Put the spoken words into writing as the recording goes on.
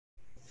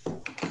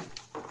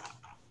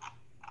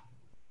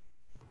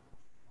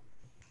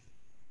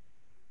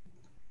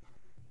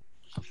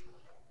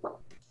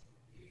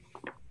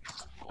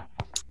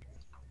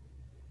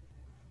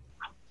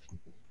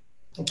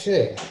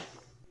Okay.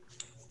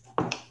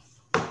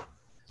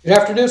 Good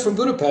afternoon from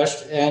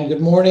Budapest, and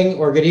good morning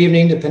or good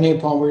evening, depending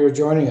upon where you're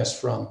joining us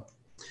from.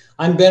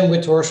 I'm Ben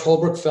Whithorst,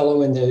 Holbrook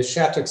Fellow in the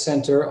Shattuck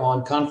Center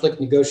on Conflict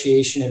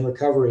Negotiation and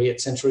Recovery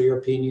at Central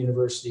European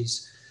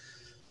University's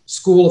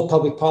School of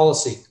Public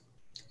Policy.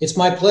 It's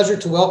my pleasure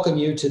to welcome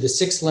you to the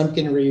 6th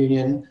Lemkin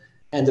reunion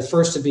and the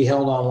first to be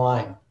held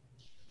online.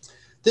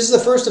 This is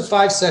the first of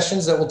 5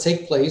 sessions that will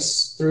take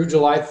place through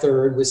July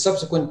 3rd, with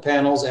subsequent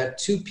panels at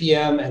 2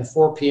 p.m. and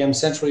 4 p.m.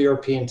 Central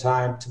European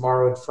Time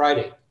tomorrow and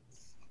Friday.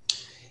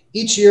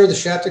 Each year, the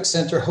Shattuck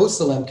Center hosts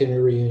the Lemkin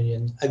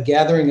Reunion, a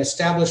gathering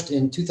established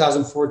in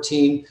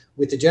 2014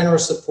 with the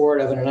generous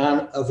support of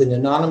an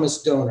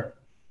anonymous donor.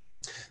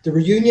 The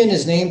reunion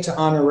is named to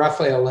honor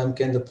Raphael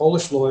Lemkin, the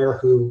Polish lawyer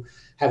who,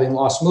 having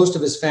lost most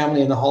of his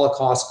family in the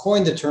Holocaust,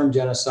 coined the term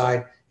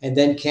genocide and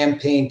then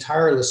campaigned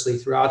tirelessly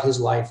throughout his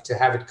life to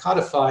have it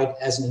codified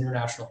as an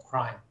international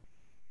crime.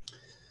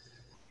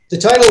 The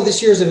title of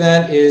this year's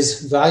event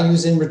is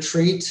Values in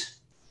Retreat: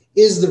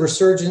 Is the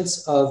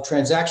resurgence of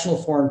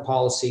transactional foreign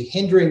policy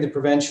hindering the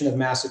prevention of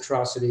mass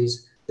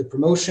atrocities, the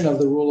promotion of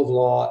the rule of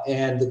law,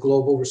 and the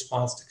global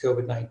response to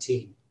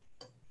COVID-19?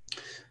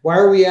 Why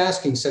are we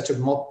asking such a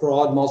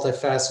broad,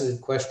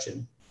 multifaceted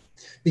question?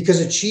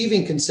 Because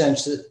achieving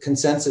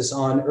consensus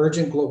on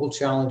urgent global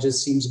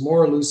challenges seems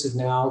more elusive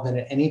now than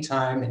at any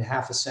time in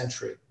half a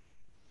century.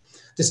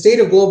 The state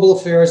of global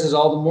affairs is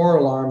all the more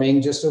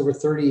alarming just over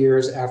 30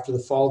 years after the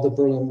fall of the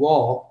Berlin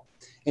Wall,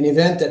 an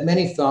event that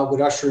many thought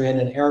would usher in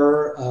an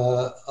era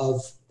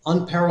of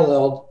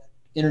unparalleled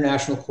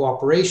international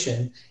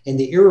cooperation and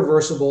the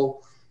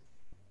irreversible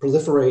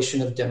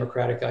proliferation of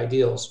democratic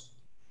ideals.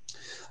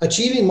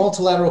 Achieving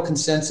multilateral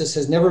consensus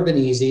has never been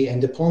easy,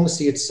 and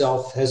diplomacy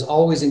itself has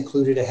always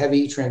included a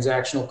heavy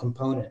transactional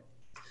component.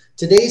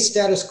 Today's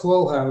status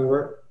quo,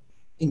 however,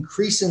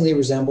 increasingly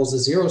resembles a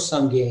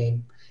zero-sum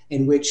game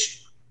in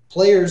which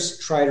players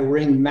try to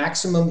wring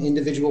maximum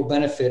individual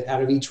benefit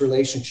out of each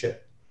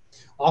relationship,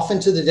 often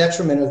to the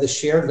detriment of the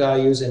shared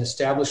values and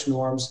established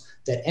norms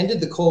that ended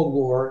the Cold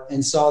War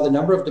and saw the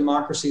number of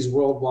democracies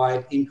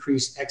worldwide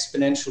increase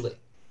exponentially.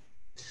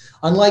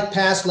 Unlike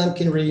past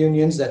Lemkin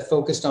reunions that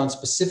focused on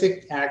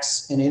specific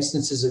acts and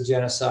instances of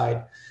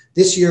genocide,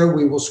 this year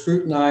we will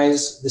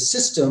scrutinize the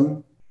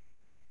system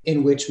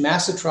in which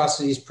mass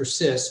atrocities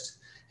persist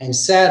and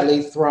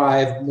sadly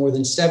thrive more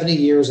than 70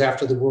 years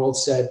after the world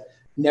said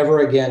never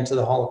again to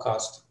the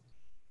Holocaust.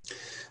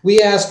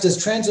 We asked, does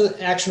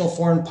transactional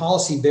foreign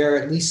policy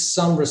bear at least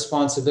some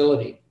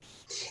responsibility?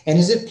 And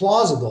is it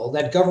plausible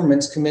that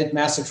governments commit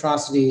mass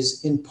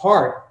atrocities in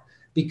part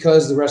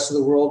because the rest of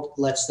the world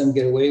lets them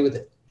get away with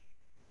it?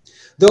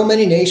 Though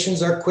many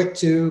nations are quick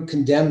to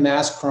condemn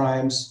mass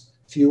crimes,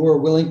 few are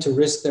willing to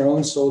risk their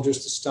own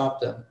soldiers to stop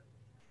them.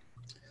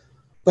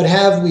 But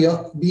have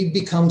we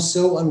become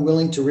so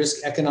unwilling to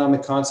risk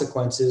economic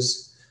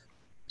consequences,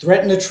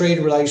 threaten a trade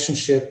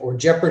relationship, or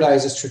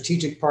jeopardize a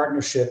strategic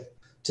partnership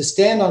to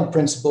stand on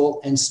principle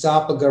and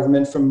stop a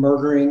government from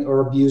murdering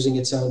or abusing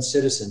its own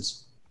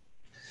citizens?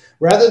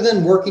 Rather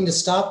than working to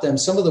stop them,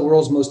 some of the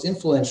world's most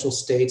influential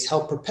states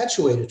help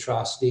perpetuate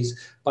atrocities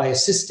by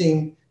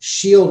assisting,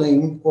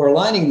 shielding, or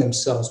aligning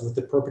themselves with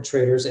the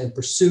perpetrators in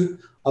pursuit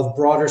of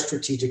broader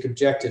strategic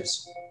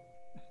objectives.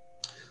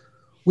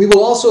 We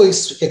will also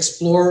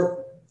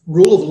explore the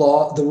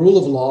rule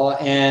of law,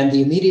 and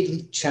the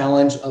immediate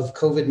challenge of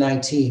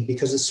COVID-19,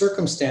 because the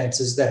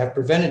circumstances that have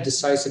prevented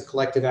decisive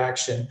collective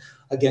action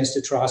against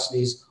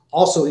atrocities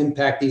also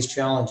impact these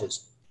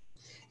challenges.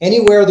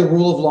 Anywhere the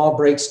rule of law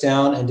breaks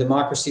down and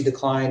democracy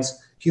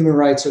declines, human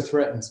rights are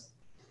threatened.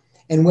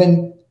 And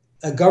when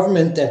a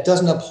government that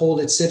doesn't uphold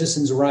its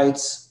citizens'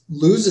 rights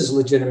loses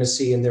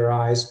legitimacy in their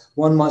eyes,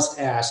 one must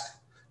ask,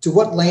 to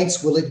what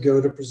lengths will it go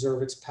to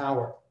preserve its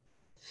power?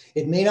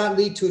 It may not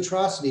lead to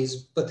atrocities,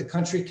 but the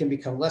country can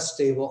become less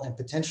stable and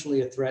potentially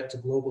a threat to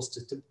global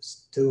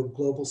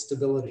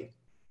stability.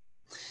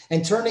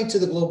 And turning to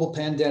the global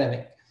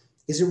pandemic,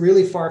 is it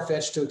really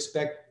far-fetched to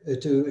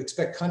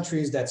expect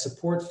countries that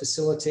support,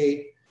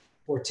 facilitate,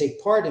 or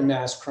take part in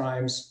mass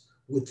crimes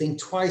would think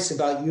twice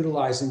about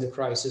utilizing the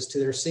crisis to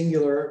their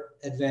singular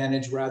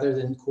advantage rather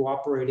than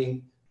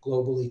cooperating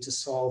globally to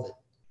solve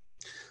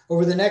it?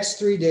 Over the next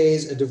 3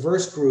 days, a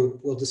diverse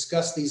group will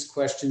discuss these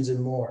questions and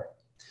more.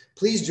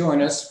 Please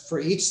join us for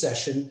each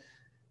session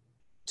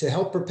to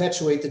help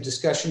perpetuate the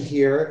discussion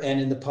here and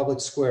in the public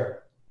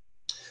square.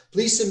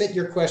 Please submit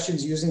your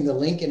questions using the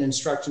link and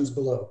instructions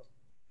below.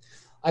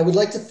 I would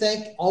like to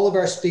thank all of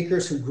our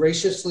speakers who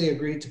graciously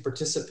agreed to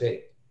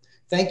participate.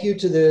 Thank you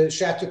to the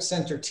Shattuck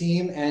Center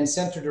team and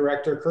Center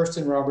Director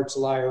Kirsten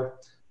Roberts-Lyer,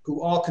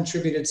 who all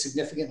contributed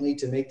significantly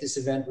to make this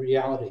event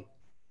reality.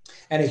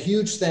 And a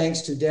huge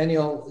thanks to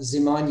Daniel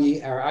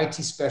Zimanyi, our IT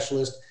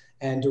specialist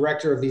and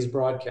director of these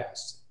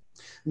broadcasts.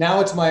 Now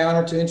it's my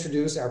honor to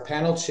introduce our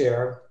panel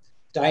chair,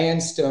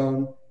 Diane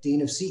Stone,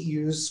 Dean of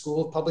CEU's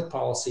School of Public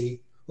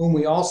Policy, whom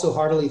we also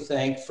heartily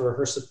thank for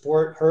her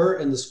support, her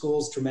and the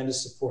school's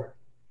tremendous support.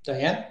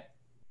 Diane?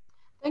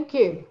 Thank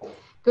you.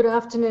 Good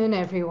afternoon,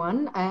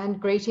 everyone, and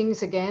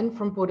greetings again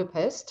from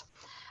Budapest.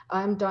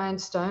 I'm Diane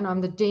Stone.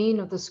 I'm the Dean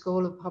of the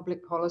School of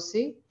Public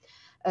Policy.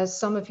 As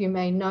some of you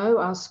may know,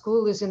 our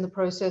school is in the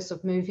process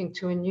of moving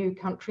to a new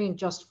country in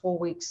just 4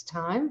 weeks'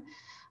 time.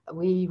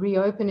 We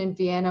reopen in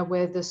Vienna,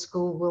 where the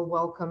school will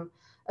welcome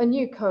a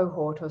new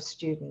cohort of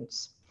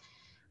students.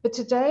 But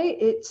today,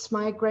 it's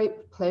my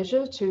great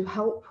pleasure to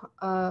help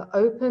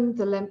open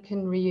the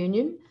Lemkin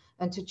reunion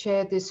and to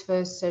chair this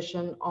first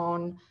session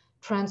on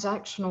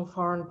transactional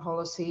foreign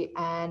policy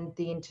and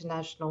the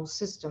international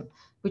system,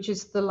 which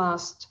is the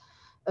last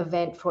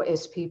event for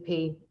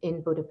SPP in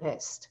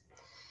Budapest.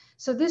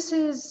 So this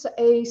is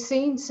a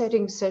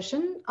scene-setting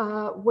session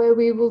where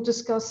we will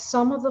discuss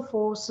some of the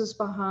forces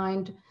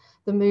behind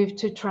the move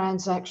to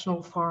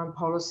transactional foreign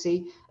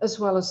policy, as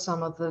well as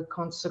some of the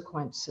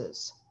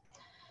consequences.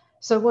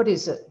 So what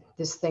is it,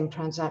 this thing,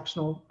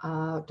 transactional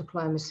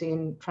diplomacy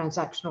and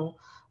transactional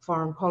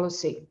foreign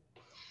policy?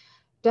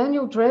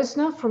 Daniel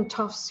Dresner from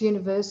Tufts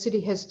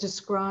University has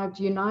described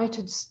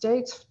United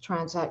States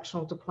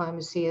transactional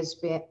diplomacy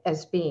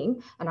as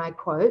being, and I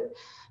quote,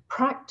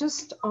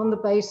 practiced on the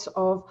base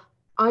of,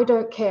 I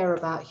don't care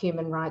about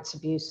human rights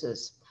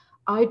abuses.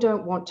 I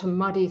don't want to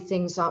muddy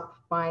things up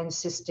by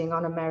insisting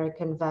on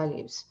American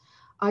values.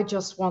 I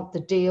just want the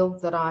deal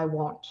that I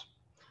want.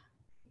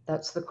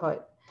 That's the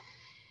quote.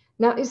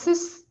 Now, is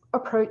this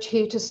approach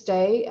here to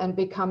stay and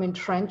become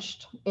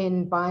entrenched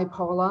in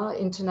bipolar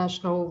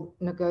international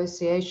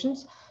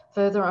negotiations,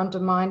 further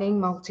undermining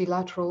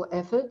multilateral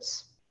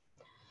efforts?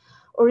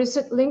 Or is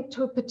it linked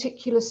to a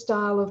particular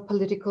style of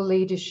political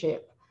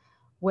leadership,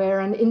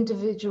 where an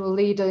individual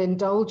leader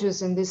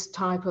indulges in this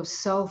type of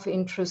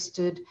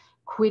self-interested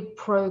quid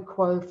pro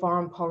quo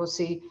foreign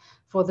policy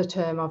for the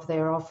term of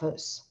their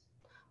office?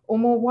 Or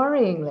more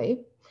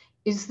worryingly,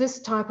 is this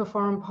type of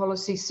foreign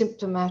policy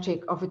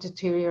symptomatic of a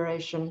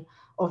deterioration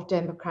of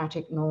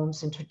democratic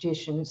norms and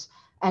traditions,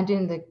 and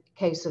in the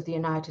case of the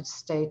United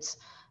States,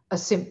 a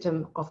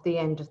symptom of the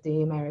end of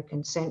the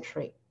American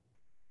century?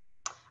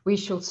 We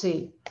shall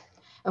see.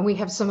 And we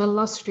have some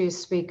illustrious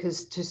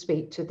speakers to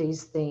speak to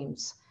these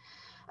themes.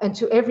 And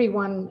to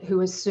everyone who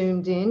has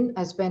zoomed in,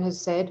 as Ben has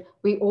said,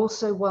 we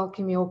also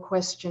welcome your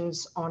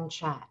questions on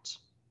chat.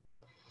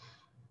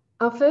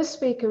 Our first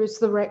speaker is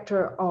the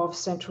Rector of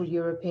Central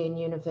European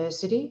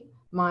University,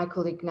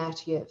 Michael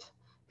Ignatieff,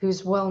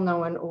 who's well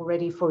known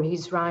already for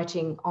his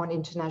writing on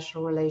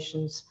international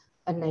relations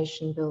and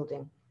nation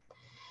building.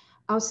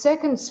 Our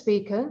second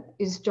speaker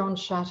is John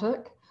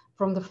Shattuck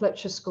from the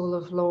Fletcher School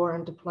of Law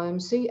and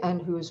Diplomacy,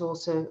 and who is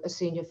also a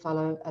senior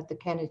fellow at the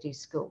Kennedy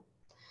School.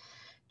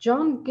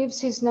 John gives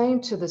his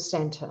name to the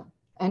center,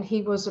 and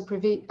he was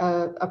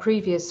a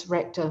previous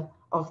rector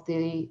of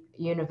the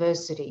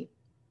university.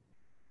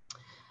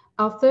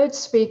 Our third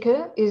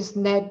speaker is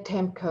Ned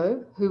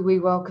Temko, who we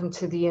welcome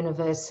to the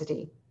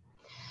university.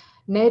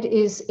 Ned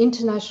is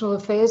international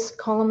affairs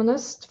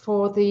columnist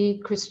for the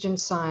Christian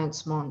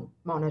Science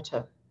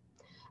Monitor.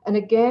 And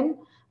again,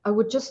 I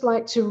would just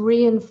like to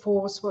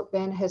reinforce what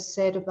Ben has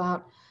said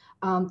about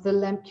the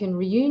Lemkin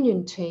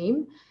reunion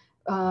team,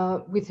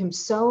 with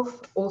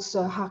himself,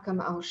 also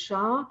Hakam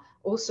Al-Shah,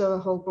 also a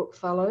Holbrook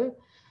Fellow.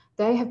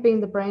 They have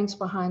been the brains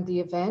behind the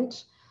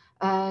event,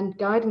 and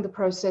guiding the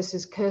process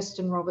is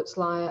Kirsten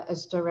Roberts-Lyer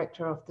as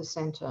director of the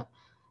center.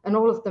 And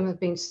all of them have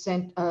been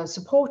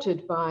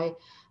supported by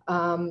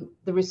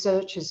the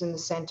researchers in the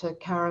center,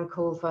 Karen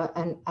Culver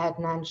and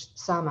Adnan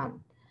Saman.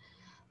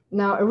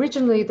 Now,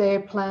 originally they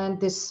planned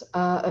this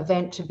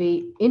event to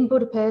be in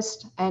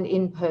Budapest and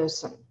in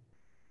person.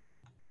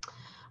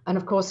 And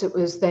of course, it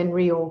was then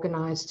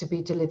reorganized to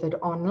be delivered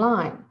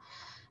online.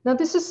 Now,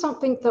 this is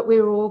something that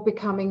we're all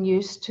becoming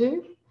used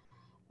to,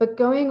 but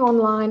going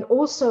online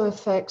also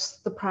affects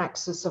the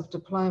praxis of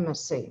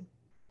diplomacy.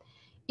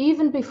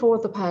 Even before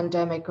the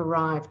pandemic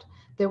arrived,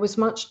 there was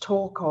much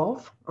talk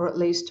of, or at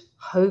least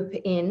hope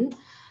in,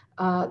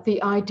 the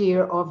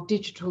idea of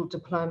digital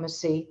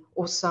diplomacy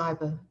or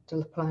cyber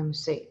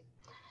diplomacy.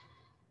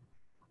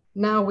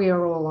 Now we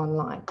are all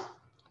online.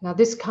 Now,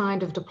 this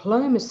kind of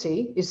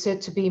diplomacy is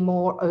said to be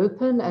more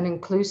open and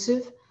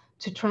inclusive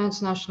to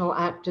transnational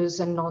actors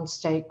and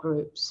non-state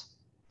groups.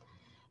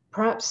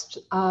 Perhaps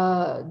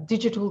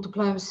digital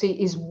diplomacy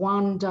is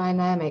one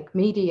dynamic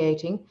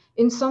mediating,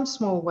 in some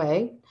small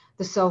way,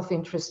 the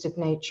self-interested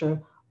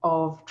nature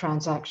of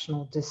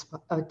transactional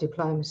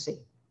diplomacy,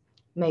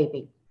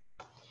 maybe.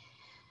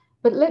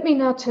 But let me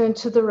now turn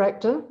to the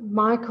rector,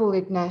 Michael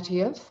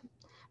Ignatieff.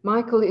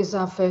 Michael is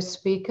our first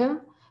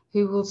speaker,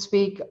 who will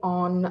speak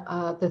on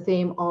the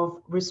theme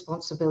of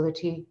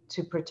responsibility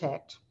to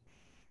protect.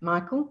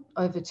 Michael,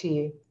 over to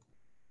you.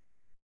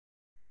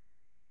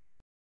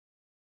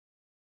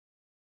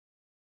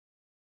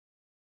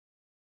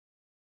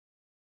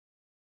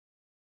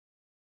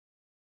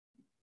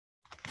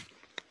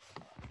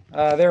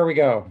 There we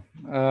go.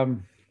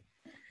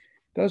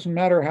 Doesn't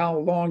matter how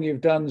long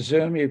you've done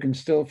Zoom, you can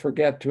still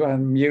forget to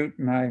unmute,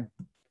 and I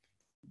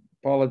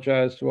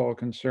apologize to all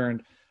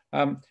concerned.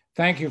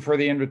 Thank you for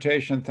the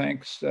invitation.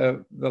 Thanks.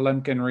 The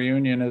Lemkin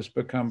reunion has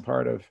become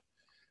part of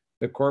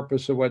the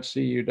corpus of what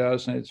CU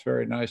does, and it's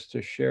very nice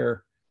to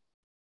share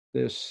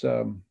this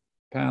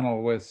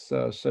panel with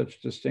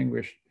such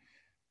distinguished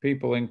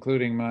people,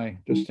 including my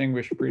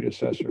distinguished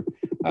predecessor.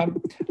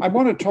 I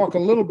want to talk a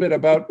little bit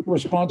about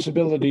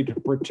responsibility to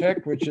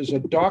protect, which is a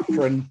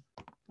doctrine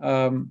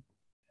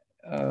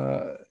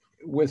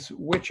with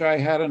which I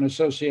had an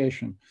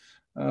association.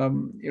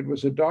 It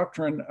was a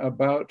doctrine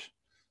about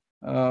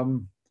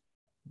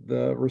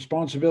the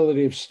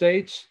responsibility of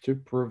states to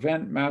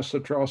prevent mass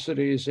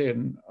atrocities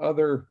in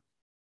other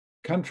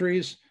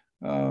countries.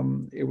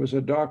 It was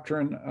a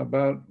doctrine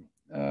about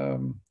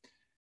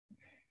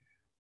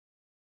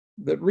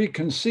that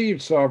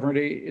reconceived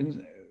sovereignty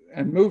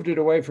and moved it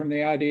away from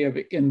the idea of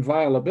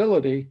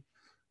inviolability,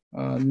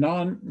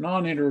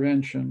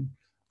 non-intervention,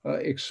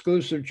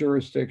 exclusive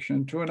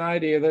jurisdiction, to an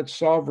idea that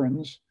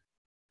sovereigns,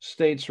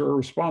 states, are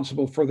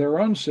responsible for their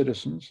own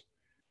citizens,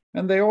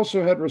 and they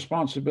also had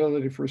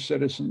responsibility for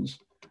citizens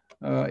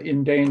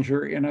in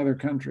danger in other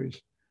countries.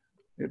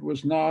 It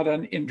was not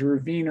an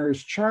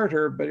intervener's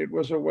charter, but it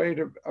was a way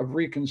of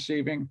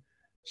reconceiving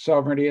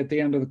sovereignty at the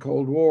end of the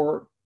Cold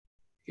War.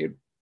 It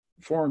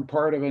formed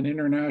part of an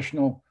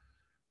international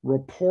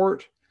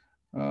report.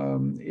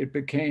 It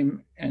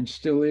became, and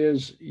still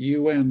is,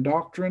 UN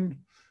doctrine.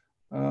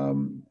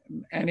 And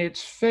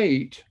its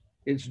fate,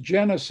 its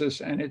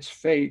genesis and its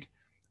fate,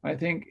 I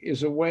think,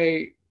 is a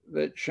way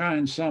that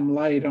shines some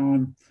light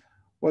on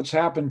what's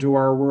happened to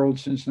our world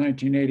since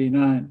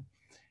 1989.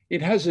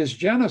 It has its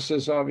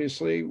genesis,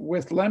 obviously,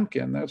 with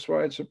Lemkin. That's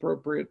why it's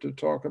appropriate to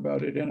talk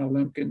about it in a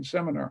Lemkin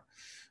seminar,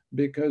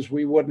 because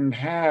we wouldn't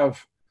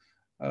have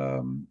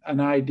an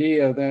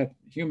idea that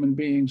human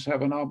beings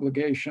have an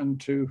obligation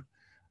to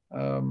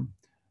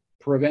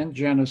prevent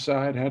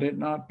genocide had it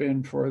not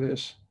been for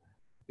this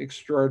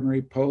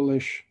extraordinary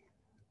Polish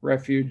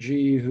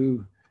refugee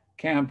who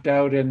camped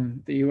out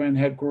in the UN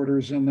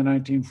headquarters in the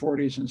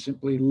 1940s and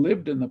simply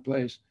lived in the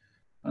place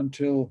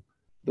until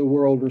the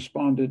world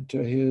responded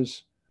to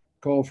his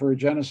call for a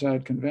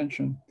genocide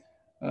convention.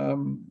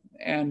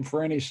 And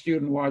for any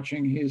student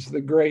watching, he's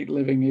the great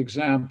living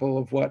example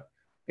of what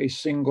a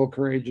single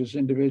courageous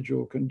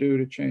individual can do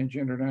to change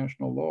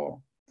international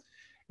law.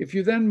 If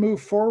you then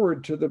move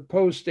forward to the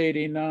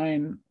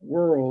post-89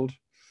 world,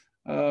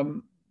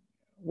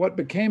 what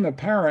became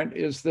apparent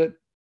is that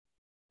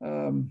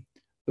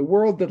the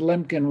world that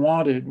Lemkin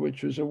wanted,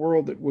 which was a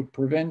world that would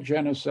prevent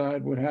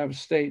genocide, would have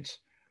states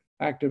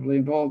actively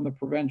involved in the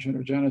prevention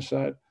of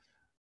genocide,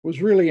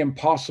 was really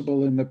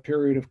impossible in the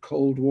period of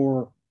Cold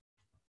War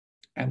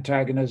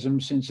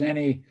antagonism, since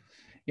any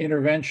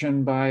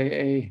intervention by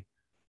a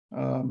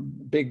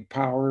big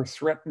power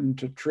threatened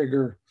to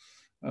trigger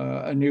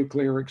a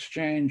nuclear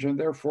exchange, and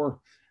therefore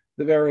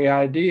the very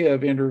idea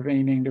of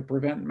intervening to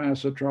prevent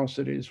mass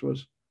atrocities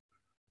was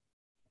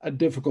a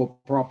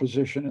difficult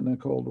proposition in the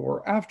Cold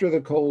War. After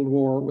the Cold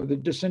War, with the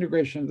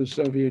disintegration of the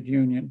Soviet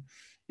Union,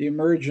 the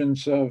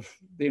emergence of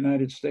the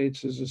United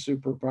States as a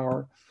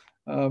superpower,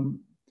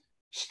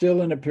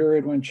 still in a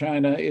period when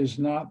China is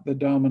not the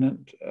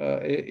dominant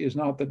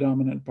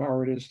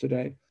power it is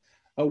today,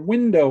 a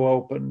window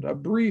opened, a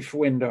brief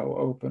window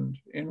opened,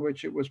 in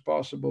which it was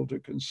possible to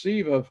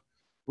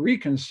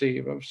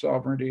reconceive of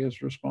sovereignty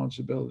as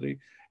responsibility,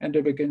 and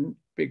to begin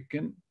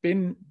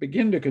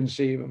to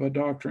conceive of a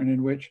doctrine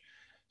in which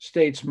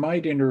states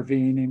might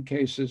intervene in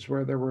cases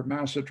where there were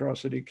mass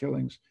atrocity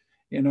killings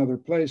in other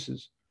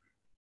places.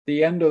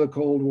 The end of the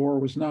Cold War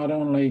was not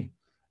only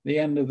the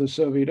end of the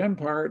Soviet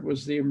Empire, it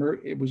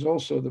was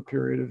also the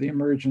period of the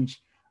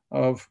emergence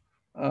of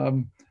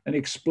an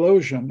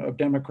explosion of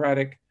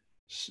democratic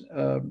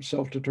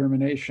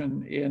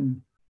self-determination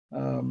in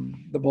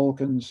the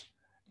Balkans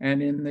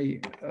and in the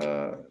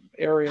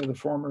area of the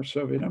former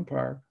Soviet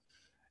Empire.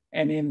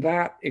 And in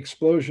that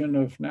explosion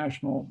of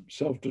national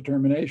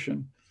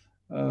self-determination,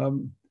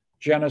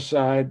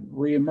 genocide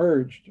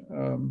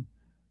reemerged.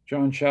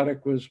 John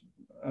Shattuck was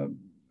an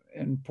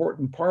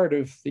important part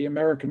of the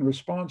American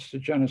response to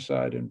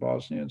genocide in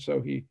Bosnia, and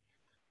so he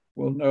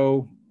will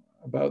know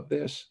about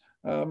this.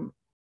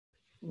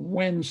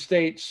 When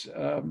states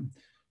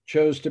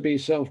chose to be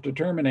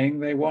self-determining,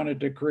 they wanted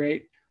to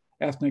create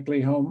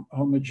ethnically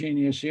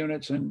homogeneous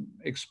units and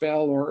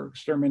expel or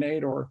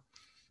exterminate or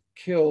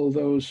kill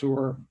those who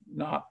were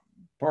not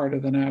part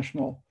of the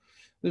national.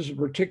 This is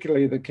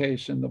particularly the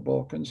case in the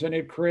Balkans, and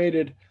it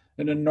created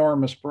an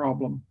enormous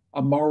problem,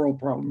 a moral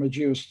problem, a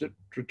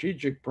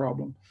geostrategic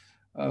problem.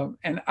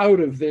 And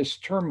out of this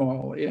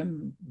turmoil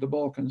in the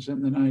Balkans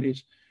in the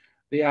 90s,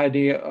 the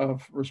idea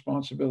of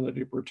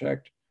responsibility to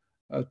protect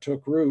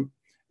took root.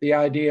 The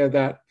idea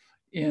that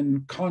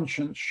in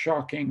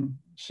conscience-shocking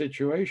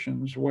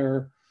situations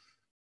where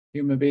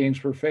human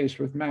beings were faced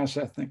with mass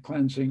ethnic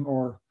cleansing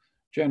or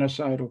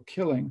genocidal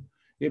killing,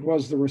 it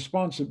was the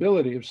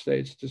responsibility of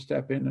states to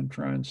step in and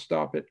try and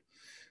stop it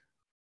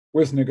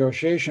with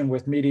negotiation,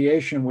 with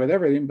mediation, with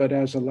everything, but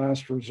as a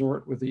last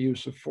resort with the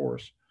use of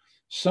force.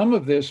 Some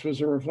of this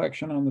was a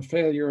reflection on the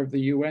failure of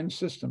the UN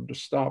system to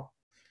stop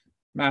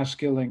mass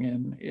killing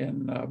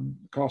in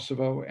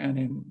Kosovo and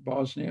in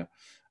Bosnia.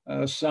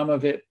 Some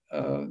of it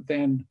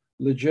then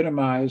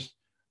legitimized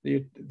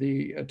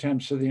the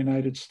attempts of the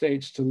United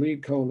States to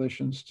lead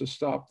coalitions to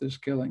stop this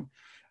killing.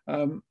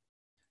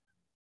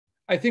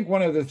 I think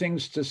one of the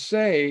things to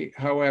say,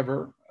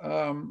 however,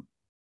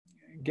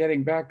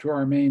 getting back to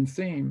our main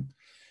theme,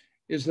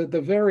 is that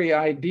the very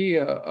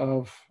idea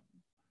of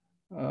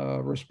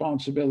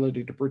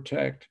responsibility to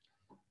protect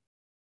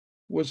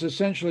was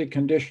essentially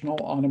conditional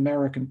on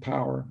American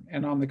power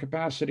and on the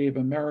capacity of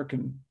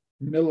American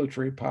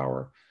military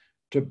power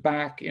to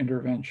back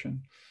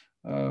intervention.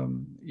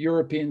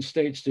 European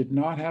states did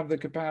not have the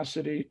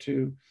capacity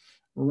to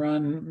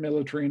run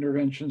military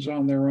interventions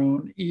on their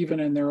own, even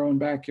in their own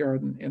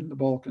backyard in the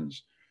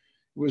Balkans.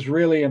 It was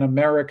really an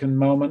American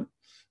moment.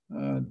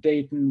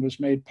 Dayton was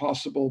made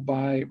possible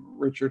by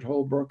Richard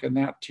Holbrooke and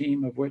that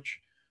team of which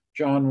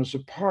John was a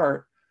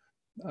part.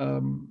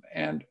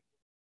 And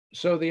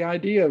so the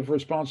idea of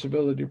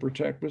responsibility to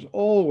protect was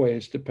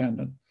always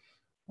dependent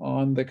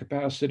on the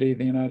capacity of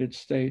the United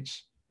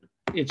States.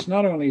 It's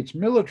not only its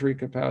military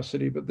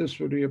capacity, but this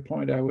would be a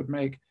point I would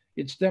make,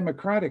 its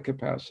democratic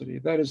capacity.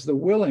 That is the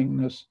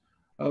willingness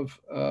of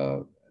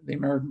the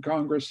American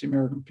Congress, the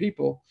American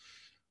people,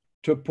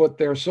 to put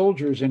their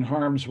soldiers in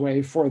harm's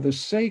way for the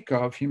sake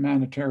of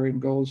humanitarian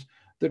goals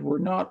that were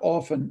not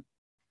often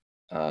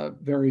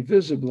very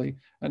visibly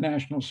a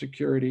national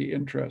security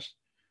interest.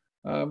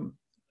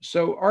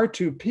 So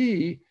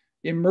R2P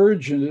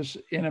emerges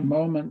in a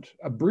moment,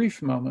 a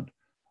brief moment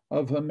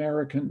of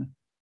American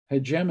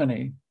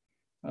hegemony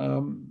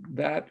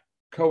that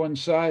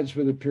coincides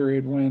with a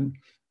period when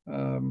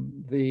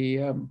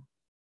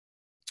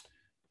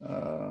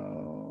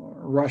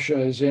Russia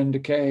is in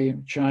decay,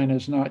 China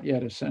is not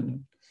yet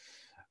ascendant.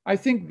 I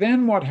think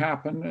then what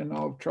happened, and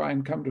I'll try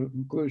and come to a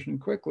conclusion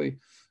quickly,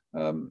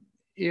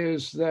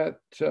 is that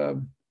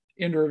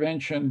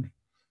intervention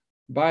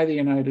by the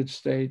United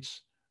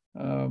States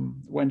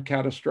went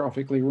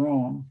catastrophically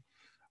wrong.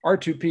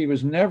 R2P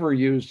was never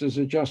used as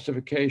a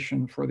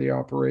justification for the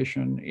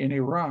operation in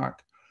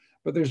Iraq,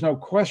 but there's no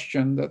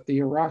question that the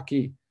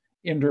Iraqi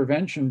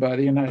intervention by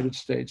the United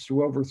States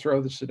to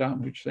overthrow the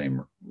Saddam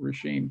Hussein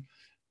regime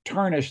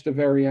tarnished the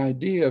very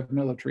idea of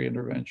military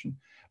intervention.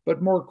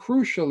 But more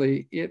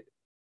crucially, it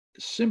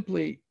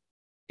simply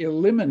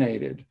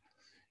eliminated,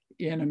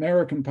 in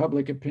American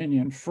public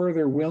opinion,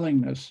 further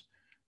willingness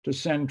to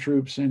send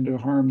troops into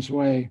harm's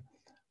way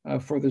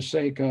for the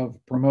sake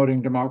of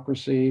promoting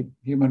democracy,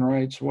 human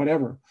rights,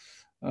 whatever.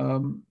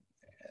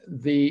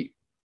 The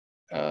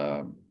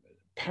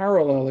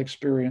parallel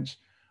experience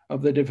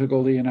of the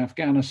difficulty in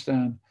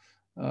Afghanistan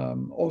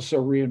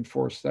also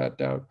reinforced that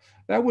doubt.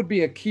 That would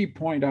be a key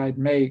point I'd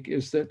make,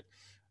 is that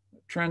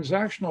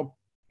transactional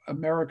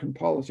American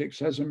politics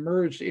has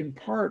emerged in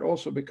part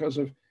also because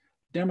of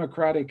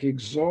democratic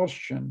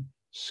exhaustion,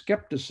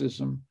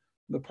 skepticism on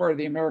the part of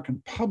the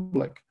American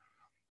public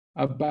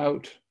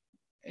about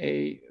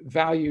a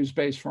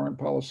values-based foreign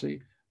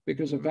policy,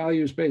 because a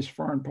values-based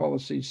foreign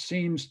policy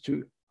seems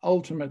to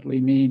ultimately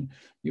mean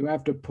you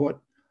have to put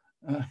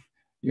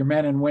your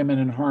men and women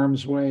in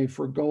harm's way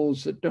for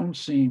goals that don't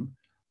seem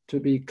to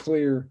be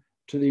clear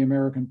to the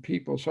American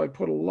people. So I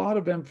put a lot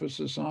of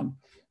emphasis on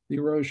the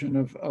erosion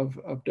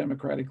of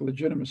democratic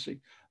legitimacy.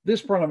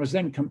 This problem is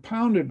then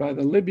compounded by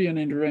the Libyan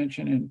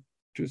intervention in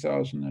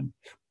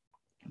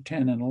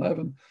 2010 and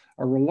 11.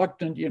 A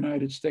reluctant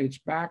United States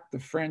backed the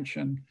French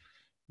and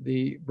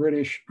the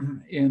British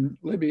in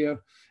Libya,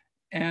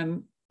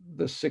 and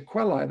the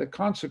sequelae, the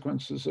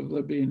consequences of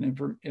Libyan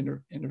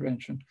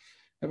intervention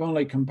have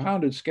only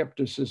compounded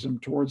skepticism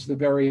towards the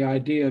very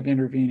idea of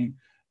intervening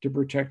to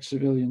protect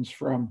civilians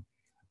from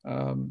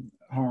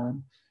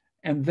harm.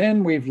 And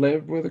then we've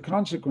lived with the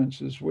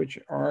consequences, which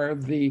are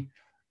the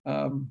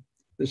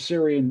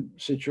Syrian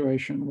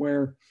situation,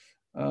 where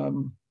a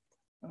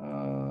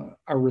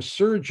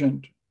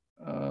resurgent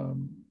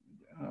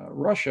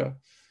Russia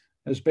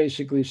has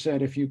basically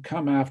said, if you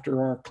come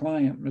after our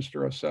client,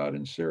 Mr. Assad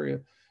in Syria,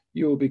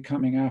 you will be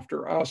coming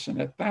after us.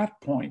 And at that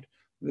point,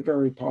 the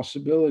very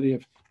possibility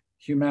of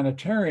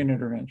humanitarian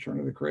intervention,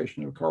 or the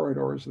creation of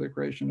corridors, or the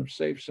creation of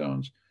safe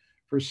zones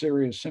for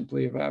Syria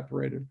simply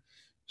evaporated.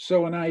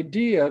 So an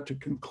idea, to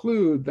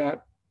conclude,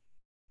 that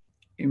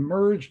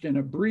emerged in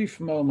a brief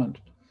moment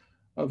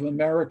of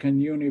American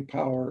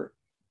unipolar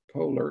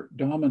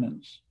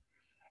dominance,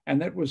 and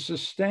that was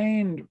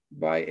sustained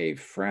by a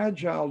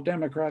fragile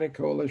democratic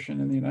coalition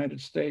in the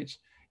United States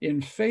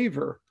in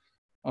favor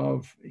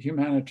of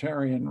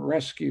humanitarian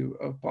rescue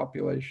of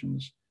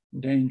populations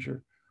in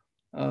danger,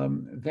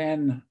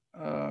 then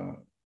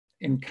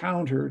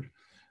encountered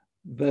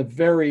the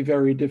very,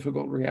 very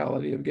difficult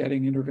reality of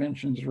getting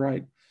interventions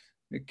right,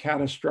 the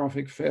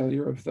catastrophic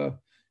failure of the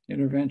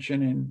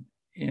intervention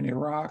in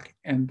Iraq,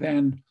 and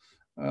then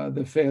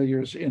the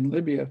failures in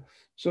Libya.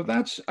 So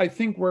that's, I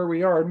think, where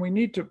we are. And we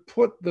need to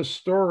put the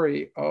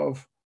story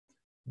of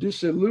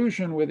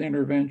disillusion with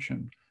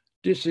intervention,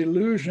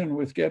 disillusion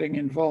with getting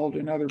involved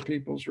in other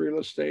people's real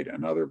estate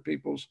and other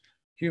people's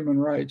human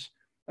rights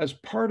as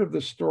part of the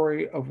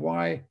story of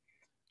why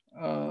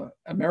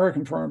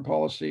American foreign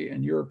policy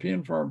and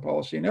European foreign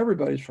policy and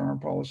everybody's foreign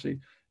policy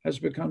has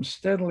become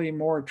steadily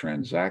more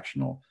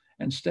transactional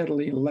and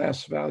steadily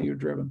less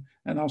value-driven.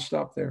 And I'll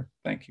stop there.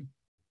 Thank you.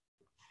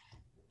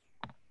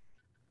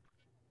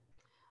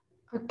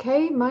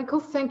 Okay, Michael,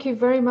 thank you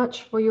very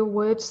much for your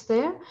words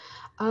there.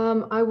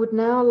 I would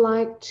now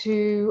like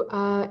to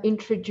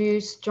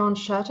introduce John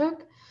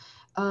Shattuck,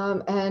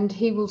 and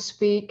he will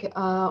speak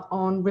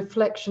on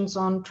reflections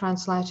on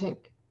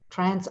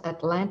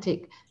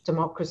transatlantic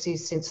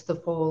democracies since the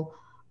fall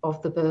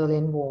of the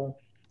Berlin Wall.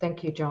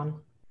 Thank you, John.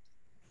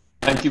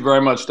 Thank you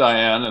very much,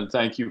 Diane, and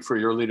thank you for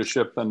your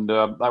leadership. And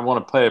I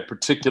want to pay a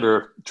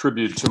particular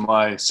tribute to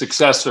my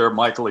successor,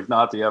 Michael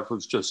Ignatieff,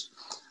 who's just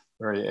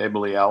very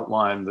ably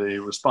outlined the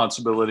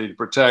responsibility to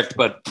protect.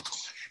 But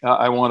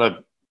I want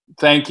to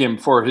thank him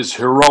for his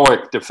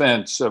heroic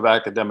defense of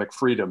academic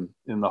freedom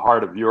in the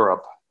heart of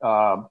Europe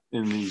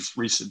in these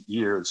recent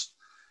years.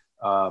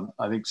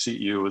 I think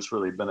CEU has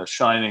really been a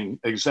shining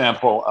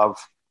example of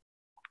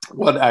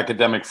what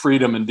academic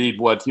freedom, indeed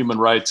what human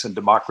rights and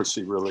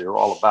democracy really are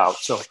all about.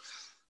 So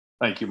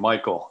thank you,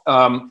 Michael.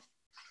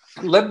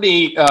 Let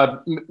me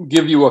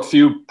give you a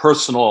few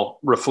personal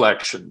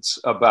reflections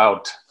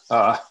about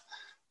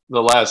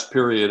the last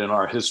period in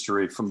our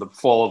history from the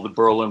fall of the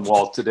Berlin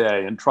Wall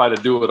today, and try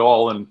to do it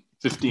all in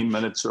 15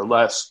 minutes or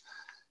less.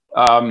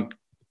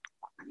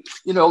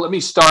 You know, let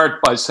me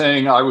start by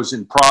saying I was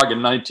in Prague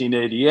in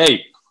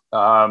 1988,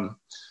 and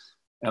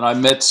I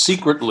met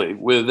secretly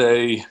with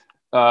a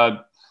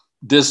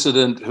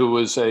dissident who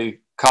was a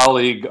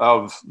colleague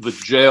of the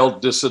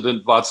jailed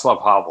dissident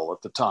Václav Havel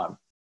at the time.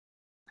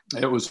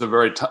 It was a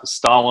very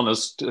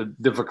Stalinist,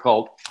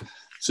 difficult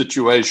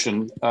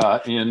situation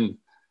in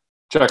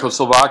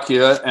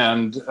Czechoslovakia,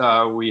 and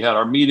we had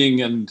our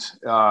meeting, and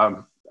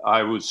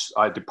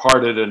I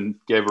departed and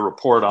gave a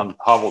report on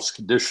Havel's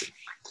condition.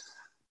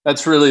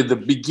 That's really the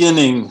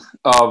beginning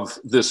of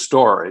this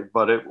story,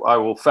 but I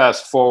will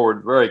fast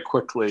forward very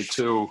quickly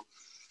to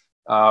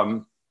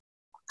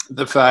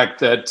the fact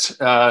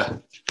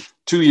that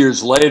 2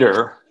 years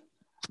later,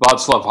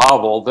 Václav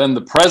Havel, then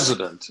the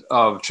president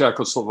of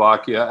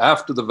Czechoslovakia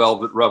after the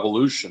Velvet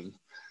Revolution,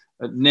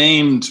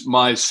 named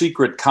my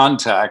secret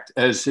contact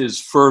as his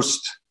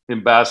first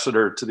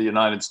ambassador to the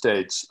United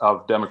States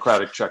of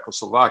democratic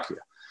Czechoslovakia.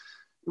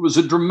 It was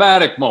a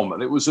dramatic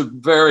moment. It was a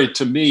very,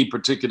 to me,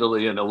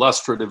 particularly an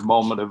illustrative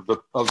moment of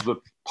the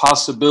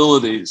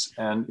possibilities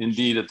and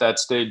indeed at that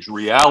stage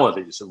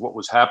realities of what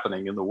was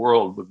happening in the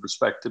world with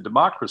respect to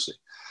democracy.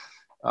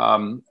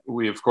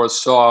 We, of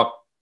course, saw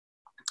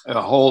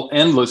a whole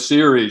endless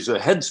series, a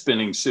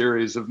head-spinning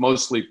series of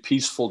mostly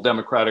peaceful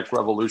democratic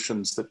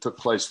revolutions that took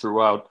place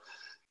throughout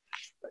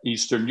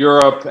Eastern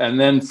Europe and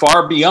then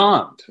far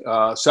beyond,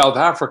 South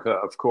Africa,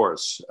 of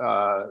course,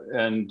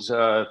 and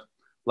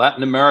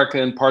Latin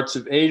America and parts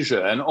of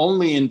Asia. And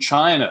only in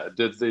China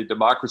did the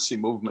democracy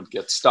movement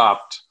get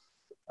stopped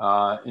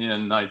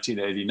in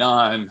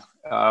 1989.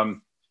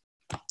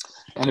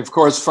 And of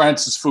course,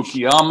 Francis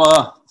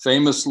Fukuyama,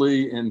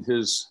 famously in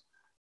his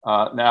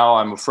now,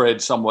 I'm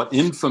afraid, somewhat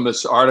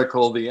infamous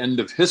article, The End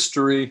of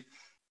History,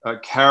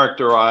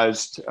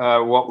 characterized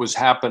what was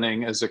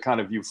happening as a kind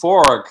of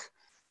euphoric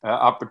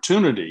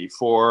opportunity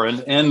for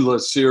an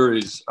endless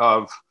series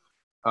of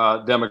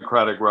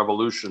democratic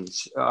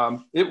revolutions.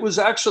 It was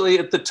actually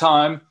at the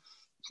time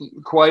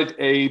quite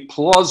a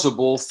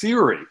plausible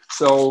theory.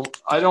 So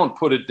I don't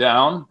put it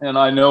down, and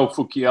I know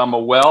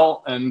Fukuyama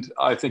well, and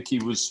I think he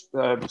was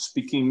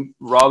speaking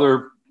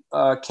rather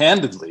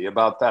candidly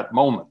about that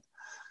moment.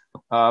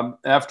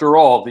 After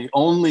all, the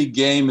only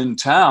game in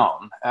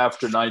town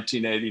after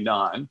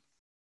 1989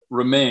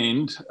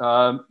 remained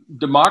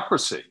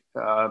democracy.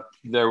 It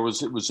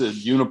was a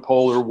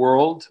unipolar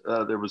world.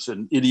 There was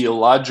an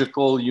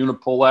ideological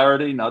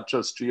unipolarity, not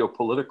just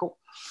geopolitical.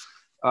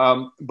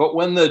 But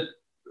when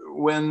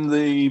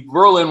the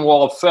Berlin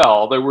Wall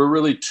fell, there were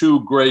really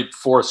two great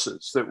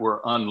forces that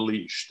were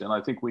unleashed. And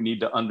I think we need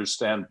to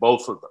understand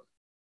both of them.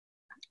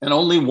 And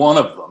only one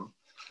of them,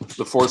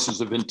 the forces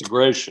of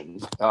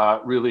integration,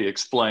 really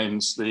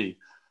explains the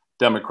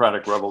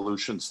democratic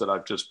revolutions that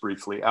I've just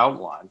briefly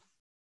outlined.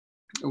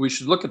 We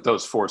should look at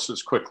those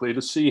forces quickly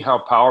to see how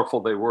powerful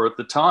they were at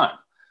the time.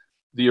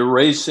 The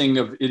erasing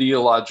of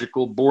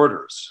ideological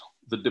borders,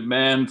 the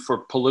demand for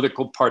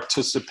political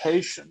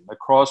participation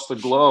across the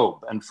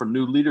globe and for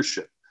new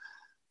leadership,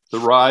 the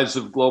rise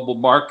of global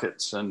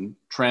markets and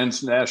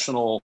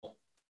transnational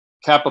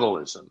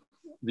capitalism,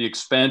 the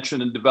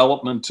expansion and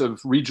development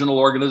of regional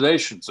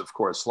organizations, of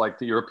course, like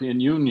the European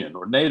Union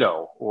or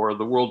NATO or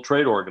the World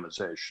Trade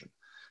Organization,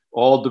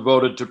 all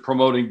devoted to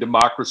promoting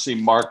democracy,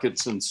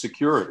 markets, and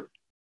security.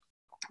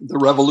 The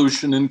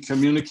revolution in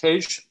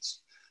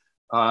communications,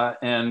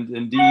 and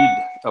indeed,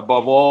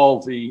 above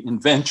all, the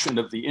invention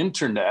of the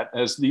internet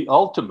as the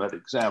ultimate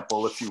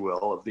example, if you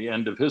will, of the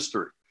end of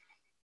history.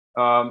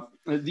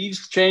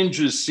 These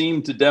changes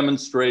seem to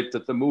demonstrate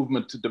that the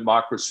movement to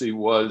democracy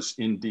was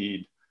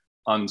indeed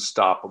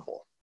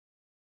unstoppable.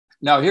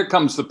 Now, here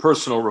comes the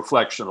personal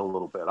reflection a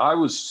little bit. I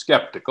was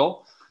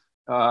skeptical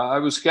I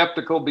was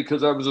skeptical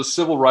because I was a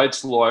civil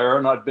rights lawyer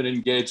and I'd been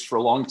engaged for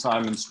a long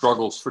time in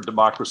struggles for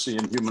democracy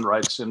and human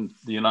rights in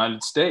the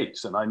United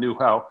States. And I knew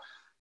how,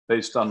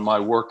 based on my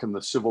work in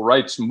the civil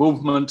rights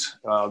movement,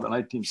 the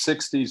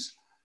 1960s,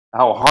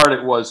 how hard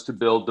it was to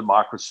build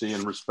democracy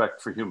and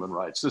respect for human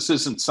rights. This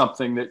isn't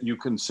something that you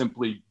can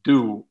simply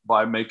do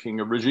by making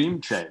a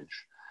regime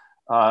change.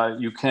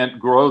 You can't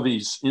grow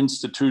these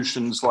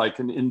institutions like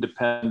an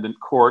independent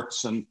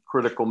courts and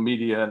critical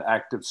media and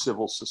active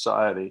civil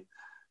society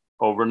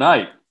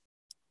overnight.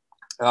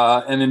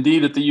 And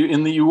indeed,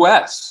 in the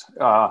US,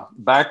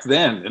 back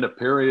then, in a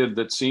period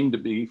that seemed to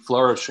be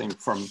flourishing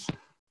from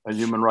a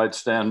human rights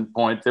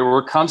standpoint, there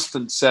were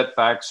constant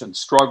setbacks and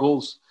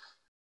struggles.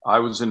 I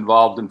was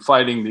involved in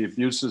fighting the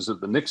abuses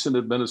of the Nixon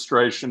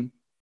administration,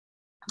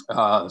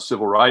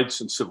 civil rights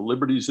and civil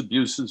liberties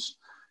abuses.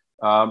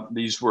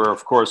 These were,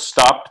 of course,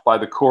 stopped by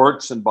the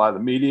courts and by the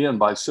media and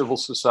by civil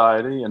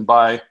society and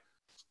by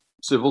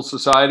civil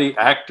society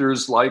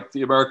actors like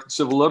the American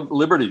Civil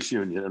Liberties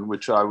Union, in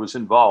which I was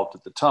involved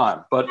at the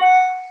time. But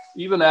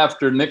even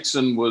after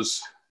Nixon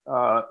was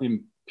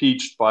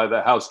impeached by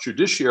the House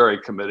Judiciary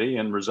Committee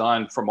and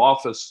resigned from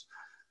office,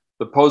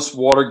 the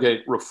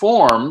post-Watergate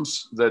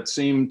reforms that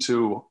seemed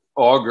to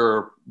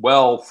augur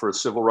well for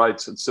civil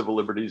rights and civil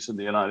liberties in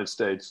the United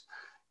States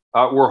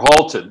were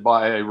halted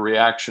by a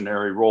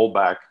reactionary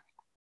rollback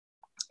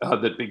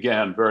that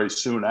began very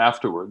soon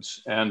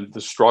afterwards, and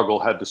the struggle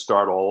had to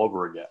start all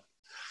over again.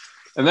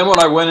 And then when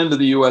I went into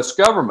the US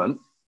government,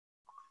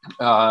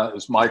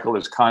 as Michael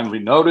has kindly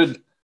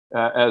noted,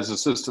 as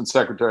Assistant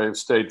Secretary of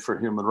State for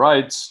Human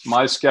Rights,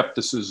 my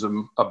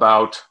skepticism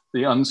about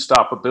the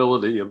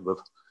unstoppability of the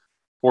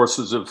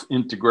forces of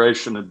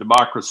integration and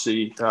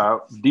democracy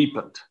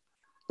deepened.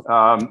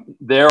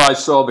 There I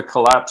saw the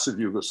collapse of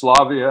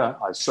Yugoslavia.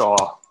 I saw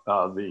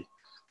the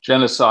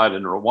genocide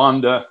in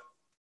Rwanda,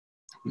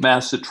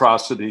 mass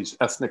atrocities,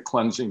 ethnic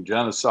cleansing,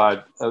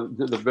 genocide,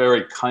 the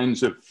very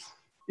kinds of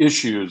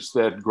issues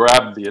that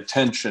grabbed the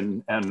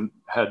attention and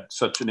had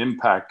such an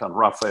impact on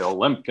Raphael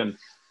Lemkin.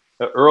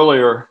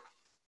 Earlier,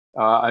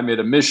 I made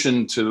a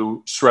mission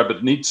to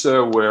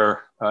Srebrenica,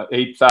 where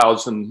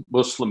 8,000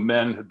 Muslim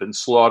men had been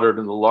slaughtered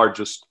in the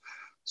largest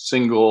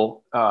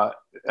single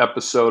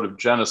episode of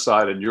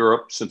genocide in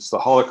Europe since the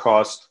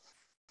Holocaust.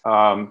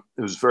 It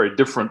was very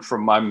different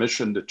from my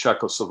mission to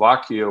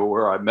Czechoslovakia,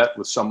 where I met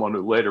with someone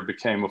who later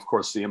became, of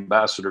course, the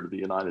ambassador to the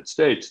United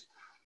States.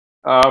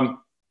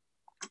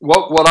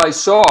 What I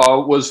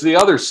saw was the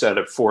other set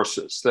of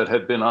forces that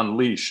had been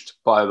unleashed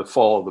by the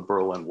fall of the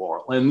Berlin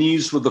Wall. And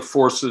these were the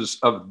forces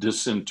of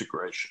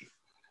disintegration.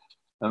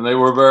 And they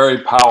were very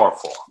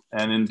powerful.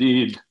 And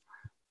indeed,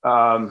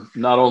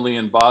 not only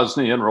in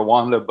Bosnia and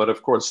Rwanda, but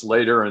of course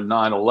later in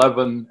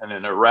 9/11 and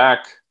in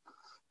Iraq,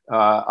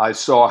 I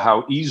saw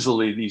how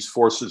easily these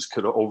forces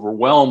could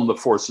overwhelm the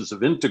forces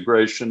of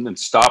integration and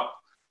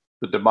stop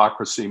the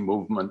democracy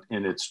movement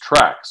in its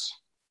tracks.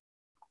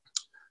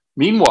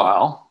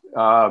 Meanwhile,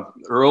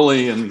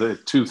 early in the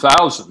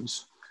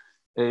 2000s,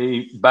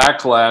 a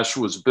backlash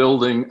was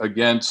building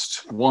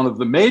against one of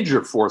the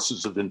major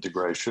forces of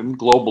integration,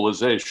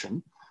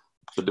 globalization,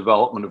 the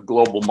development of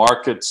global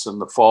markets and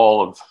the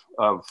fall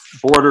of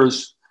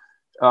borders.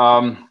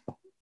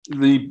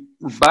 The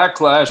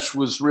backlash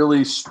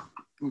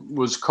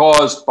was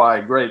caused by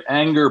great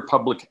anger,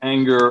 public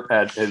anger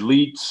at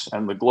elites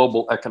and the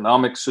global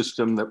economic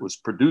system that was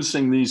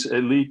producing these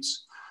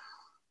elites.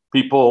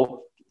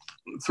 People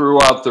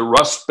throughout the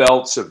rust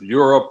belts of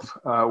Europe,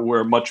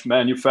 where much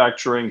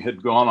manufacturing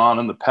had gone on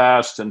in the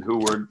past and who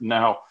were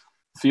now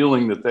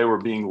feeling that they were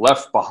being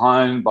left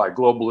behind by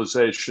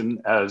globalization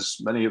as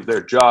many of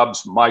their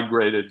jobs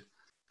migrated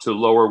to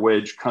lower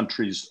wage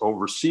countries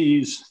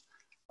overseas.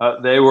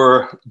 They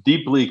were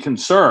deeply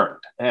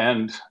concerned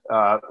and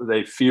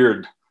they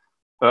feared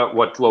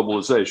what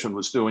globalization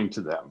was doing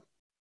to them.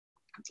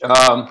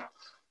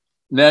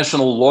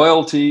 National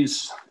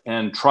loyalties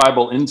and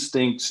tribal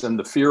instincts and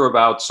the fear of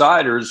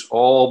outsiders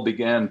all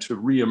began to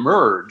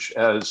reemerge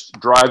as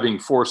driving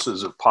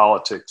forces of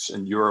politics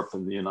in Europe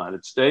and the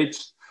United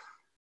States.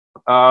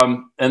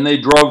 And they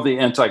drove the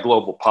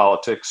anti-global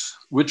politics,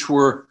 which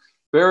were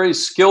very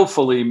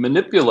skillfully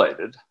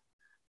manipulated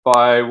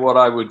by what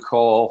I would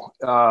call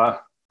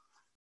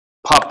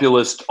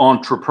populist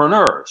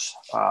entrepreneurs,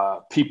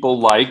 people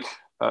like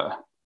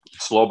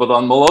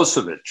Slobodan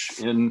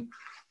Milosevic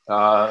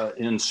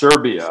in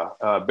Serbia,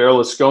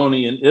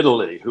 Berlusconi in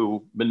Italy,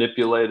 who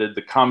manipulated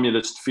the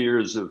communist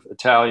fears of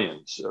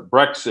Italians,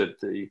 Brexit,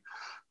 the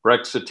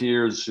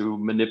Brexiteers who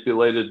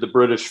manipulated the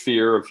British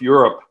fear of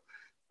Europe,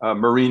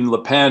 Marine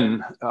Le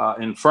Pen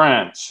in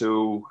France,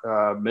 who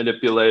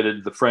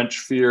manipulated the French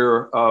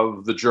fear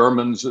of the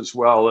Germans as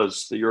well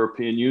as the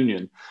European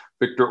Union,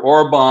 Viktor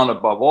Orban,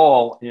 above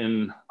all,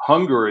 in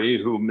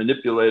Hungary, who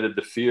manipulated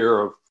the fear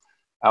of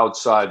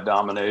outside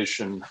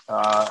domination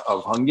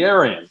of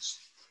Hungarians.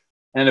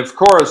 And of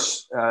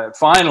course,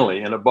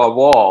 finally, and above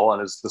all,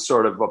 and as the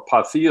sort of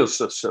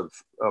apotheosis of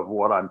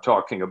what I'm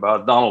talking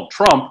about, Donald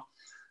Trump,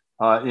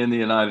 in the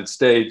United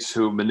States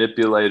who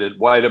manipulated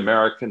white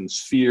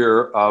Americans'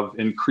 fear of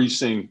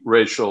increasing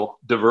racial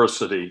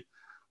diversity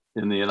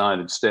in the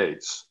United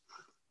States.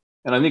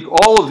 And I think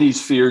all of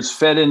these fears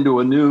fed into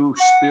a new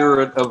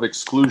spirit of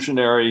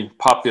exclusionary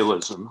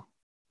populism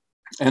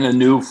and a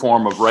new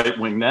form of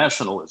right-wing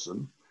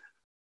nationalism.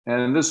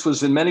 And this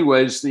was in many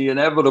ways the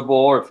inevitable,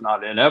 or if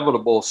not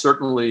inevitable,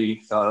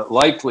 certainly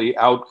likely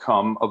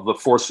outcome of the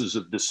forces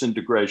of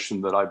disintegration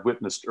that I've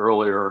witnessed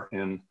earlier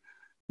in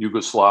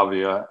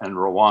Yugoslavia and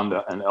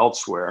Rwanda and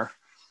elsewhere.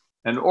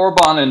 And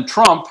Orban and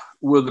Trump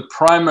were the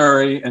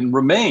primary and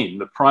remain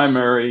the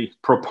primary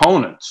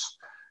proponents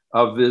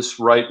of this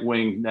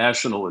right-wing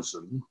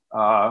nationalism,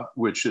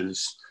 which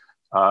is,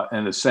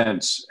 in a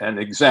sense, an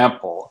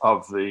example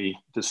of the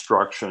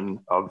destruction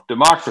of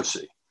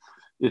democracy.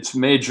 Its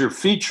major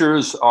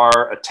features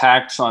are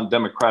attacks on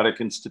democratic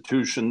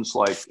institutions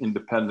like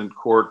independent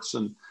courts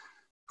and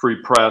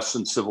free press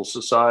and civil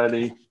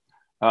society.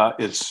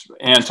 It's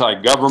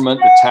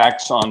anti-government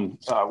attacks on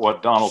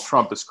what Donald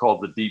Trump has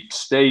called the deep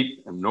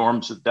state and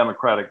norms of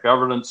democratic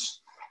governance,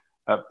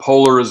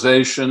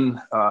 polarization,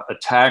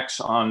 attacks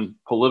on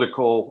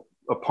political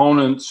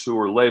opponents who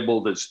are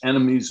labeled as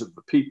enemies of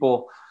the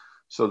people,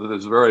 so that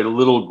there's very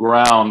little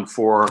ground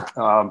for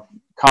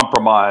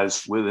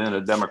compromise within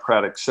a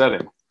democratic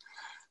setting.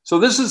 So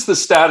this is the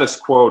status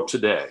quo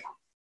today.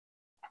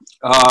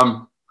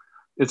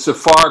 It's a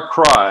far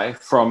cry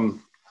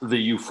from the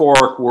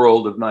euphoric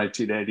world of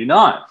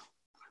 1989.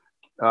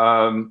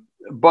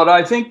 But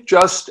I think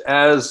just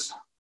as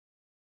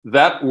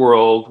that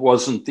world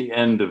wasn't the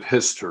end of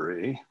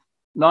history,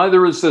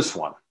 neither is this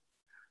one.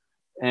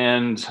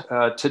 And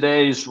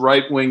today's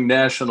right-wing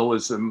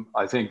nationalism,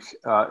 I think,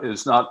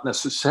 is not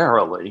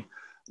necessarily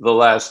the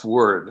last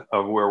word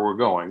of where we're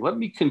going. Let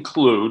me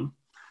conclude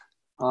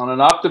on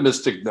an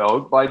optimistic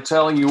note by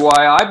telling you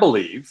why I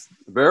believe,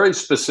 very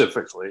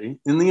specifically,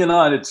 in the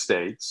United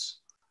States,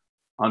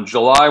 on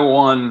July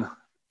 1,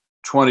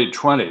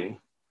 2020,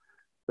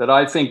 that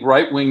I think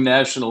right-wing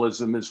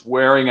nationalism is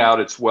wearing out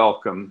its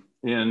welcome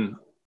in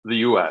the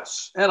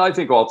US, and I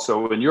think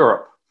also in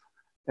Europe,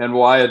 and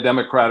why a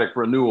democratic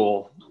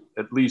renewal,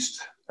 at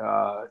least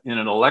in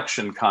an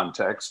election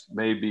context,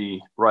 may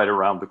be right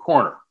around the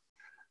corner.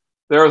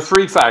 There are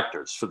three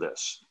factors for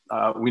this.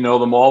 We know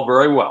them all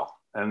very well,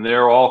 and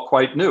they're all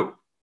quite new.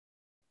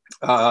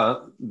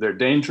 They're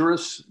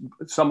dangerous,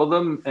 some of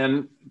them,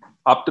 and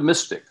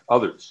optimistic,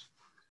 others.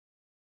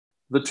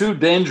 The two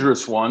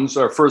dangerous ones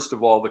are, first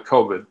of all, the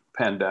COVID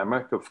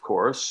pandemic, of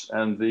course,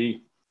 and the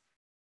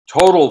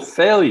total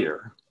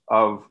failure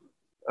of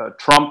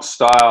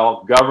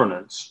Trump-style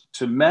governance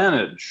to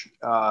manage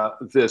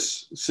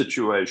this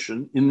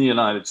situation in the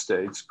United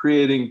States,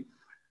 creating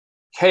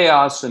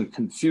chaos and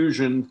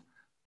confusion,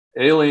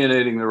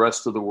 alienating the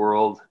rest of the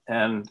world,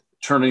 and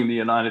turning the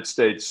United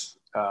States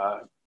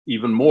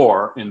even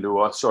more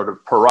into a sort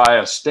of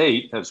pariah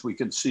state, as we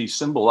can see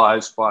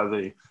symbolized by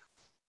the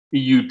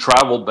EU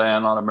travel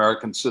ban on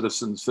American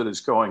citizens that is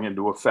going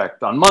into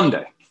effect on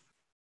Monday.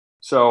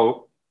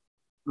 So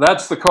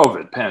that's the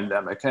COVID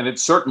pandemic, and it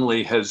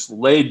certainly has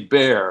laid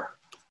bare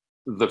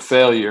the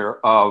failure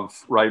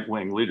of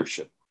right-wing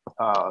leadership,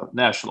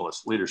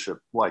 nationalist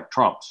leadership like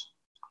Trump's.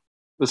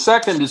 The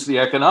second is the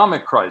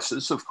economic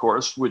crisis, of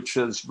course, which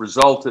has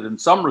resulted in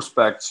some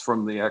respects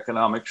from the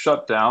economic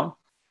shutdown,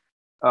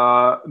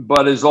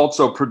 but has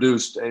also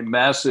produced a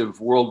massive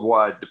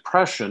worldwide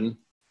depression,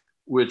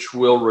 which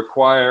will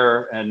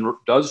require and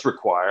does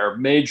require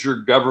major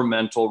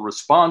governmental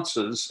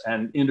responses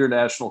and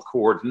international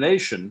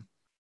coordination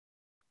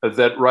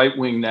that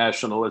right-wing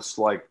nationalists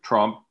like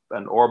Trump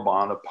and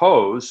Orban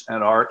oppose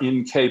and are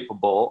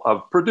incapable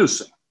of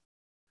producing.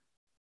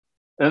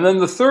 And then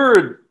the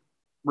third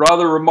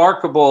rather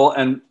remarkable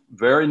and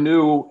very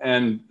new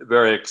and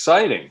very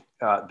exciting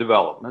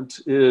development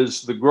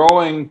is the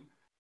growing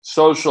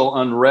social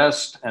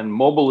unrest and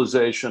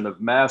mobilization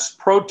of mass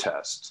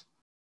protests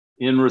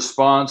in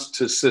response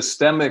to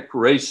systemic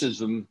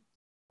racism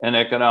and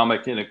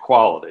economic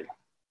inequality.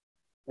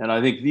 And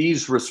I think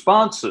these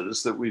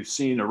responses that we've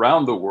seen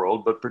around the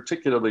world, but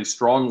particularly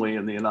strongly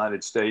in the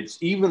United States,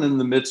 even in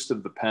the midst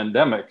of the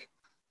pandemic,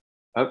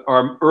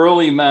 are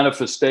early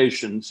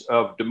manifestations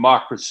of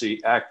democracy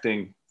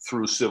acting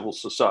through civil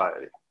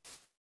society.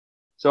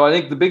 So I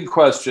think the big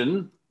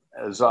question,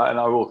 and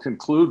I will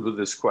conclude with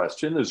this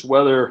question, is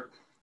whether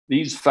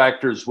these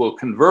factors will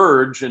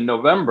converge in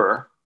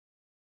November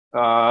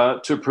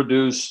to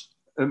produce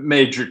a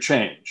major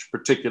change,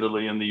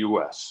 particularly in the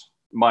US.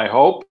 My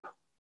hope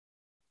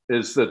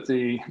is that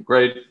the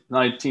great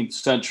 19th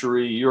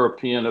century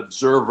European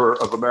observer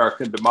of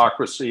American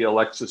democracy,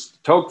 Alexis de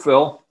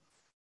Tocqueville,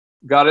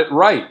 got it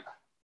right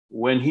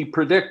when he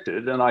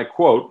predicted, and I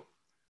quote,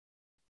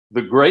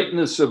 "The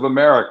greatness of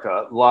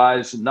America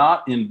lies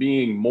not in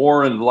being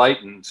more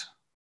enlightened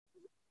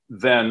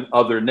than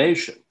other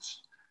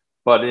nations,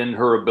 but in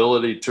her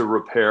ability to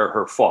repair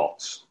her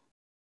faults."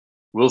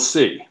 We'll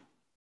see,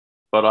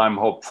 but I'm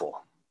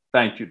hopeful.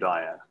 Thank you,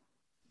 Diane.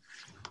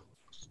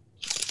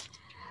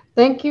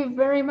 Thank you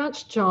very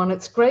much, John.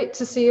 It's great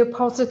to see a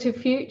positive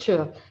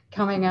future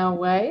coming our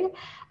way,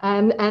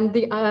 and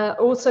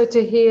also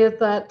to hear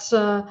that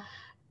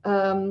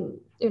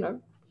you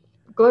know,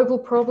 global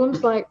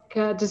problems like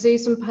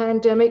disease and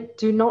pandemic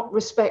do not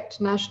respect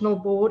national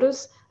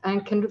borders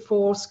and can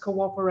force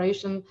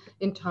cooperation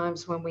in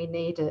times when we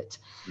need it.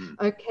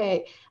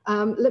 Okay,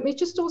 let me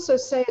just also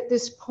say at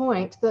this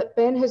point that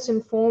Ben has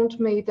informed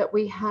me that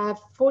we have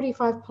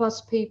 45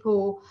 plus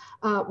people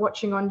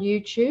watching on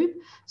YouTube.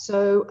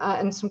 So,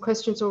 and some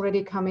questions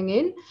already coming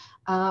in,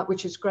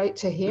 which is great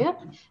to hear.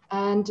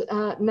 And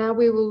now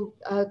we will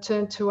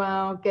turn to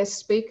our guest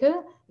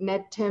speaker,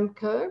 Ned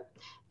Temko.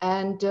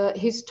 And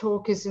his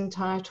talk is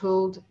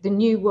entitled The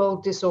New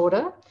World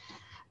Disorder,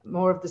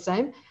 more of the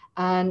same,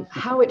 and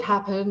how it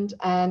happened,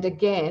 and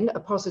again, a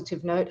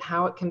positive note,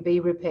 how it can be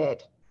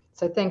repaired.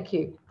 So thank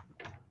you.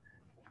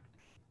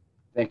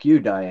 Thank you,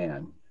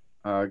 Diane.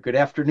 Good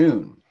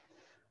afternoon.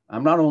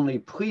 I'm not only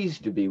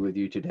pleased to be with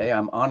you today,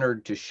 I'm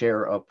honored to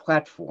share a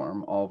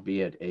platform,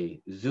 albeit a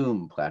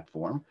Zoom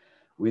platform,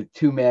 with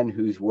two men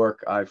whose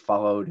work I've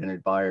followed and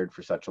admired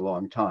for such a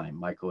long time,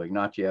 Michael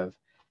Ignatieff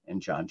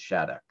and John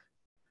Shattuck.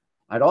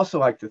 I'd also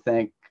like to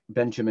thank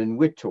Benjamin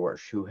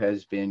Whittorsh, who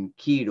has been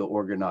key to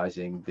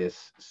organizing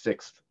this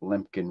 6th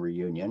Lemkin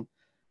reunion,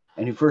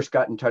 and who first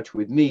got in touch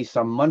with me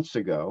some months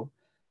ago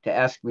to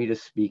ask me to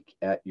speak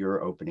at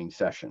your opening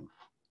session.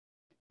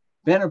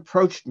 Ben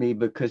approached me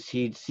because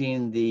he'd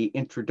seen the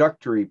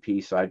introductory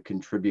piece I'd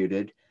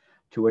contributed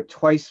to a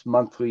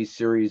twice-monthly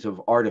series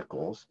of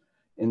articles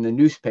in the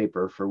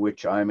newspaper for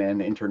which I'm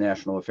an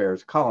international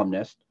affairs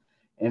columnist,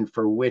 and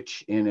for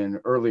which, in an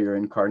earlier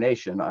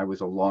incarnation, I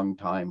was a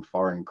longtime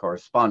foreign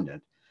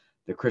correspondent,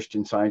 the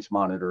Christian Science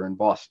Monitor in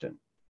Boston.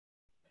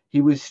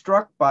 He was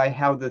struck by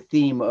how the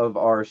theme of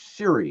our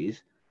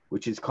series,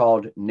 which is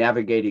called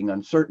Navigating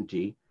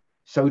Uncertainty,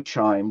 so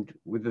chimed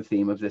with the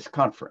theme of this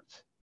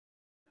conference.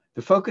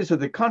 The focus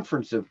of the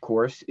conference, of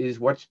course, is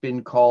what's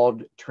been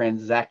called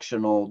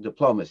transactional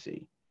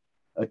diplomacy,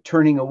 a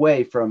turning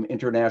away from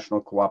international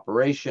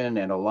cooperation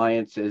and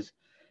alliances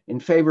in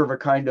favor of a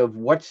kind of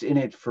what's in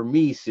it for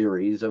me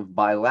series of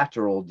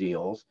bilateral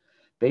deals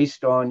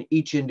based on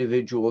each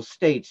individual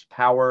state's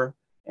power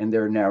and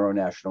their narrow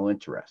national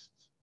interests.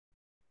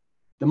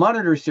 The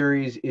Monitor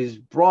series is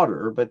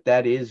broader, but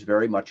that is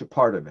very much a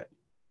part of it.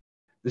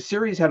 The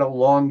series had a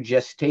long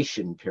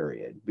gestation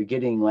period,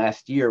 beginning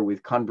last year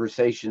with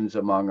conversations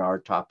among our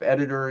top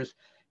editors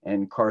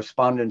and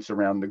correspondents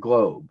around the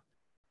globe.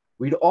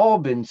 We'd all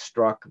been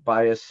struck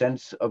by a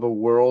sense of a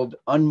world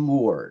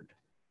unmoored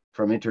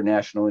from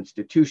international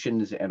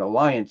institutions and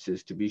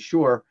alliances, to be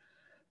sure,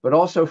 but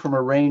also from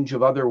a range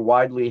of other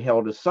widely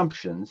held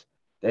assumptions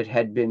that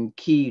had been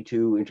key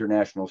to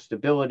international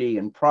stability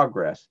and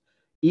progress,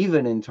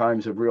 even in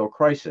times of real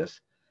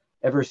crisis,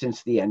 ever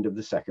since the end of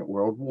the Second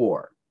World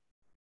War.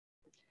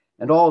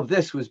 And all of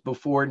this was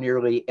before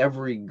nearly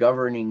every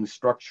governing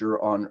structure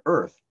on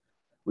Earth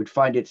would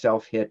find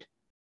itself hit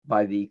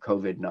by the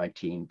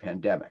COVID-19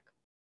 pandemic.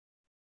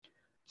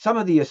 Some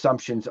of the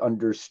assumptions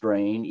under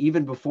strain,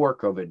 even before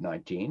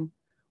COVID-19,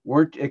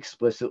 weren't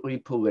explicitly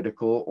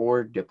political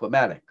or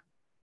diplomatic.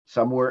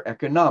 Some were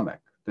economic.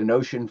 The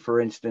notion, for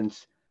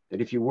instance,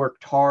 that if you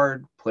worked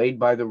hard, played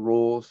by the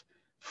rules,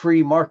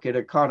 free market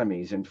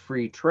economies and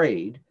free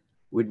trade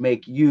would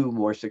make you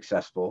more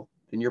successful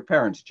than your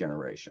parents'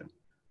 generation.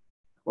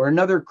 Or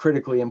another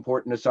critically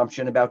important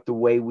assumption about the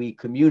way we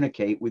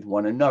communicate with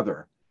one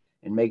another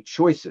and make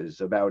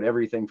choices about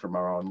everything from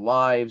our own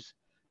lives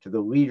to the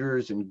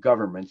leaders and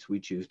governments we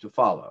choose to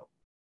follow.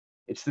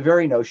 It's the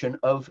very notion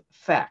of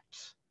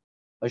facts,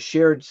 a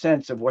shared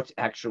sense of what's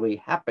actually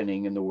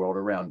happening in the world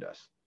around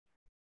us.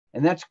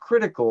 And that's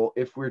critical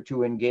if we're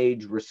to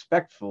engage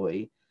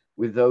respectfully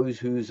with those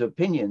whose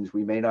opinions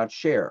we may not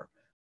share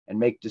and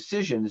make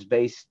decisions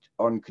based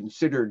on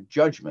considered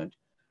judgment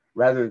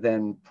rather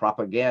than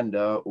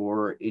propaganda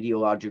or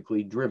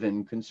ideologically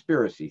driven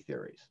conspiracy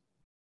theories.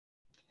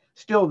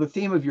 Still, the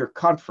theme of your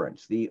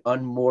conference, the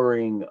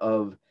unmooring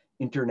of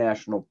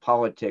international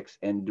politics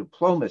and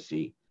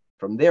diplomacy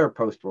from their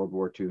post-World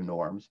War II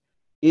norms,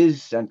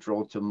 is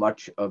central to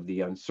much of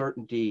the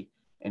uncertainty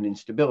and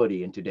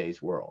instability in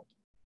today's world.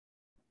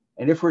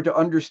 And if we're to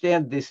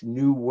understand this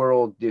new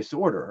world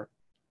disorder,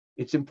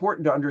 it's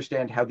important to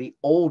understand how the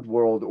old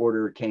world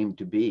order came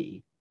to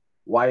be,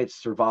 why it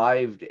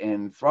survived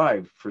and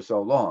thrived for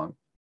so long,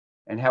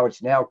 and how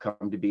it's now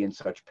come to be in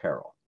such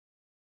peril.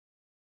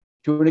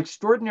 To an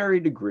extraordinary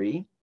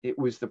degree, it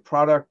was the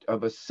product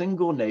of a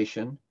single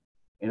nation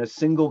in a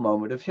single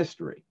moment of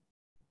history,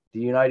 the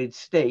United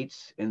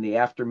States in the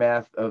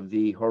aftermath of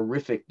the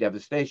horrific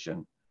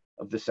devastation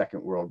of the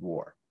Second World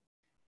War.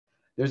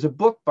 There's a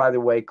book, by the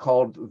way,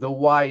 called The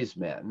Wise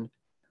Men,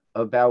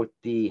 about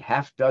the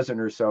half dozen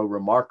or so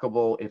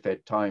remarkable, if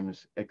at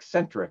times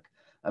eccentric,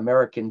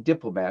 American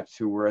diplomats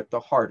who were at the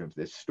heart of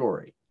this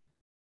story.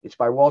 It's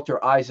by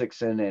Walter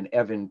Isaacson and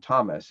Evan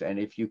Thomas, and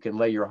if you can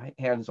lay your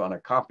hands on a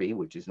copy,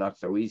 which is not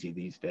so easy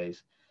these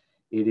days,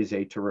 it is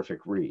a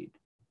terrific read.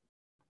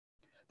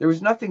 There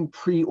was nothing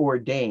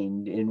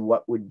preordained in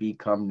what would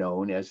become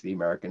known as the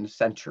American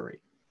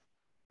century.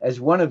 As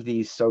one of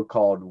these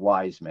so-called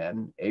wise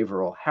men,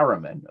 Averell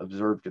Harriman,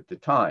 observed at the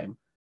time,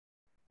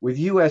 with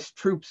US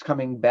troops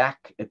coming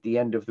back at the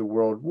end of the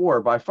World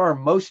War, by far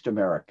most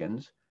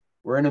Americans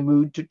were in a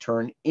mood to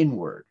turn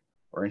inward,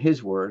 or in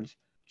his words,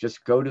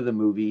 just go to the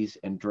movies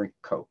and drink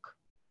Coke.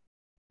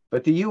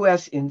 But the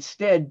US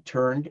instead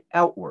turned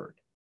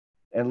outward.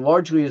 And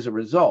largely as a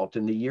result,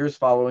 in the years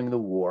following the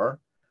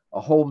war, a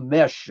whole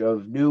mesh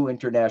of new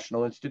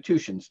international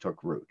institutions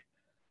took root.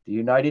 The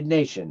United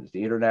Nations,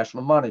 the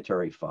International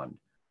Monetary Fund,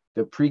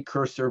 the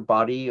precursor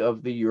body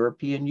of the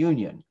European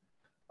Union,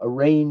 a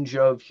range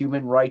of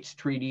human rights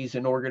treaties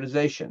and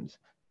organizations,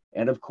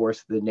 and of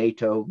course the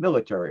NATO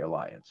military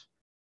alliance.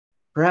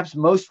 Perhaps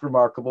most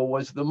remarkable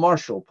was the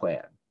Marshall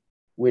Plan,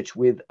 which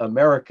with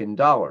American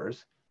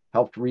dollars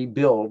helped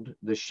rebuild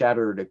the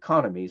shattered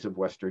economies of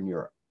Western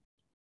Europe.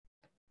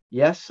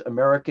 Yes,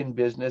 American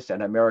business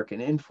and American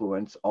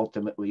influence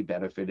ultimately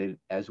benefited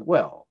as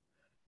well.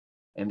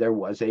 And there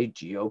was a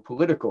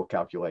geopolitical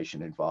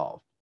calculation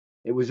involved.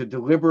 It was a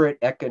deliberate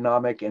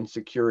economic and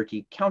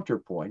security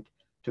counterpoint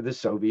to the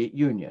Soviet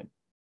Union.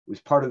 It was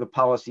part of the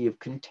policy of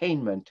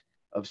containment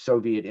of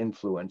Soviet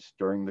influence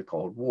during the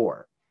Cold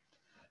War.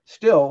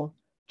 Still,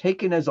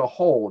 taken as a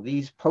whole,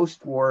 these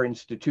post-war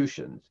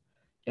institutions,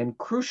 and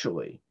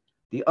crucially,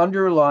 the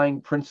underlying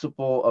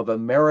principle of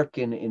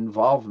American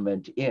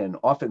involvement in,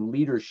 often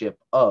leadership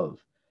of,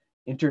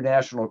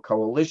 international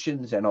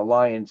coalitions and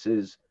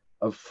alliances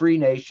of free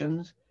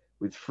nations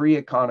with free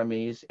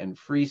economies and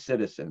free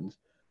citizens,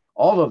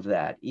 all of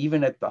that,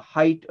 even at the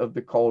height of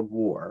the Cold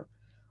War,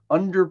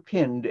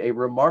 underpinned a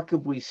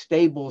remarkably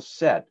stable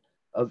set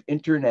of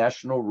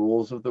international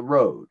rules of the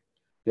road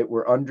that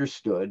were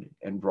understood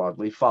and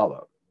broadly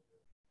followed.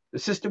 The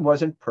system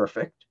wasn't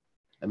perfect.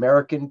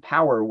 American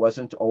power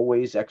wasn't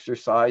always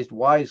exercised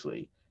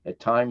wisely, at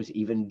times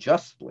even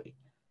justly,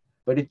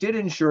 but it did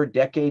ensure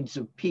decades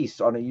of peace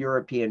on a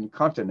European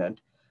continent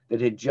that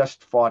had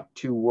just fought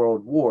 2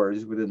 world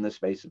wars within the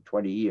space of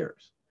 20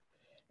 years.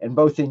 And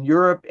both in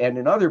Europe and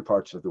in other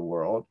parts of the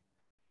world,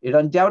 it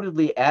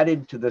undoubtedly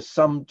added to the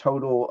sum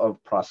total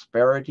of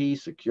prosperity,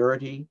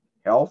 security,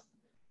 health,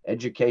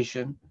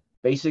 education,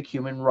 basic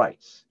human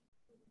rights.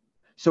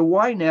 So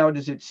why now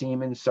does it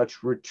seem in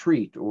such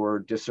retreat or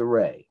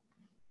disarray?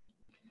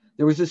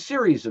 There was a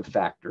series of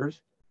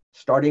factors,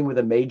 starting with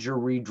a major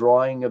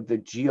redrawing of the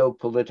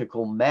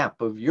geopolitical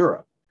map of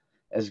Europe,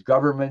 as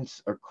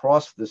governments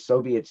across the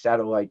Soviet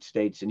satellite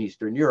states in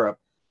Eastern Europe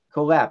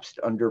collapsed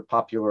under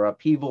popular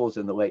upheavals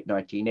in the late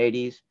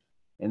 1980s,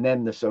 and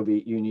then the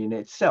Soviet Union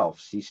itself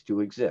ceased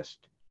to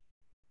exist.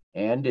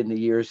 And in the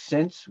years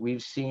since,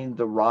 we've seen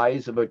the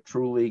rise of a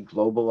truly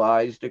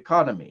globalized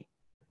economy,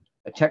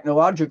 a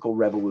technological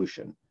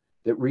revolution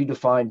that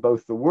redefined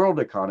both the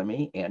world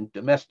economy and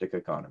domestic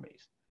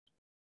economies,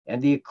 and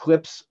the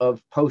eclipse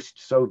of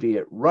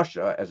post-Soviet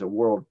Russia as a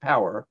world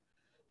power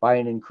by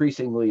an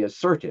increasingly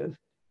assertive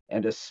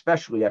and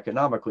especially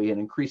economically an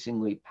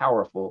increasingly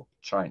powerful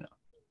China.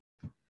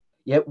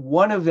 Yet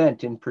one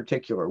event in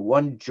particular,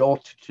 one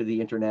jolt to the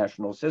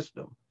international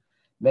system,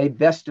 may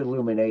best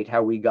illuminate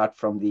how we got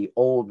from the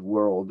old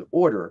world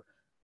order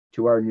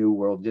to our new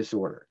world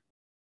disorder.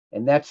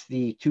 And that's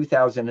the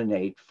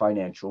 2008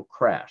 financial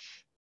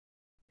crash.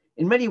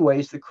 In many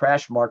ways, the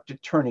crash marked a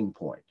turning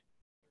point.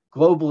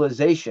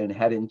 Globalization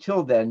had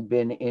until then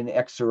been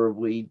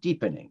inexorably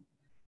deepening.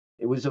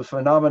 It was a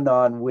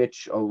phenomenon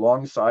which,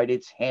 alongside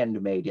its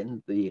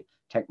handmaiden, the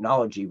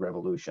technology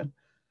revolution,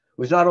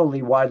 was not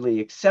only widely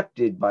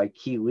accepted by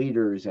key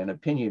leaders and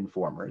opinion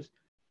formers,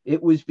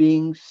 it was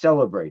being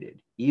celebrated,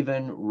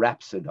 even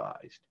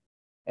rhapsodized.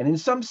 And in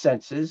some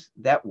senses,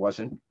 that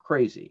wasn't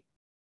crazy.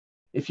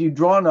 If you'd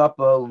drawn up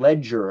a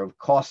ledger of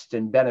costs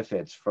and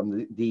benefits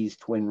from these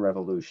twin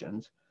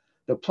revolutions,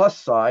 the plus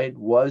side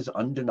was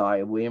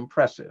undeniably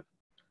impressive.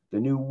 The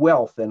new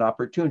wealth and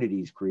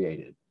opportunities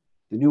created,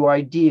 the new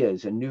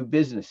ideas and new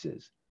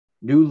businesses,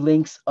 new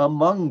links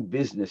among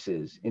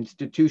businesses,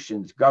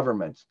 institutions,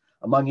 governments,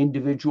 among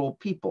individual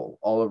people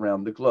all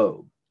around the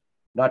globe.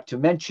 Not to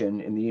mention,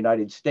 in the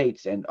United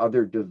States and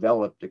other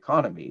developed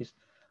economies,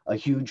 a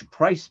huge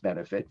price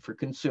benefit for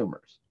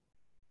consumers.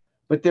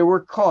 But there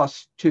were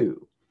costs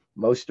too,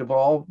 most of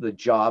all the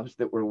jobs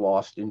that were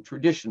lost in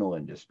traditional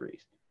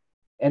industries,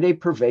 and a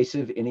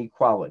pervasive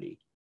inequality.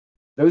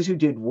 Those who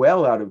did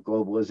well out of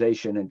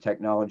globalization and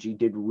technology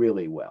did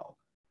really well.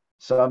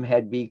 Some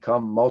had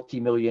become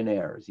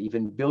multimillionaires,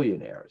 even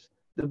billionaires.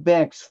 The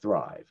banks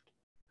thrived.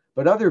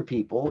 But other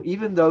people,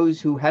 even those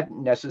who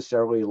hadn't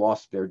necessarily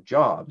lost their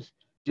jobs,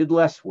 did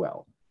less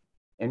well.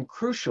 And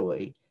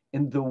crucially,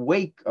 in the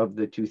wake of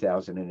the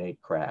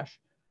 2008 crash,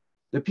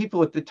 the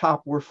people at the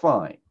top were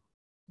fine.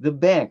 The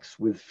banks,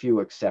 with few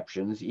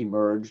exceptions,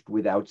 emerged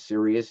without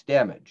serious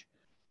damage.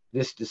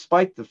 This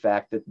despite the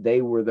fact that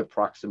they were the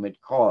proximate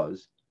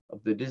cause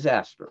of the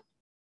disaster.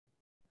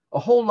 A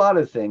whole lot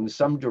of things,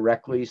 some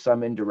directly,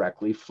 some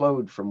indirectly,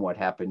 flowed from what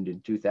happened in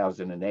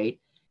 2008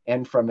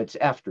 and from its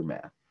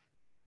aftermath.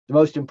 The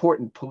most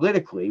important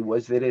politically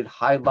was that it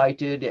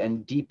highlighted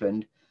and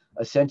deepened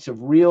a sense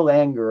of real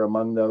anger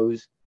among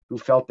those who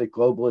felt that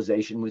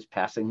globalization was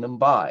passing them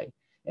by,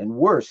 and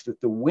worse, that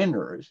the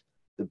winners,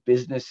 the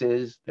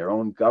businesses, their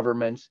own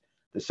governments,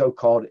 the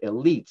so-called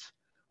elites,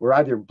 were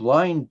either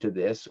blind to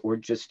this or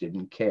just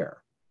didn't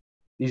care.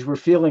 These were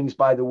feelings,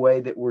 by the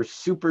way, that were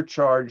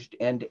supercharged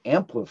and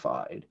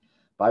amplified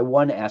by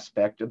one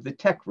aspect of the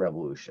tech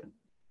revolution,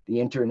 the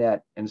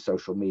internet and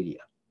social media.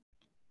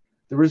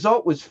 The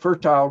result was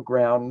fertile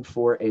ground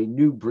for a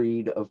new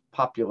breed of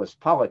populist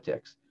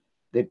politics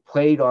that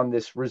played on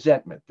this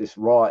resentment, this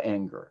raw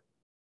anger.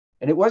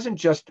 And it wasn't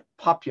just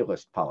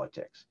populist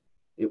politics.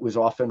 It was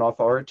often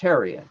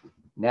authoritarian,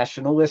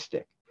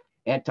 nationalistic,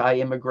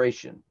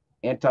 anti-immigration,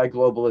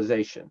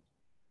 anti-globalization.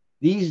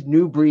 These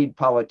new breed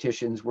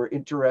politicians were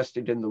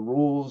interested in the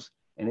rules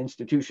and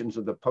institutions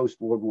of the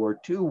post-World War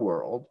II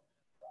world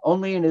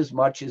only in as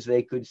much as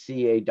they could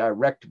see a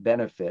direct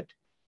benefit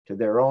to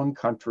their own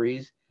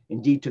countries,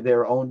 indeed to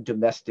their own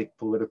domestic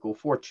political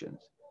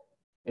fortunes.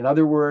 In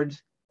other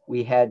words,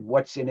 we had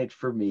what's in it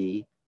for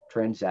me,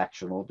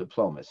 transactional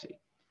diplomacy.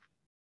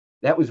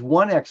 That was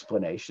one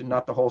explanation,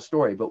 not the whole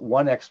story, but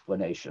one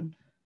explanation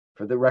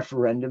for the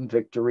referendum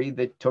victory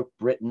that took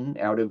Britain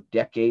out of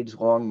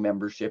decades-long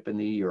membership in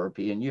the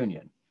European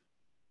Union.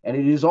 And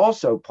it is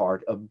also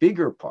a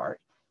bigger part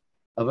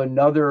of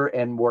another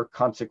and more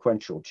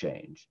consequential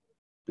change,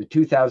 the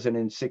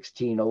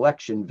 2016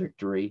 election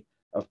victory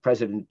of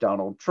President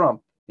Donald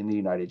Trump in the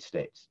United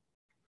States.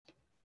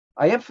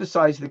 I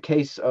emphasize the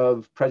case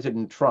of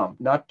President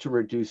Trump, not to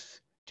reduce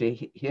to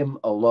him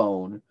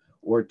alone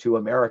or to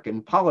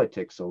American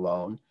politics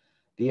alone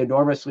the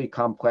enormously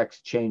complex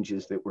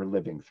changes that we're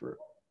living through.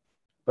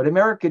 But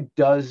America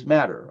does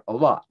matter a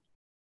lot.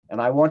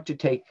 And I want to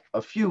take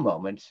a few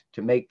moments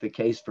to make the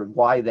case for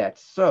why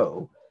that's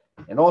so,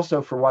 and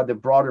also for why the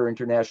broader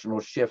international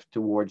shift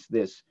towards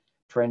this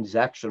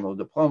transactional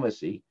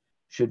diplomacy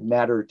should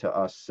matter to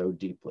us so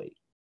deeply.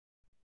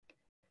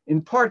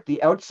 In part,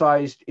 the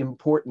outsized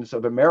importance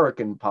of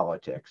American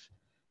politics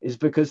is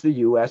because the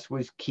US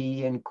was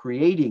key in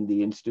creating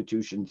the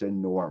institutions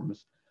and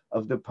norms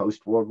of the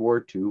post-World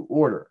War II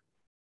order.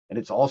 And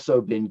it's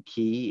also been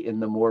key in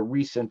the more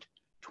recent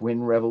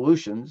twin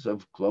revolutions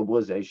of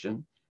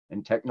globalization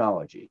and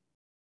technology.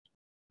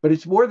 But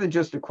it's more than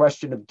just a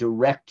question of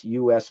direct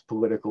US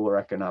political or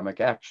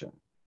economic action.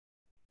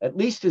 At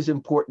least as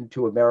important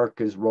to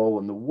America's role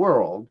in the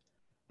world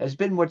has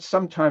been what's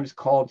sometimes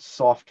called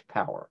soft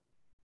power,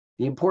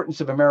 the importance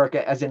of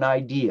America as an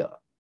idea,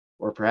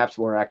 or perhaps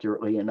more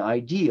accurately, an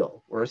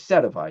ideal or a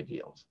set of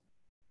ideals,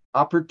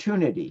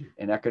 opportunity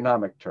in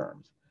economic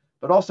terms,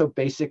 but also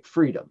basic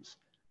freedoms,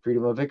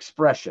 freedom of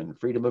expression,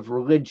 freedom of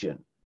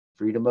religion,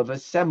 freedom of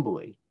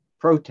assembly,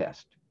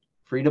 protest,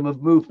 freedom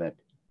of movement,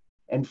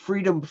 and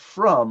freedom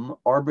from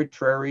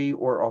arbitrary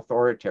or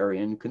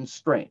authoritarian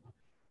constraint.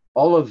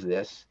 All of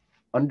this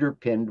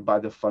underpinned by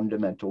the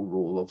fundamental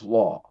rule of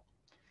law.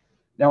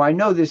 Now, I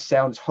know this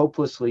sounds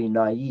hopelessly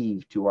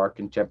naive to our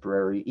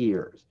contemporary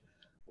ears,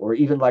 or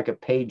even like a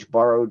page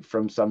borrowed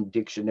from some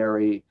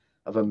dictionary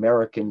of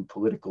American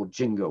political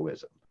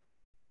jingoism.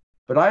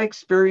 But I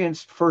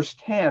experienced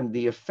firsthand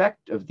the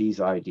effect of these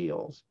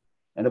ideals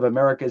and of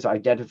America's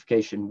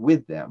identification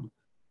with them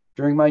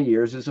during my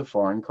years as a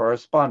foreign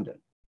correspondent.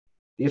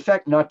 The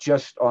effect not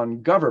just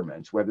on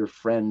governments, whether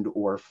friend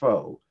or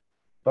foe,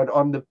 but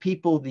on the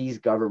people these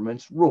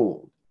governments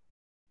ruled.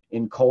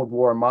 In Cold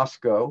War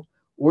Moscow,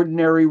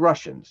 ordinary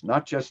Russians,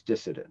 not just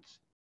dissidents.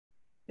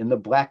 In the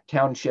black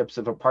townships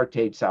of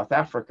apartheid South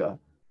Africa,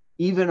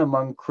 even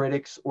among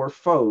critics or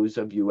foes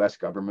of US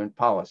government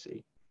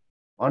policy.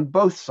 On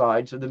both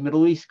sides of the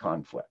Middle East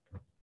conflict,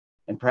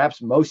 and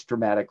perhaps most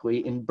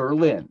dramatically in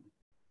Berlin,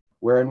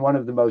 where in one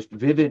of the most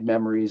vivid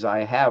memories I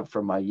have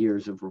from my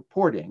years of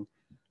reporting,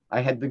 I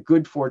had the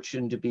good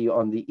fortune to be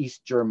on the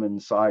East German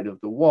side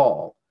of the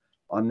wall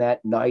on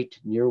that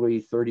night nearly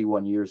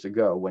 31 years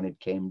ago when it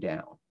came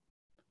down.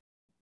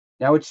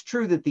 Now, it's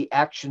true that the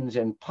actions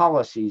and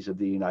policies of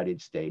the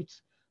United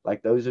States,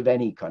 like those of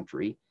any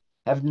country,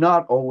 have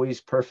not always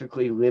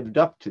perfectly lived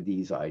up to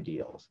these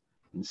ideals.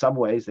 In some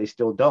ways, they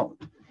still don't.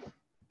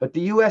 But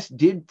the US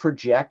did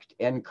project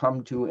and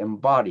come to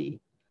embody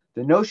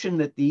the notion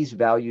that these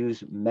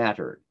values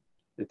mattered,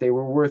 that they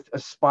were worth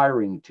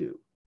aspiring to,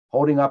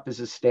 holding up as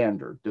a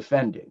standard,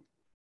 defending.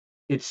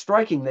 It's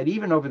striking that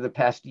even over the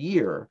past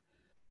year,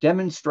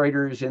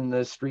 demonstrators in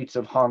the streets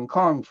of Hong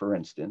Kong, for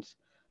instance,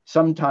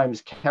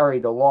 sometimes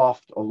carried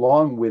aloft,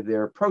 along with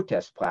their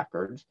protest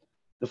placards,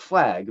 the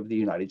flag of the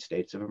United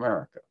States of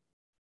America.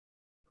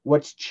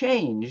 What's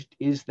changed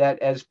is that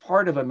as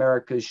part of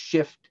America's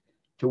shift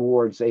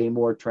towards a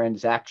more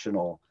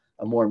transactional,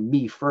 a more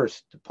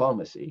me-first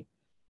diplomacy,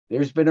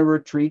 there's been a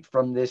retreat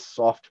from this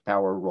soft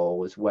power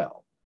role as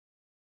well.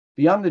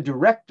 Beyond the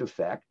direct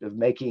effect of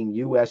making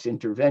US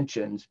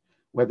interventions,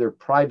 whether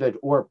private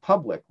or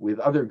public, with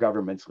other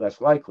governments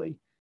less likely,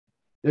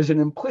 there's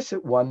an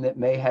implicit one that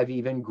may have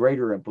even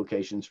greater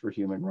implications for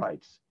human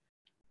rights.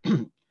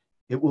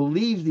 It will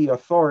leave the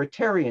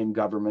authoritarian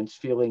governments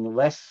feeling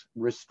less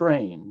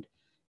restrained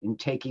in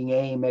taking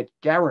aim at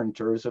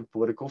guarantors of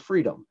political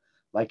freedom,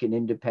 like an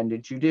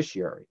independent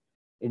judiciary,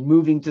 in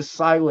moving to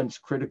silence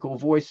critical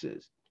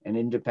voices and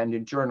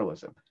independent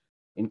journalism,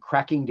 in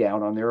cracking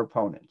down on their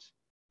opponents.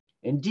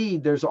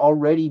 Indeed, there's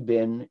already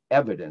been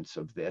evidence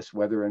of this,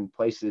 whether in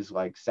places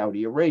like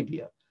Saudi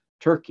Arabia,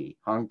 Turkey,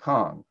 Hong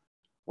Kong,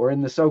 or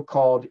in the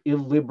so-called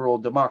illiberal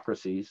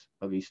democracies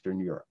of Eastern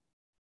Europe.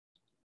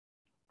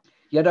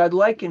 Yet I'd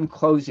like in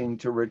closing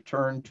to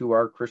return to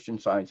our Christian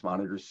Science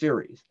Monitor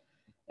series,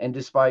 and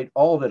despite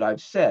all that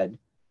I've said,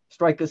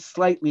 strike a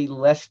slightly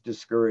less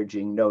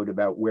discouraging note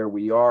about where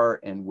we are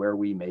and where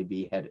we may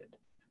be headed.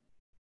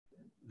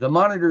 The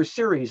Monitor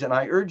series, and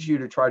I urge you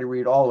to try to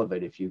read all of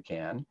it if you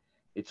can,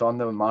 it's on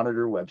the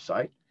Monitor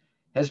website,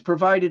 has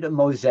provided a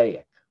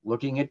mosaic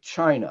looking at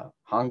China,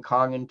 Hong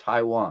Kong, and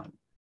Taiwan,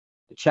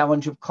 the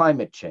challenge of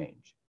climate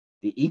change,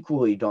 the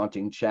equally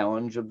daunting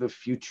challenge of the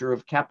future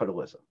of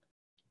capitalism,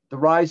 the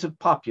rise of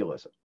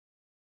populism.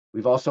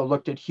 We've also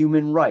looked at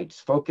human rights,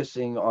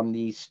 focusing on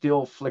the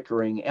still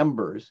flickering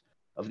embers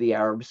of the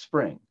Arab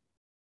Spring,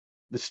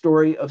 the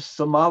story of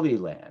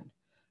Somaliland,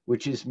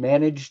 which has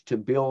managed to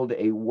build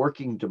a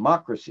working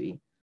democracy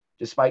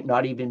despite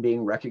not even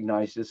being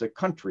recognized as a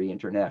country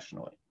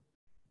internationally,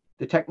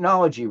 the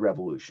technology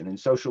revolution in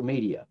social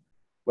media,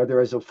 whether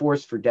as a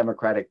force for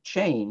democratic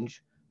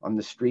change on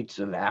the streets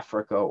of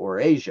Africa or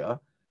Asia,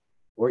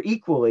 or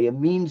equally a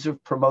means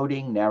of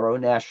promoting narrow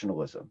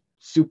nationalism,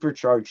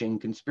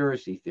 supercharging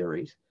conspiracy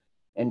theories,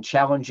 and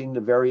challenging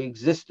the very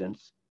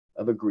existence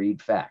of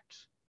agreed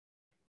facts.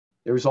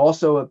 There's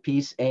also a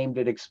piece aimed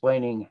at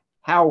explaining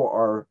how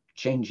our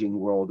changing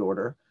world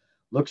order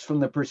looks from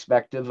the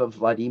perspective of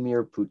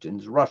Vladimir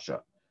Putin's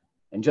Russia.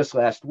 And just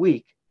last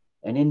week,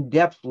 an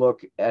in-depth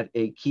look at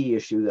a key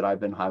issue that I've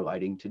been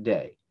highlighting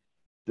today,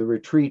 the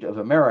retreat of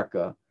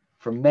America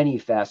from many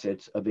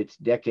facets of its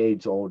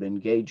decades-old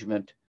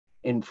engagement,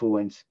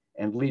 influence,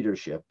 and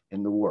leadership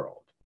in the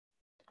world.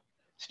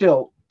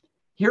 Still,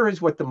 here is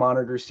what the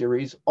Monitor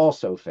series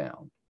also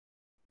found: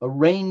 a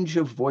range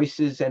of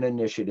voices and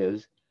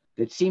initiatives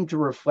that seem to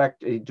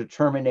reflect a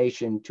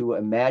determination to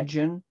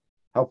imagine,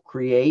 help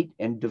create,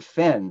 and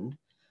defend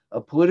a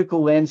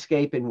political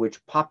landscape in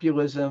which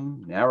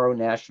populism, narrow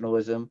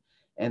nationalism,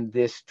 and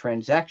this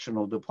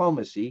transactional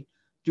diplomacy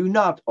do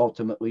not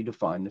ultimately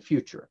define the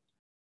future.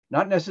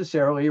 Not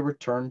necessarily a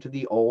return to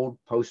the old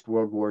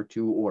post-World War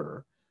II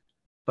order,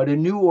 but a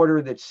new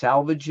order that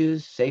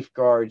salvages,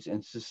 safeguards,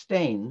 and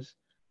sustains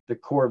the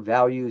core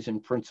values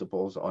and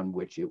principles on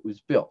which it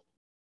was built.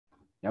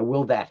 Now,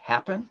 will that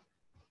happen?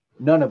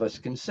 None of us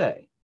can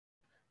say.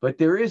 But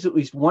there is at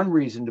least one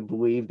reason to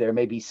believe there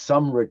may be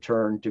some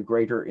return to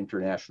greater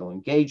international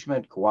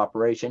engagement,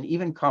 cooperation,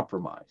 even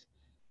compromise.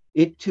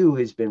 It too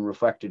has been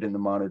reflected in the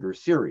Monitor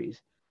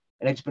series,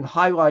 and it's been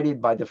highlighted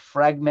by the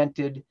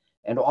fragmented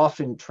and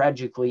often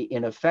tragically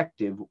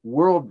ineffective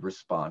world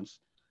response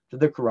to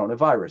the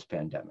coronavirus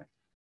pandemic.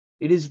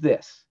 It is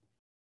this: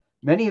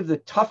 many of the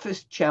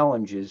toughest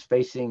challenges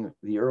facing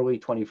the early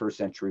 21st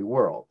century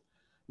world,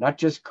 not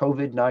just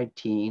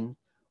COVID-19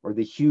 or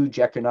the huge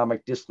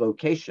economic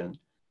dislocation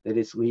that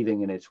it's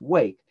leaving in its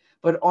wake,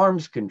 but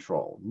arms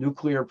control,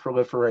 nuclear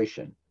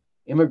proliferation,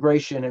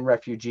 immigration and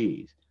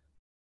refugees,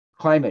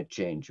 climate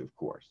change, of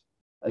course,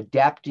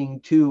 adapting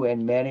to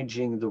and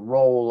managing the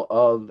role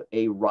of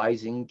a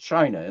rising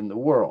China in the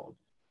world,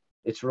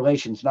 its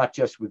relations not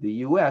just with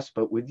the US,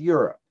 but with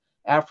Europe,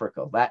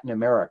 Africa, Latin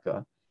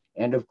America,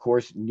 and of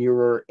course,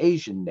 nearer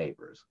Asian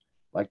neighbors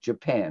like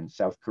Japan,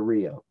 South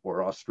Korea,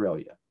 or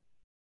Australia,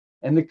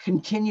 and the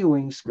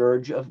continuing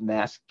scourge of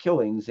mass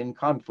killings in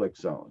conflict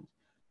zones,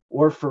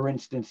 or for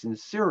instance, in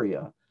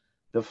Syria,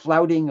 the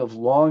flouting of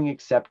long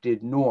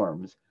accepted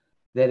norms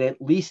that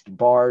at least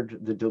barred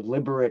the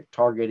deliberate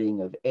targeting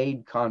of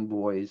aid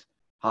convoys,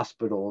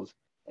 hospitals,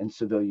 and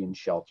civilian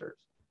shelters.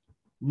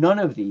 None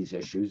of these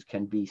issues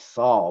can be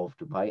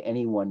solved by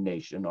any one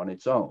nation on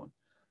its own,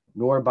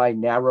 nor by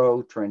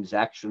narrow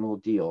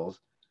transactional deals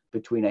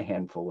between a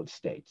handful of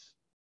states.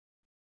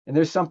 And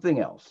there's something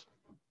else.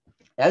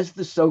 As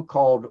the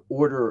so-called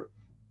order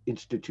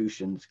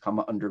institutions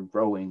come under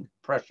growing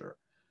pressure,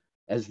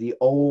 as the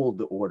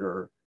old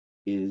order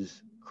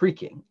is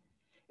creaking,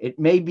 it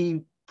may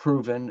be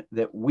proven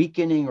that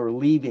weakening or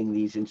leaving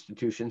these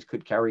institutions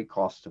could carry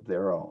costs of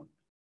their own.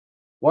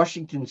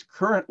 Washington's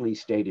currently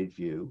stated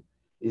view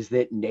is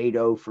that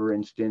NATO, for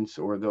instance,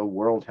 or the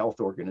World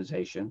Health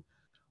Organization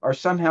are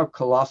somehow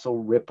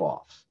colossal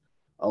ripoffs,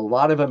 a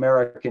lot of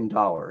American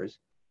dollars,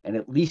 and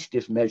at least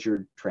if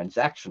measured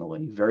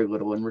transactionally, very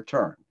little in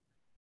return.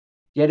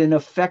 Yet an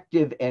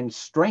effective and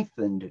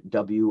strengthened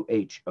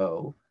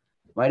WHO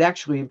might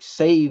actually have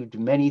saved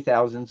many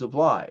thousands of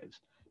lives,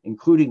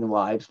 including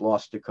lives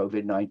lost to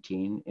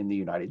COVID-19 in the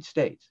United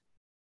States.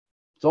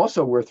 It's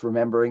also worth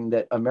remembering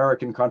that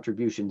American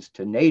contributions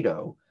to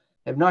NATO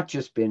have not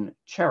just been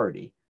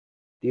charity.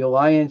 The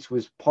alliance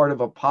was part of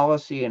a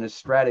policy and a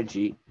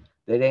strategy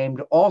that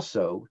aimed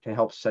also to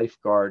help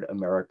safeguard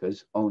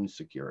America's own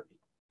security.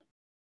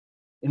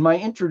 In my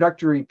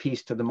introductory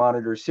piece to the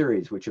Monitor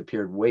series, which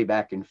appeared way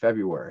back in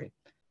February,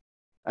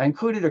 I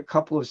included a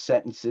couple of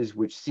sentences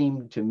which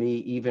seemed to me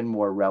even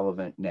more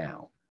relevant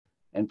now,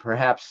 and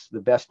perhaps the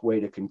best way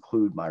to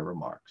conclude my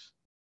remarks.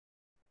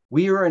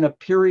 We are in a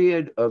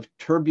period of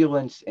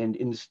turbulence and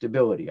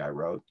instability, I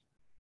wrote,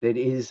 that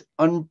is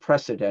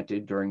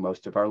unprecedented during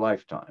most of our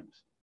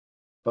lifetimes.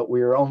 But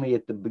we are only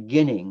at the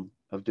beginning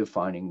of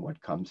defining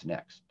what comes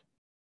next.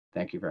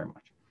 Thank you very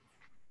much.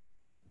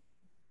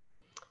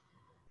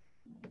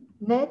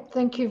 Ned,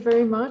 thank you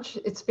very much.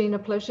 It's been a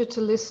pleasure to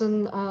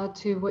listen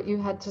to what you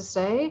had to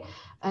say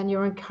and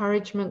your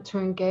encouragement to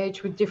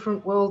engage with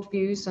different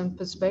worldviews and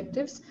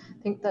perspectives.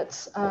 I think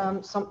that's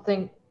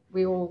something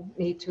we all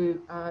need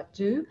to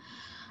do.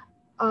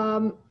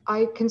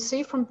 I can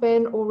see from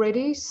Ben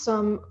already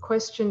some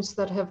questions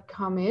that have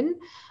come in.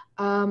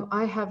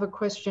 I have a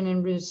question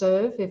in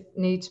reserve if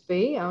needs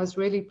be. I was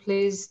really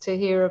pleased to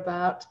hear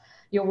about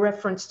your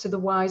reference to the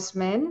wise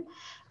men.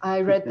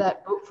 I read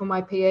that book for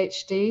my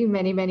PhD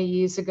many, many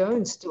years ago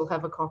and still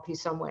have a copy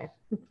somewhere.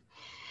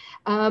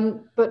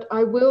 But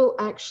I will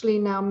actually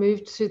now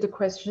move to the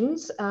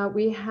questions.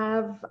 We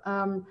have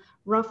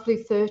roughly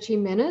 30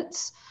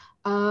 minutes,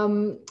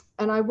 and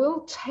I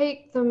will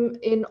take them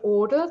in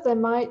order. They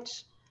might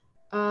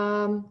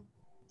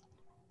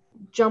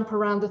jump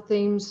around the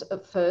themes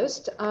at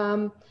first.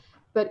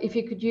 But if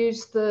you could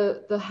use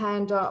the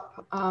hand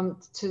up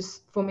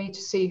for me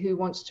to see who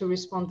wants to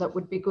respond, that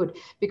would be good.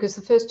 Because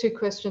the first two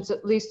questions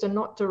at least are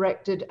not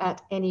directed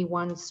at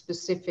anyone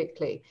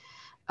specifically.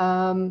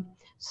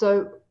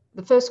 So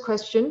the first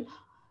question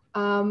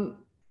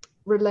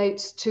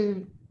relates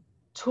to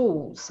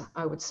tools,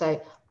 I would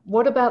say.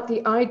 What about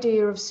the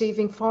idea of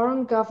seizing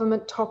foreign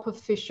government top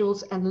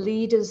officials and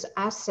leaders'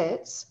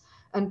 assets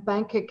and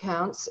bank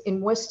accounts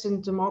in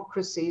Western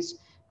democracies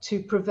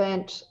to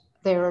prevent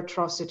their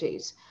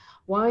atrocities?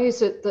 Why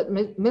is it that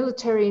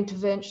military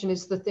intervention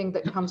is the thing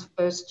that comes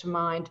first to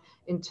mind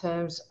in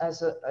terms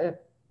as a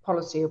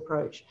policy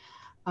approach?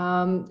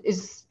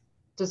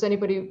 Does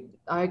anybody,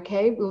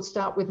 okay, we'll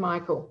start with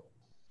Michael.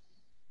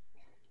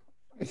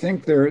 I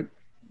think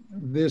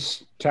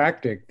this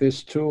tactic,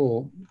 this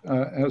tool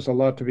has a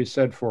lot to be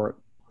said for it.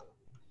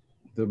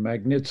 The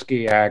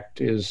Magnitsky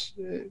Act is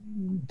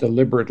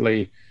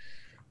deliberately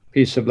a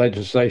piece of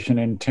legislation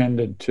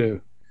intended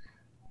to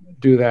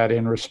do that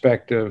in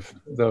respect of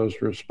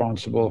those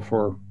responsible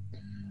for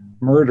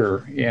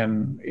murder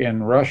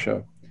in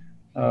Russia.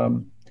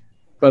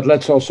 But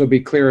let's also be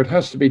clear, it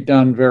has to be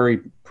done very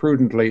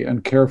prudently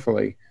and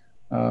carefully.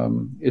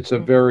 It's a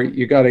very,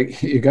 you gotta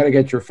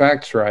get your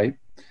facts right.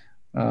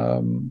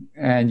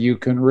 And you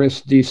can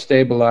risk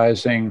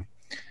destabilizing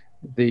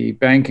the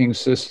banking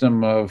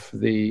system of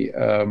the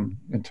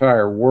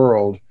entire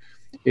world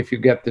if you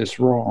get this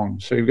wrong.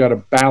 So you've got to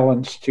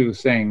balance two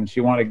things.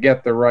 You want to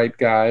get the right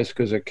guys,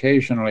 because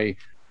occasionally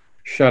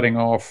shutting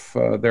off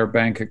their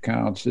bank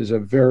accounts is a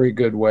very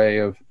good way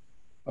of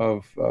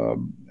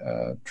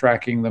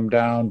tracking them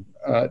down,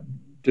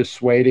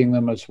 dissuading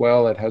them as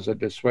well. It has a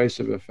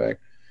dissuasive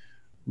effect.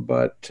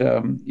 But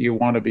you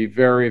want to be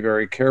very,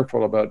 very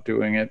careful about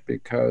doing it,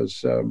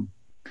 because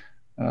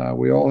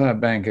we all have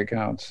bank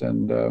accounts,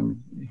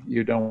 and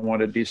you don't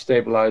want to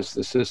destabilize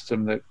the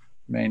system that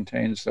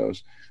maintains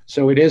those.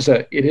 So it is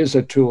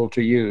a tool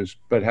to use,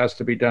 but has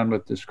to be done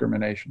with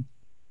discrimination.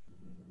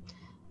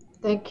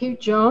 Thank you,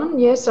 John.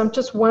 Yes, I'm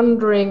just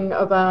wondering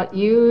about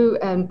you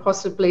and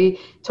possibly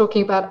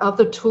talking about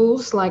other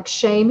tools like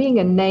shaming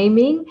and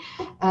naming,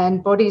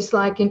 and bodies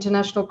like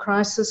International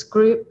Crisis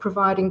Group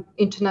providing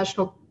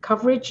international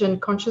coverage and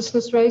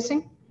consciousness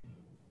raising.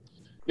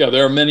 Yeah,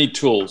 there are many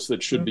tools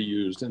that should be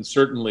used, and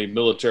certainly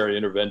military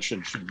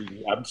intervention should be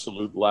the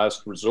absolute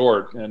last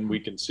resort. And we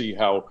can see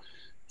how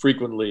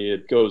frequently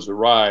it goes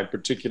awry,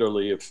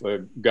 particularly if a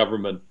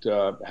government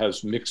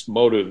has mixed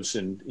motives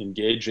in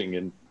engaging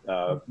in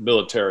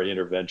military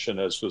intervention,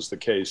 as was the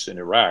case in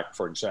Iraq,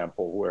 for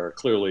example, where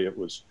clearly it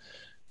was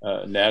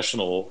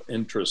national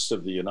interests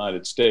of the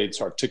United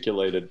States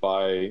articulated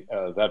by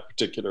that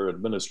particular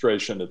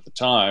administration at the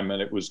time,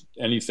 and it was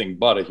anything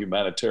but a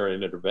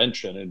humanitarian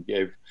intervention and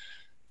gave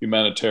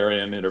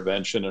humanitarian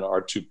intervention and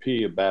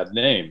R2P a bad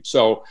name.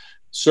 So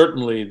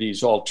certainly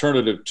these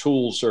alternative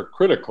tools are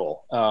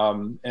critical,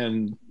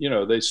 and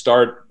they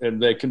start,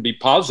 and they can be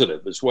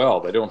positive as well.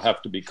 They don't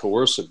have to be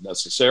coercive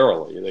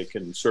necessarily. They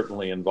can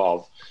certainly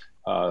involve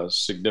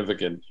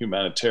significant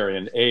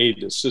humanitarian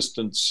aid,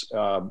 assistance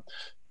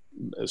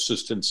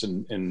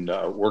in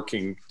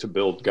working to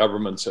build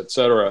governments,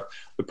 etc.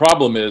 The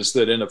problem is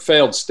that in a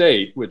failed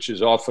state, which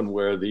is often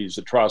where these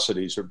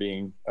atrocities are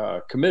being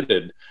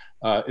committed,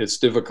 it's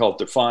difficult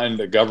to find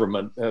a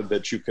government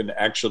that you can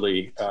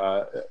actually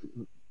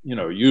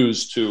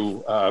use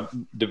to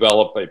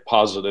develop a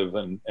positive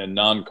and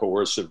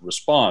non-coercive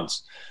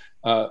response.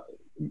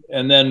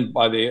 And then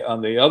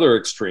on the other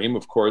extreme,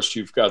 of course,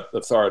 you've got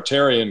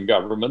authoritarian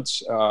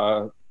governments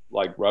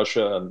like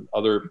Russia and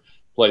other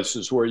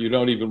places where you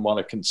don't even want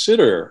to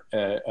consider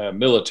a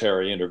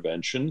military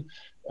intervention.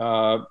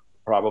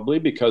 probably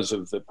because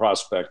of the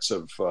prospects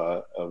of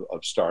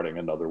starting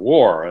another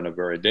war, and a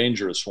very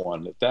dangerous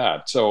one at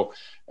that. So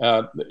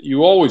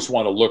you always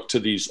want to look to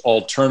these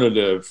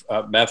alternative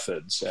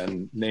methods,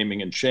 and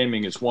naming and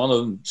shaming is one of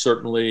them.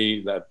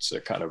 Certainly, that's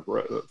a kind of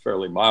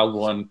fairly mild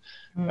one.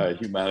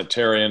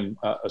 Humanitarian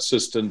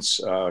assistance,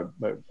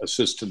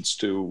 assistance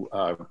to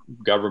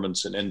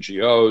governments and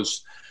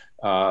NGOs.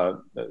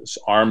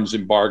 Arms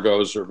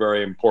embargoes are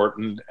very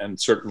important, and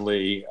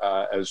certainly,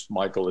 as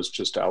Michael has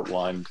just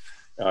outlined,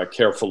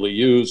 carefully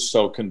used,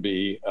 so can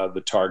be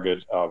the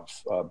target of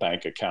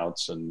bank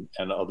accounts and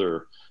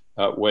other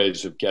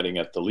ways of getting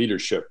at the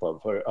leadership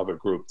of a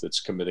group that's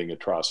committing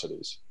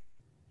atrocities.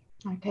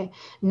 Okay.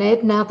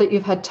 Ned, now that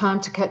you've had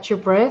time to catch your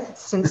breath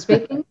since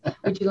speaking,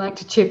 would you like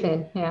to chip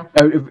in? Yeah.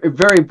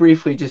 Very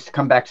briefly, just to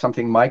come back to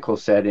something Michael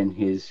said in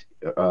his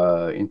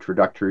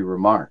introductory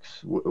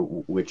remarks,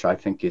 which I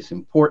think is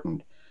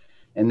important,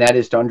 and that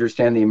is to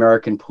understand the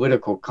American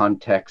political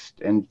context.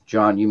 And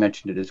John, you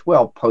mentioned it as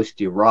well,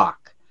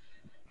 post-Iraq.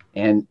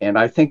 And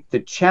I think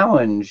the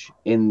challenge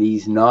in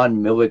these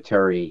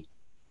non-military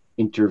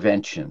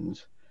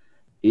interventions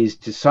is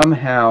to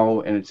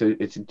somehow, and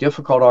it's a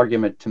difficult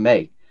argument to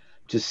make,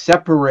 to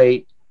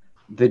separate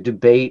the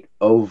debate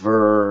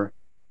over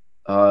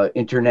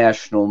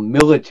international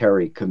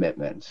military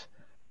commitments,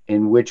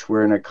 in which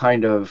we're in a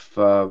kind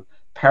of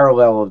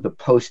parallel of the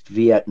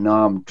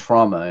post-Vietnam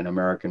trauma in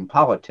American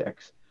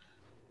politics,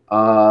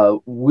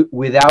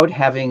 without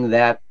having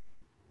that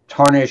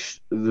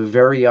tarnish the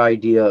very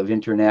idea of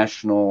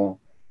international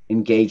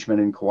engagement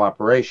and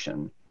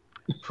cooperation,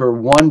 for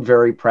one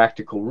very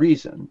practical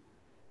reason,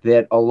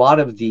 that a lot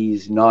of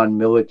these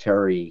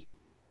non-military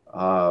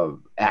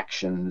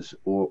actions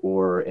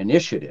or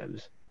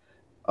initiatives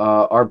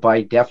are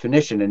by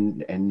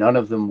definition, and none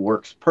of them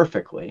works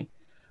perfectly,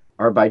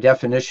 are by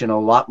definition a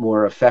lot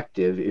more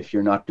effective if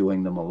you're not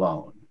doing them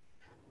alone.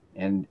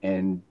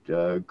 And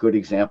a good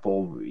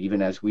example,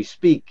 even as we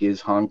speak,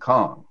 is Hong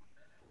Kong.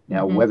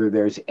 Now, whether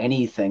there's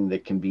anything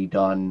that can be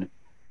done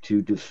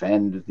to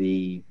defend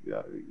the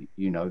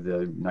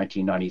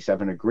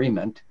 1997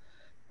 agreement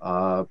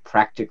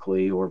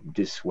practically, or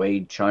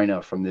dissuade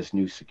China from this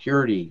new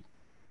security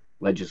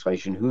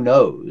legislation, who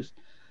knows?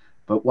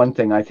 But one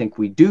thing I think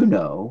we do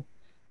know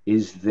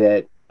is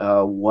that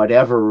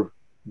whatever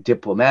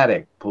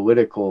diplomatic,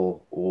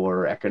 political,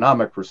 or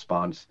economic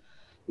response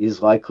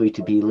is likely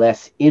to be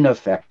less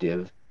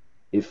ineffective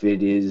if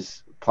it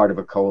is part of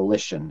a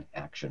coalition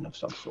action of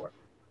some sort.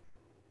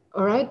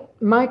 All right.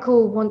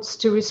 Michael wants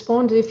to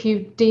respond if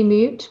you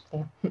demute.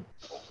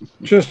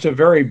 Just a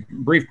very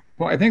brief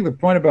point. I think the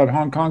point about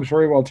Hong Kong is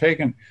very well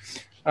taken.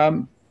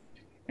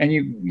 And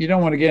you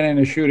don't want to get in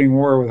a shooting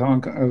war with Hong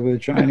Kong, with the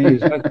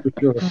Chinese, that's for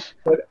sure.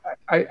 But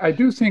I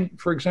do think,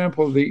 for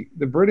example, the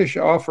British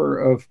offer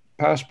of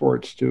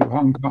passports to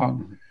Hong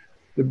Kong,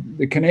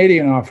 the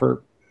Canadian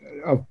offer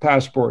of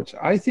passports,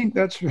 I think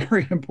that's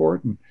very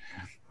important.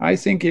 I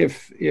think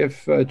if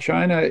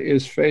China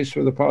is faced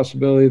with the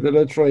possibility that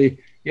literally,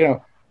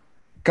 a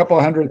couple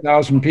of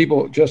 100,000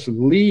 people just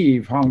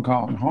leave Hong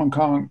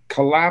Kong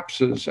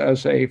collapses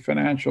as a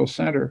financial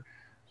center.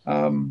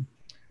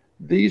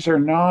 These are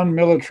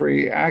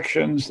non-military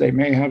actions. They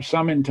may have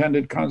some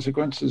intended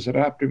consequences that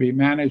have to be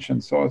managed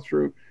and thought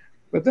through.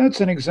 But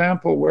that's an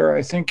example where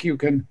I think you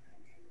can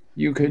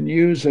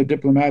use a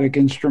diplomatic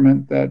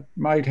instrument that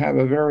might have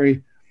a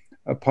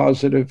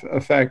positive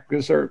effect,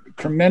 because there are a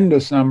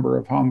tremendous number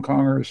of Hong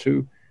Kongers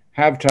who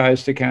have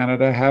ties to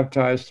Canada, have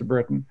ties to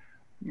Britain.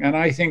 And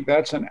I think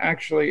that's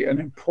actually an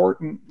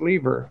important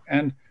lever.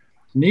 And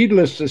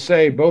needless to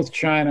say, both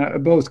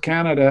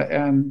Canada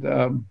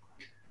and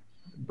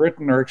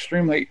Britain are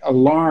extremely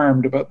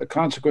alarmed about the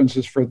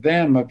consequences for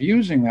them of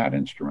using that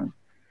instrument.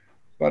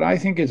 But I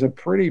think it's a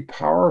pretty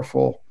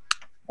powerful,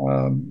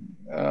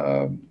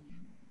 it's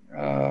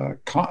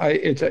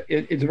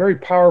a very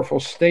powerful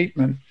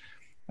statement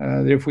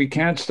that if we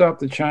can't stop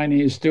the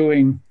Chinese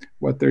doing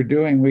what they're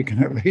doing, we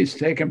can at least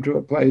take them to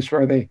a place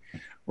where the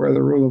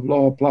rule of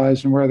law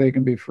applies and where they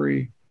can be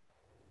free.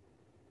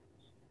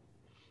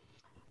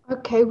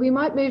 Okay, we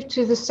might move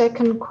to the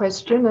second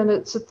question, and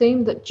it's a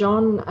theme that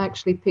John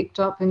actually picked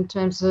up in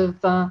terms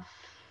of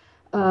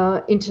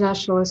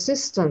international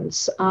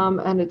assistance,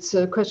 and it's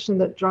a question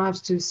that drives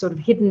to sort of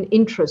hidden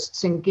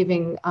interests in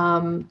giving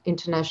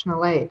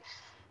international aid.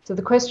 So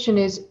the question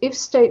is, if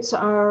states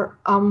are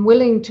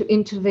unwilling to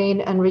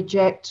intervene and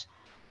reject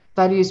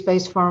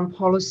values-based foreign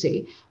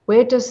policy,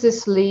 where does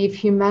this leave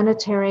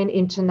humanitarian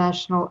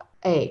international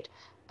aid?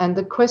 And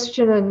the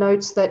questioner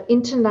notes that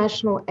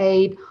international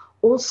aid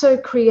also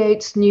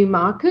creates new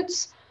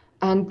markets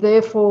and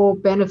therefore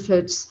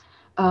benefits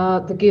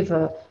the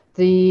giver,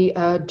 the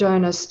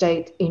donor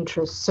state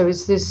interest. So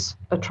is this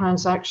a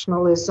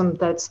transactionalism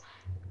that's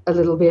a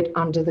little bit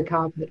under the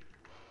carpet?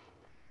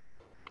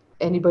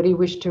 Anybody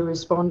wish to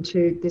respond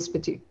to this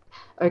particular?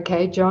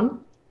 Okay,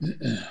 John?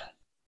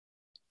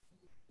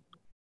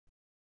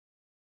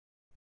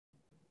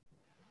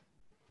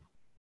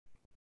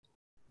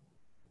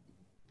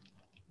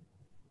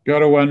 Got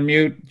to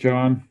unmute,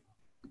 John.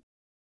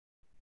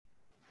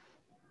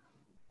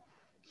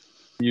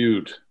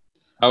 Mute.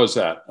 How is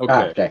that?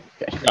 Okay. Okay.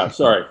 Yeah,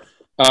 sorry.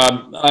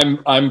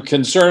 I'm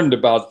concerned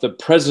about the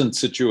present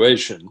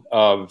situation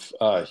of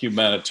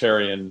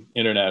humanitarian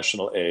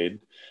international aid.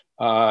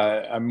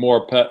 I'm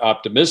more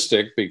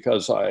optimistic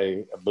because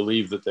I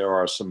believe that there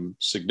are some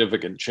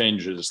significant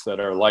changes that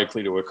are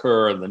likely to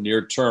occur in the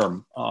near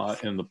term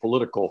in the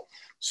political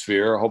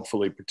sphere,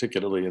 hopefully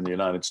particularly in the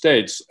United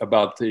States,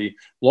 about the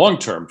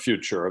long-term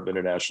future of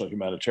international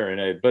humanitarian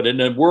aid. But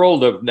in a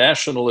world of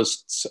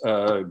nationalist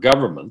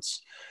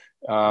governments,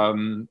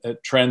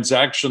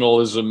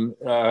 transactionalism,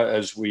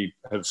 as we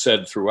have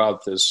said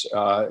throughout this,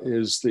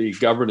 is the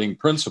governing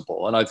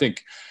principle. And I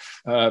think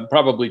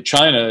probably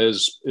China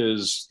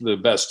is the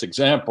best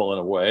example in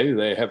a way.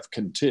 They have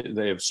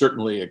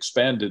certainly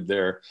expanded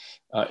their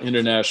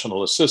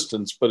international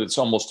assistance, but it's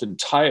almost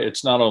entire.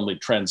 It's not only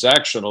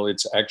transactional;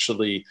 it's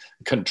actually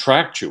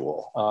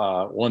contractual.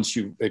 Once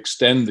you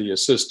extend the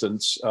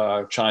assistance,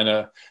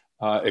 China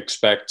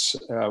expects,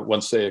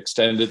 once they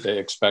extend it, they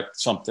expect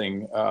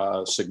something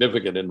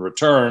significant in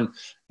return.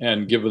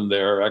 And given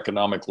their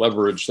economic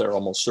leverage, they're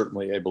almost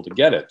certainly able to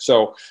get it.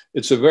 So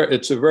it's a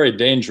very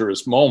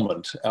dangerous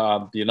moment.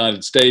 The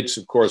United States,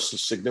 of course,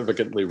 has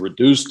significantly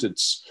reduced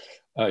its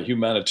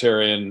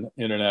humanitarian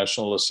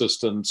international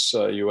assistance.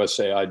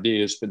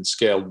 USAID has been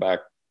scaled back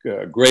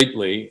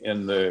greatly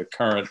in the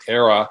current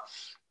era,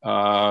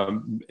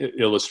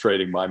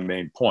 illustrating my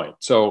main point.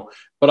 So,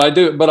 but I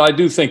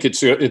do think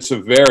it's a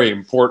very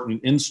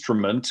important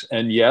instrument,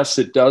 and yes,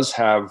 it does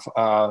have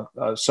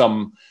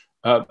some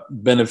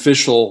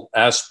beneficial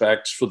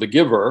aspects for the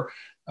giver.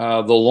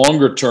 The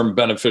longer term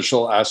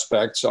beneficial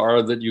aspects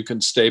are that you can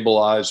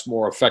stabilize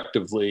more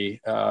effectively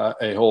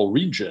a whole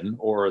region,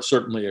 or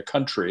certainly a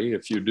country,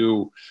 if you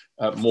do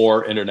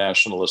more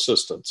international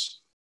assistance.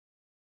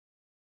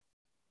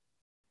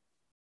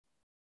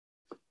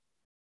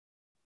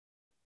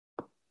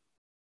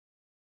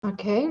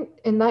 Okay,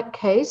 in that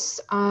case,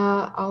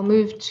 I'll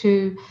move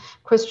to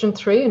question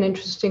 3, an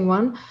interesting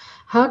one.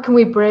 How can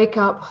we break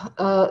up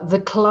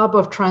the club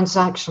of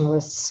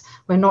transactionalists?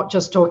 We're not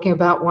just talking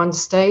about one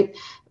state,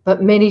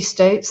 but many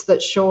states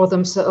that shore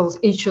themselves,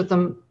 each of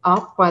them,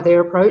 up by their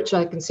approach.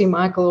 I can see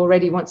Michael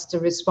already wants to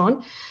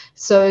respond.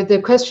 So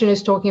the question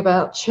is talking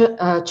about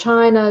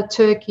China,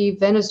 Turkey,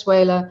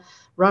 Venezuela,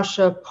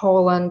 Russia,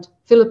 Poland,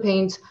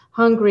 Philippines,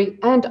 Hungary,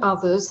 and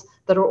others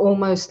that are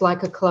almost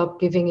like a club,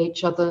 giving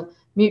each other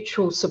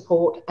mutual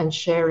support and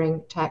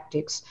sharing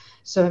tactics.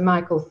 So,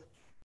 Michael.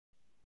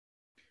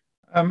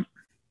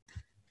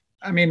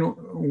 I mean,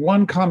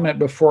 one comment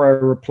before I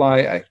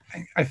reply.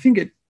 I think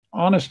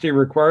honesty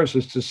requires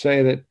us to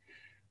say that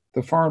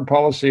the foreign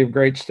policy of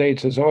great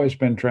states has always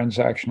been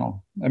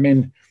transactional. I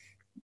mean,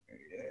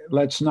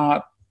 let's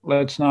not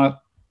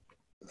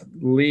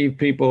leave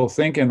people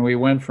thinking we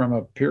went from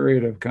a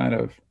period of kind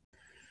of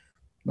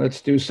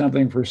let's do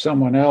something for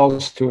someone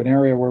else to an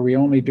area where we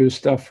only do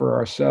stuff for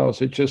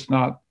ourselves. It's just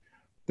not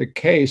the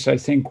case. I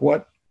think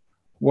what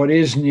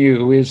is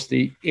new is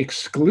the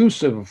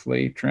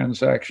exclusively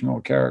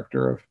transactional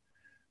character of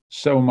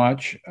so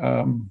much.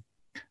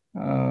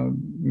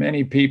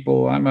 Many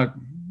people, I'm a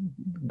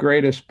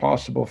greatest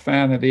possible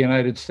fan of the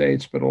United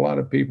States, but a lot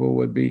of people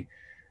would be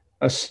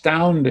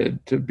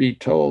astounded to be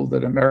told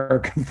that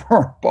American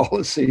foreign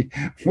policy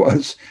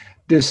was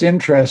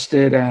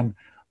disinterested and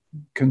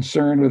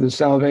concerned with the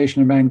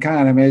salvation of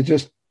mankind. I mean, it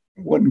just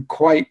wouldn't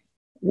quite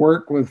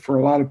work for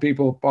a lot of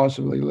people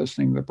possibly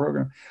listening to the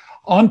program.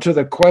 On to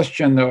the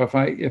question, though,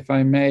 if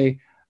I may,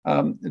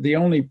 the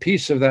only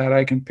piece of that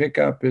I can pick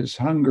up is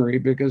Hungary,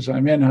 because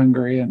I'm in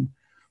Hungary and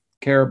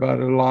care about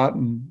it a lot,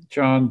 and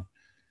John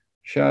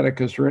Shattuck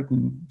has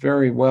written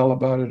very well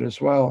about it as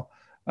well.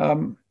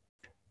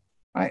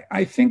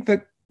 I think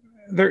that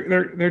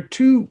there are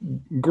two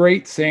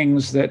great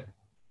things that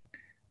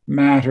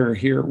matter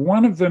here.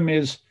 One of them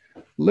is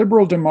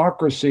liberal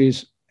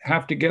democracies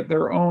have to get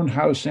their own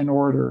house in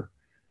order.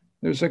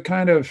 There's a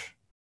kind of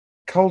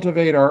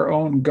cultivate our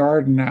own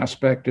garden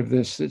aspect of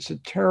this. It's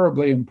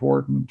terribly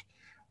important.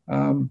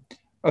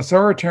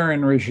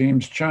 Authoritarian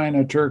regimes,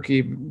 China,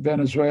 Turkey,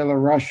 Venezuela,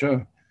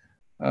 Russia,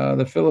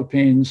 the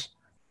Philippines,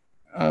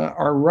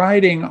 are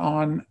riding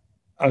on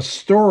a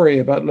story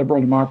about liberal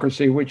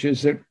democracy, which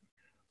is that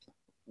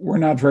we're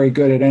not very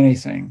good at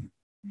anything.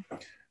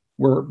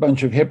 We're a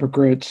bunch of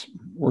hypocrites.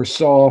 We're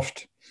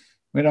soft.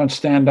 We don't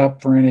stand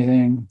up for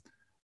anything.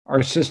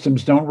 Our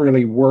systems don't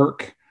really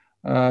work.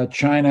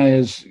 China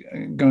is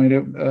going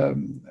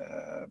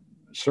to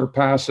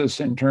surpass us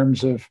in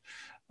terms of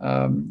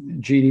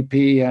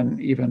GDP and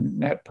even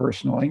net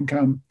personal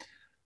income.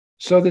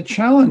 So the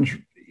challenge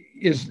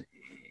is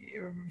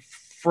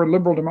for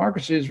liberal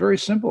democracy is very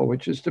simple,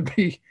 which is to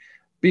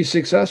be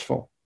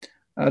successful,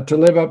 to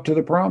live up to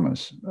the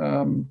promise,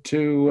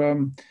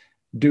 to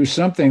do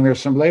something. There's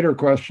some later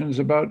questions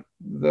about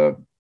the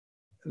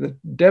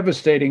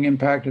devastating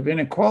impact of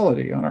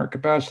inequality on our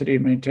capacity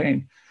to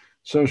maintain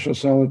social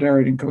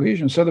solidarity and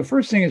cohesion. So the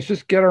first thing is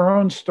just get our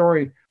own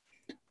story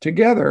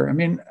together. I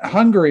mean,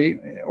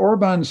 Hungary,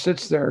 Orban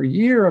sits there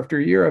year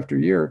after year after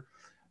year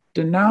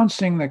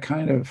denouncing the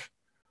kind of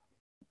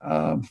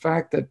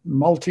fact that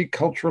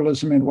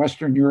multiculturalism in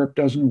Western Europe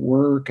doesn't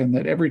work, and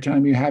that every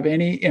time you have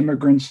any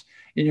immigrants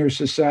in your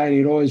society,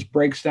 it always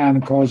breaks down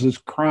and causes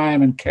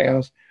crime and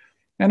chaos.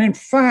 And in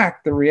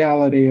fact, the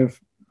reality of,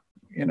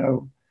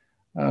 the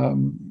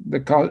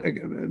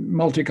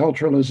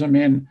multiculturalism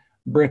in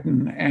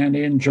Britain and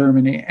in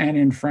Germany and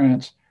in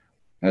France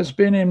has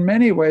been in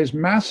many ways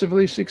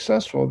massively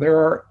successful. There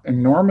are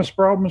enormous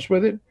problems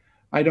with it.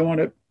 I don't want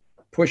to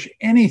push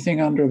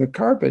anything under the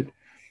carpet,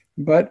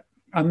 but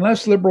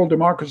unless liberal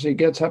democracy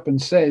gets up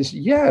and says,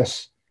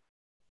 yes,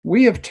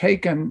 we have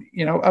taken,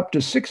 up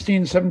to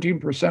 16,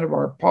 17% of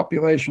our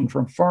population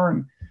from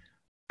foreign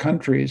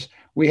countries.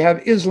 We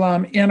have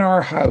Islam in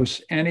our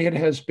house, and it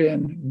has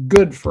been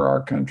good for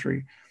our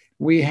country.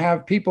 We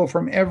have people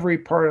from every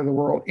part of the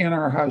world in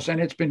our house,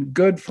 and it's been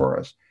good for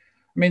us.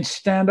 I mean,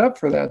 stand up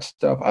for that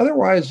stuff.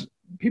 Otherwise,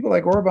 people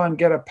like Orban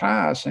get a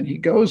pass, and he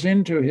goes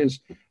into his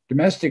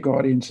domestic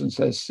audience and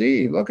says,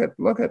 see, look at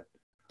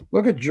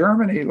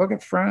Germany, look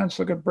at France,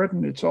 look at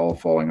Britain, it's all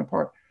falling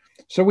apart.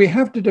 So we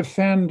have to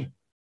defend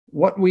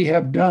what we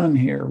have done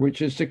here,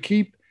 which is to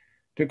create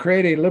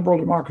a liberal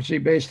democracy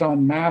based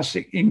on mass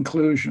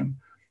inclusion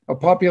of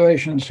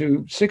populations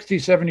who 60,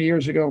 70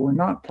 years ago were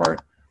not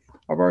part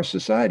of our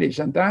societies.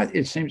 And that,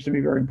 it seems to me,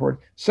 very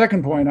important.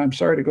 Second point, I'm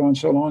sorry to go on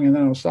so long and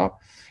then I'll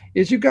stop,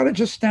 is you've got to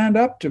just stand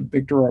up to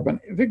Viktor Orban.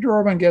 Viktor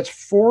Orban gets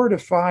 4 to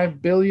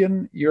 5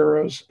 billion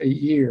euros a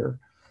year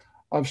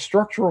of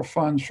structural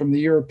funds from the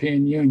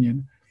European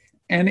Union.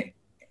 And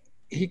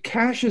he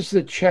cashes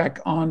the check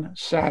on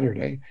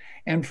Saturday,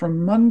 and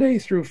from Monday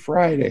through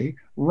Friday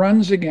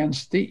runs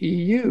against the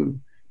EU.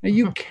 Now,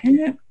 you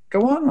can't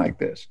go on like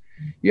this.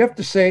 You have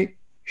to say,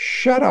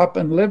 shut up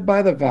and live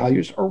by the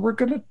values, or we're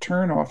going to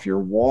turn off your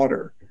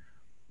water.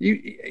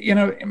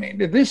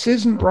 This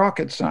isn't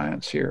rocket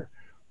science here.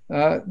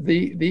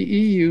 The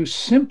EU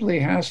simply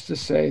has to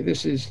say,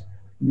 this is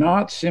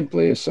not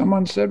simply, as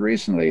someone said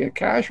recently, a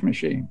cash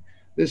machine.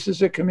 This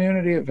is a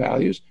community of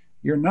values.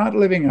 You're not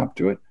living up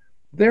to it.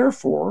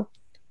 Therefore,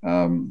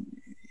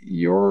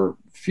 your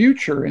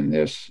future in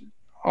this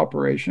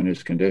operation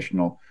is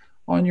conditional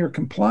on your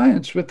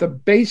compliance with the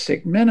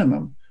basic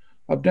minimum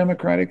of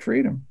democratic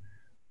freedom.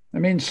 I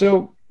mean,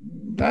 so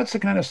that's the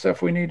kind of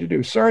stuff we need to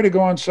do. Sorry to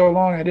go on so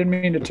long. I didn't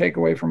mean to take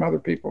away from other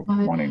people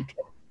wanting to.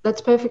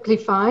 That's perfectly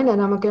fine.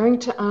 And I'm going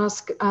to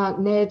ask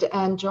Ned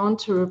and John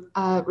to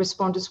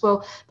respond as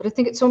well. But I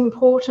think it's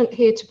important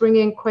here to bring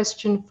in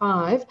question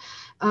 5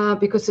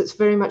 because it's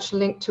very much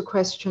linked to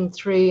question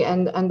 3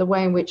 and the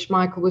way in which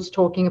Michael was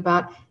talking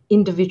about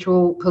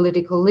individual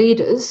political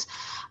leaders.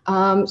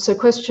 So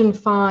question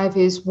 5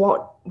 is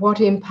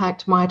what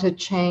impact might a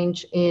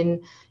change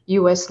in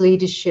US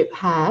leadership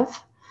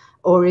have,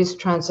 or is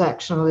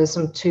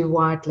transactionalism too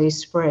widely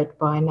spread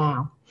by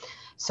now?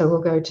 So we'll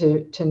go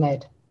to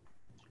Ned.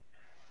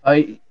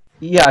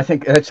 Yeah, I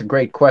think that's a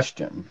great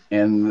question.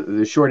 And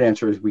the short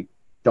answer is we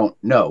don't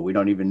know. We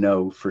don't even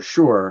know for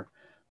sure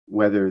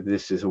whether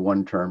this is a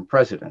one-term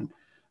president.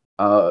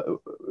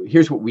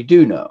 Here's what we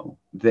do know,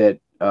 that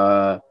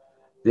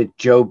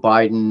Joe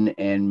Biden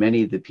and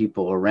many of the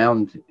people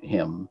around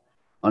him,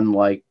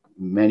 unlike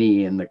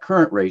many in the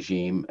current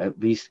regime, at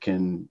least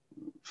can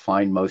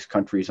find most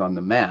countries on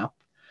the map.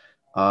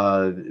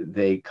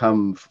 They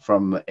come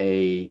from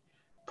a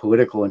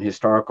political and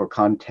historical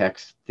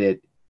context that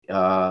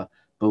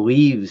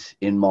believes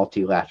in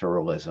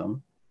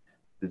multilateralism,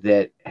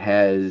 that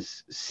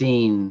has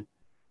seen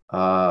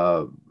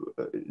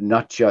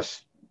not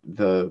just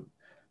the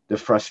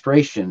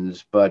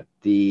frustrations, but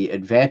the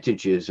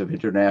advantages of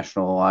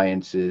international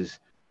alliances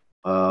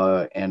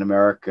and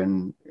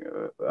American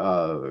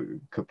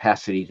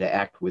capacity to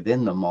act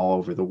within them all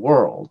over the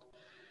world.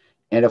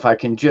 And if I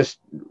can just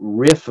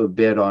riff a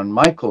bit on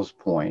Michael's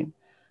point,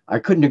 I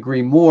couldn't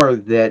agree more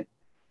that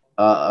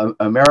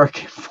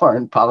American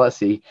foreign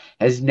policy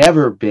has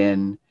never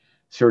been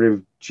sort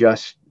of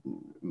just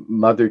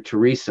Mother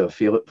Teresa,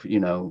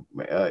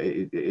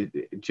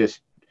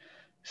 just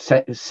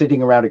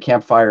sitting around a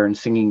campfire and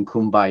singing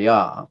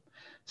Kumbaya.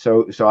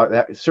 So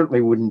that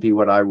certainly wouldn't be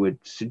what I would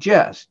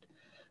suggest.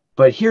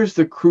 But here's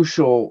the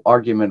crucial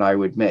argument I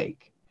would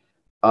make.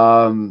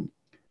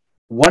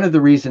 One of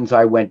the reasons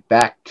I went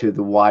back to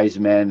the wise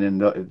men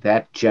and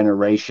that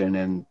generation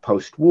and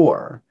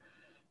post-war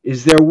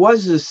is there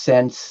was a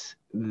sense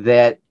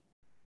that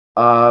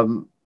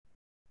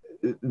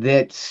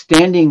that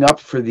standing up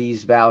for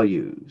these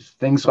values,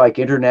 things like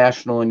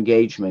international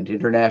engagement,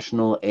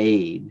 international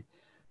aid,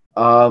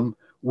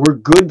 were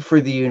good for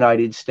the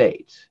United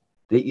States.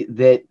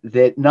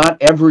 That not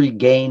every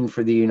gain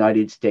for the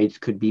United States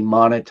could be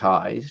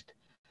monetized,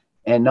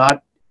 and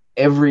not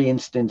every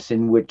instance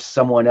in which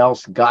someone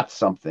else got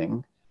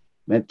something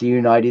meant the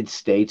United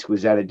States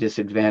was at a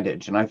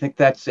disadvantage. And I think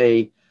that's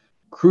a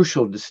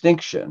crucial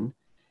distinction.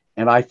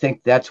 And I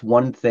think that's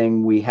one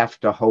thing we have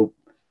to hope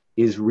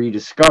is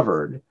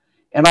rediscovered.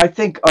 And I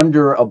think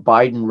under a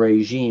Biden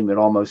regime, it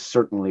almost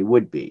certainly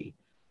would be.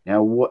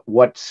 Now,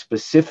 what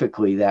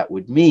specifically that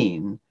would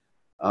mean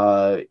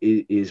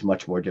is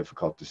much more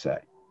difficult to say.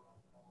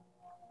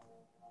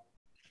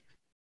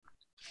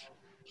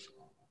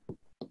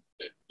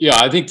 Yeah,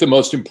 I think the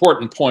most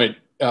important point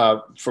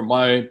from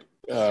my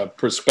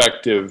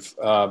perspective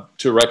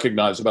to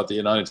recognize about the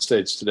United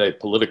States today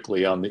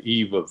politically on the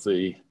eve of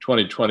the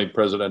 2020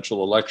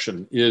 presidential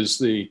election is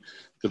the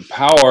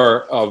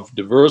power of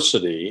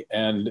diversity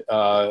and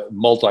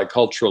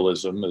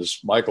multiculturalism. As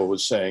Michael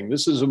was saying,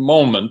 this is a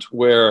moment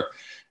where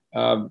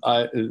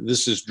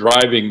this is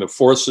driving the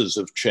forces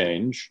of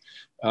change.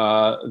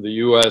 The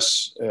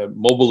US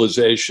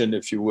mobilization,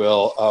 if you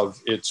will, of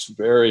its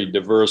very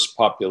diverse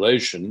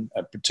population,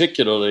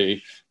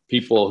 particularly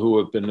people who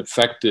have been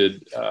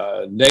affected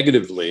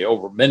negatively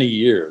over many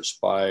years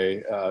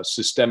by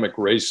systemic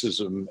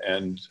racism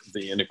and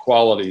the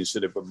inequalities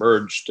that have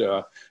emerged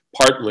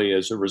partly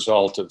as a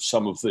result of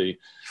some of the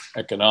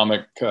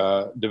economic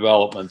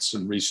developments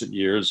in recent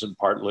years and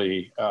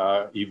partly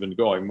even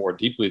going more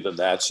deeply than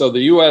that. So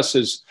the US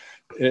is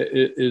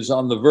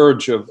on the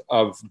verge of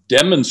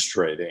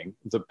demonstrating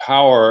the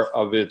power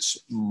of its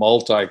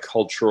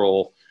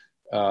multicultural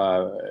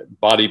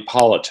body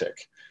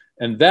politic.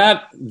 And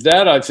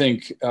that I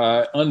think,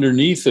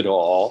 underneath it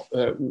all,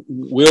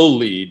 will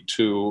lead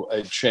to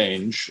a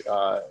change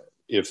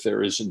if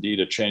there is indeed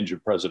a change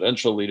of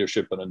presidential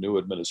leadership and a new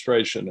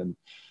administration and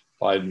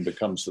Biden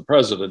becomes the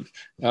president.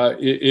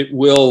 It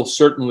will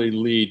certainly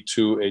lead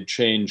to a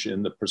change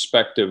in the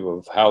perspective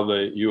of how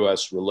the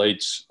US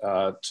relates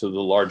to the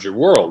larger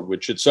world,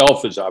 which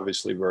itself is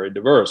obviously very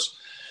diverse.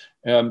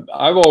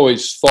 I've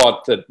always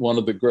thought that one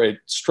of the great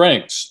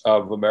strengths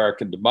of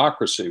American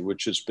democracy,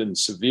 which has been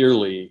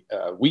severely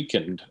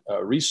weakened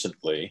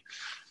recently,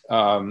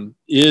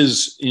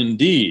 is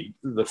indeed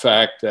the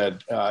fact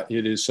that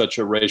it is such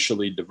a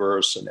racially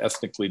diverse and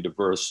ethnically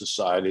diverse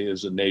society,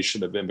 as a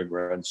nation of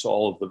immigrants,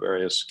 all of the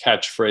various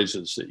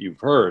catchphrases that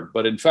you've heard.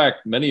 But in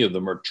fact, many of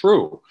them are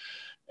true.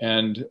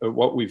 And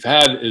what we've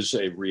had is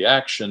a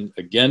reaction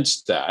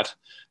against that.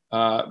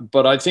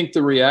 But I think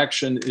the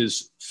reaction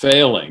is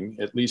failing,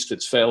 at least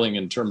it's failing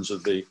in terms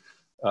of the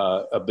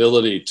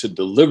ability to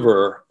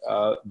deliver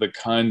the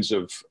kinds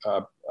of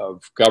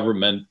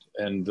government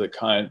and the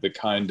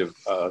kind of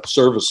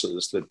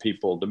services that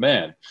people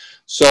demand.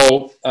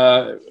 So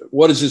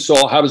what is this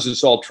all? How does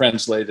this all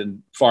translate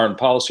in foreign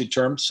policy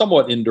terms?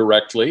 Somewhat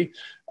indirectly.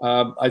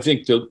 I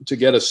think to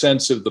get a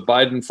sense of the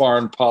Biden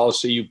foreign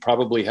policy, you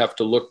probably have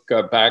to look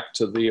back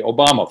to the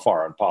Obama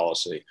foreign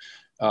policy.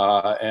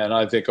 And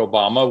I think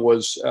Obama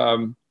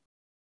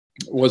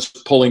was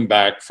pulling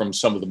back from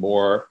some of the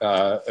more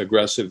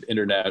aggressive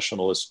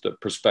internationalist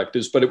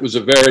perspectives, but it was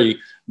a very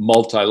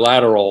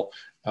multilateral,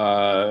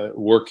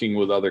 working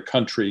with other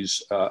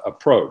countries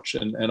approach,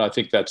 and I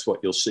think that's what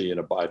you'll see in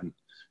a Biden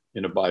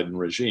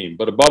regime.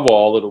 But above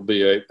all, it'll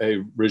be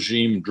a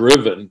regime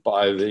driven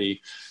by the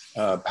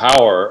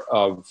power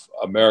of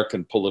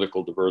American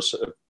political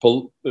diversity,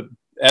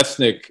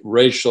 ethnic,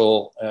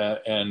 racial,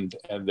 and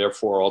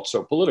therefore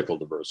also political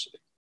diversity.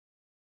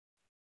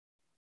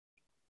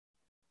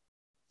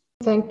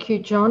 Thank you,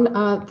 John.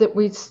 That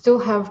we still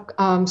have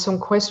some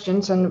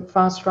questions and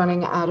fast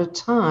running out of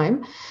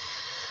time.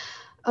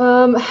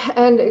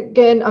 And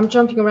again, I'm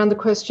jumping around the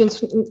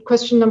questions.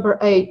 Question number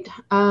 8.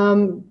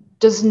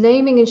 Does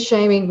naming and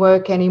shaming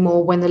work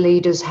anymore when the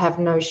leaders have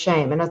no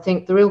shame? And I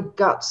think the real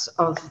guts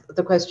of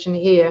the question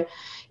here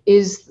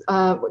is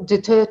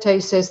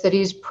Duterte says that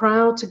he's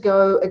proud to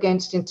go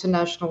against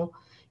international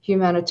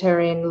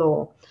humanitarian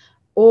law.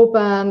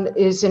 Orban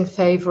is in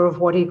favor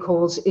of what he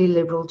calls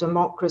illiberal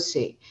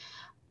democracy.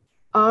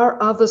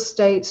 Are other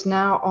states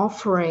now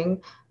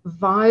offering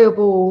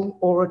viable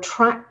or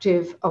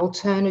attractive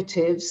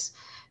alternatives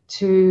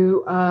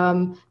to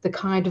the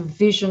kind of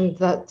vision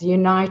that the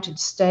United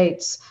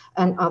States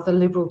and other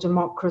liberal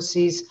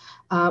democracies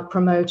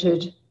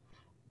promoted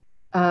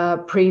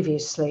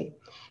previously?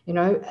 You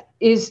know,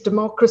 is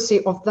democracy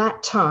of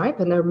that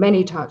type, and there are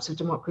many types of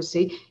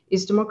democracy,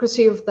 is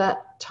democracy of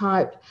that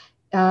type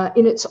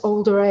in its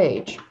old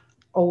age?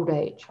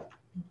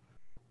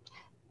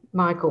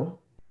 Michael.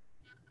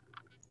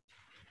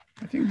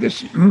 I think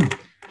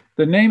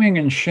the naming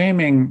and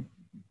shaming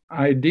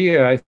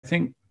idea, I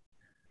think,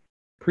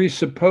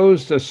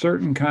 presupposed a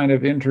certain kind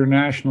of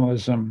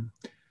internationalism,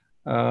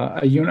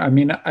 a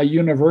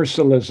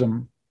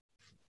universalism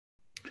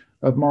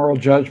of moral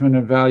judgment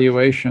and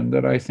valuation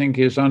that I think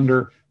is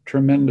under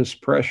tremendous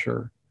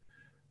pressure.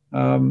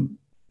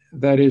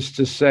 That is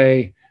to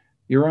say,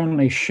 you're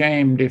only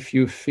shamed if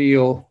you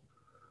feel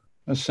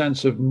a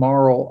sense of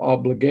moral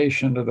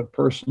obligation to the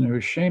person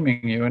who's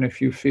shaming you. And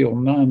if you feel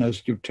none,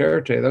 as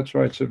Duterte, that's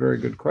why it's a very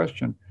good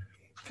question,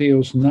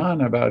 feels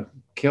none about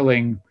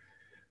killing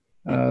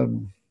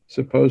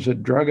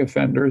supposed drug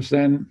offenders,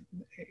 then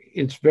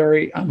it's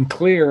very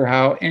unclear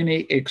how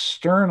any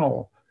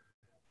external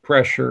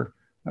pressure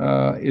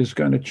is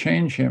going to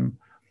change him.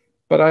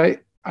 But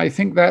I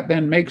think that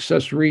then makes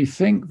us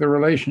rethink the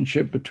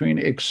relationship between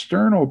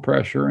external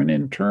pressure and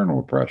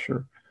internal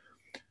pressure.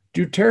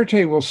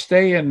 Duterte will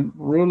stay in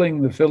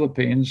ruling the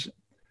Philippines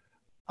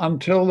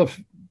until the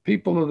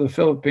people of the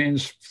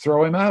Philippines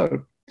throw him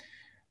out.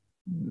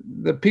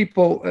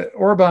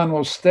 Orban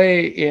will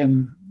stay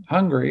in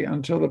Hungary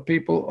until the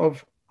people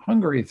of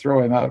Hungary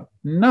throw him out.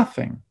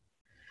 Nothing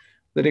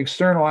that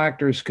external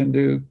actors can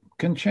do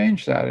can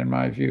change that, in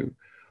my view.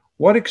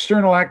 What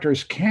external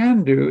actors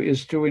can do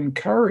is to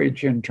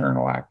encourage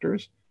internal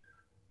actors,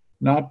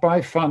 not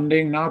by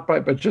funding,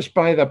 but just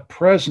by the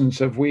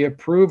presence of, we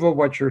approve of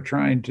what you're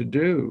trying to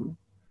do.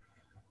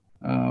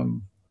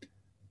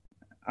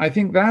 I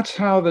think that's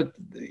how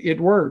it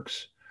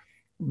works.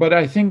 But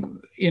I think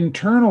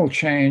internal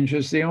change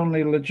is the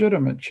only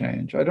legitimate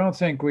change. I don't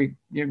think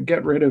you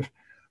get rid of,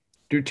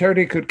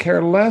 Duterte could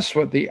care less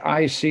what the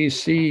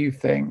ICC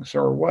thinks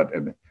or what,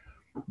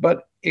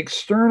 but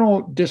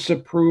external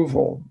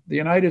disapproval, the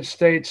United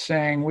States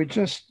saying,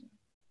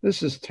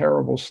 this is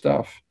terrible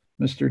stuff,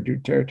 Mr.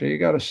 Duterte, you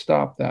got to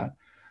stop that.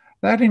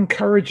 That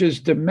encourages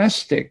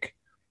domestic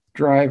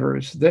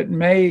drivers that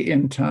may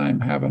in time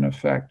have an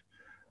effect.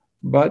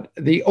 But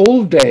the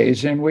old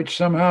days in which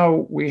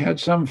somehow we had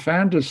some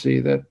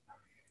fantasy that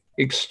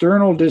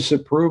external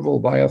disapproval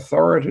by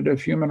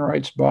authoritative human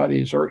rights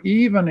bodies or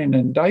even an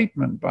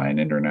indictment by an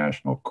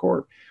international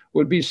court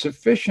would be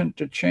sufficient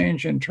to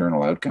change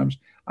internal outcomes,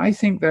 I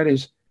think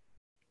it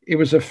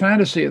was a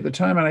fantasy at the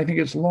time, and I think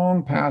it's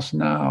long past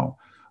now.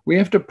 We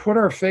have to put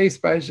our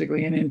faith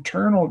basically in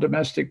internal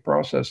domestic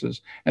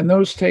processes, and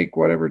those take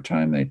whatever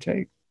time they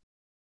take.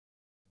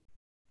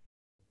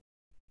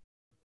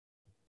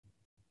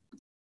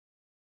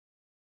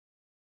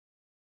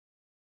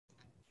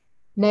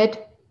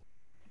 Ned?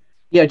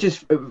 Yeah,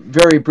 just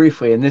very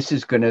briefly, and this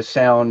is going to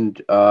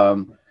sound,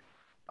 as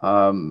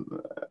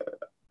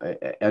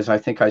I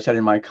think I said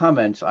in my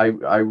comments, I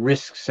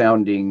risk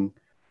sounding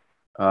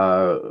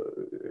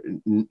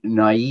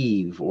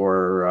naive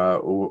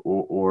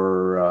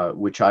or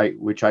which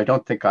I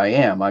don't think I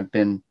am. I've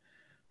been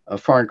a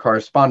foreign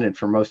correspondent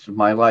for most of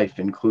my life,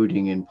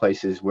 including in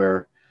places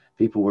where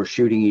people were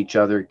shooting each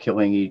other,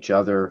 killing each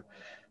other,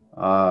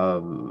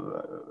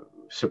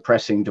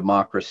 suppressing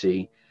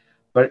democracy.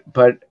 But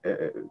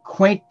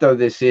quaint though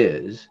this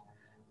is,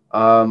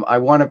 I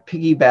want to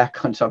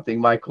piggyback on something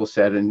Michael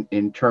said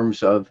in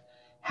terms of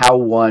how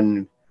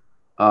one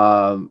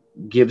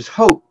gives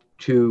hope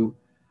to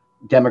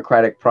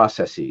democratic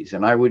processes.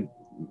 And I would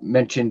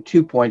mention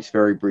 2 points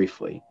very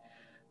briefly.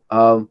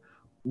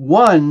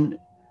 One,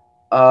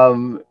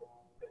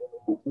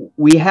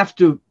 we have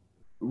to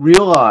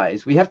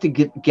realize, we have to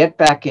get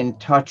back in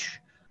touch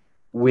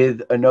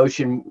with a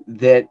notion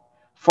that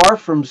far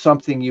from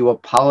something you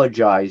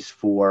apologize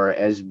for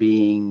as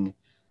being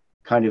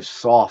kind of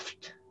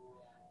soft,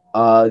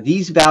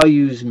 these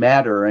values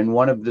matter. And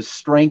one of the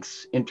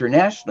strengths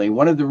internationally,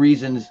 one of the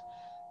reasons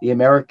the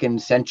American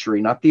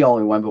century, not the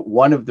only one, but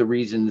one of the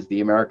reasons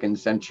the American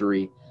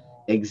century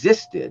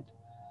existed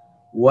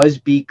was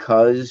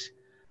because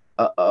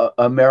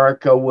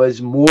America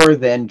was more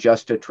than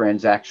just a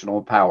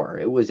transactional power.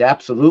 It was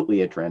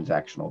absolutely a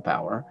transactional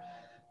power.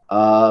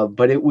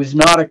 But it was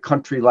not a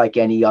country like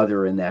any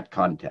other in that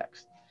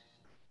context.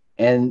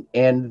 And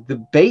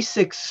the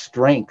basic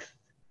strength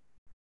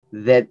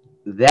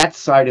that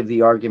side of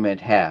the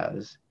argument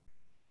has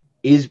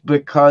is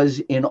because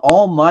in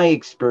all my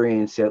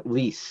experience, at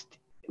least,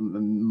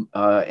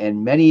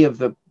 and many of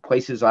the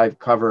places I've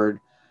covered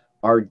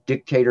are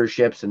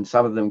dictatorships and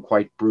some of them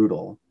quite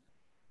brutal,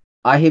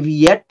 I have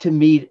yet to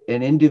meet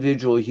an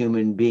individual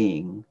human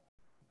being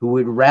who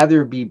would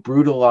rather be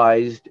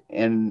brutalized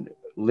and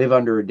live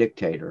under a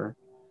dictator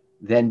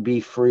than be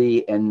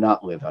free and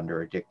not live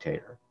under a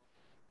dictator.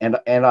 And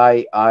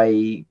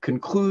I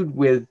conclude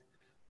with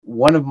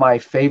one of my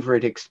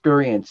favorite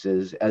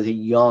experiences as a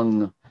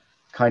young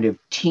kind of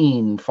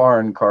teen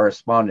foreign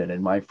correspondent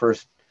in my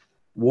first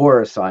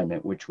war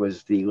assignment, which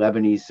was the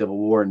Lebanese civil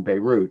war in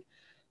Beirut.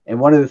 And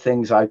one of the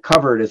things I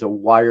covered as a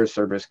wire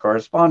service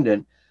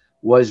correspondent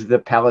was the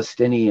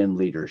Palestinian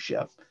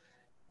leadership.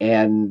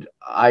 And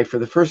I, for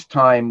the first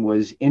time,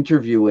 was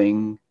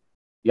interviewing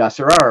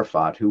Yasser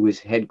Arafat, who was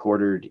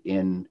headquartered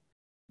in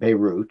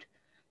Beirut.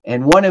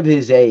 And one of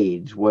his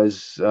aides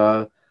was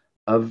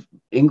of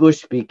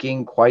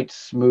English-speaking, quite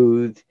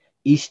smooth,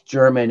 East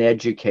German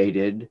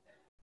educated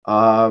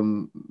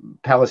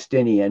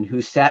Palestinian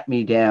who sat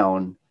me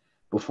down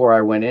before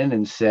I went in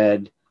and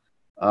said,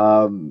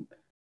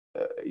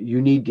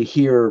 you need to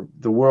hear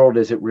the world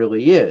as it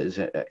really is,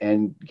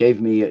 and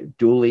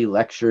duly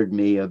lectured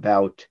me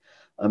about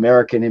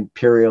American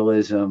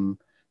imperialism,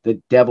 the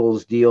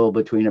devil's deal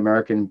between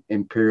American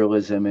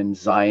imperialism and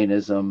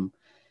Zionism.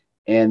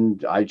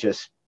 And I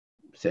just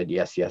said,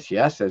 yes, yes,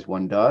 yes, as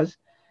one does.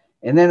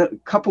 And then a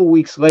couple of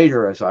weeks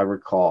later, as I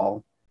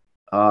recall,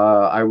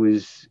 I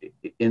was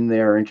in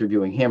there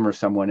interviewing him or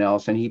someone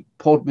else, and he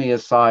pulled me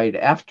aside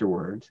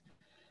afterwards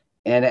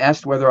and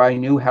asked whether I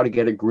knew how to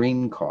get a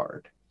green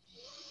card.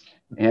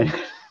 And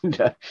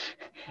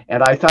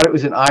I thought it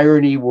was an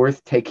irony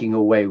worth taking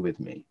away with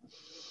me.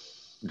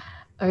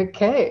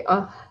 Okay.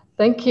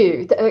 Thank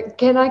you.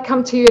 Can I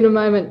come to you in a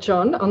moment,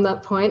 John, on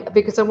that point?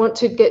 Because I want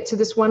to get to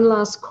this one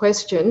last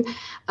question,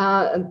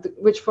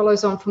 which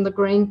follows on from the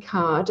green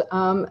card.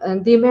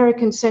 And the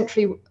American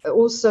century,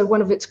 also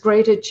one of its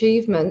great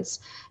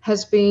achievements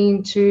has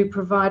been to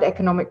provide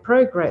economic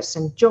progress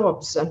and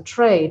jobs and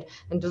trade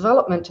and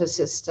development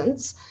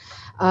assistance.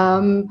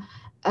 And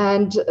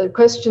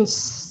question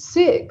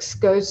 6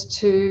 goes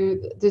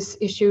to this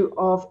issue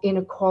of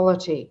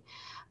inequality.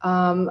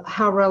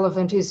 How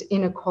relevant is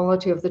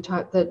inequality of the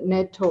type that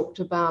Ned talked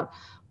about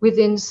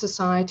within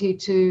society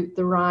to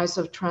the rise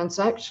of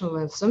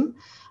transactionalism,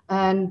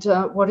 and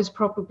what is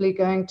probably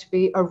going to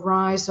be a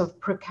rise of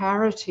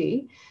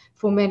precarity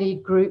for many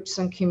groups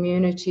and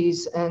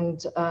communities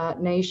and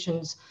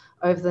nations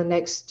over the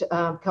next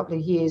couple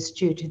of years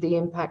due to the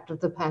impact of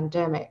the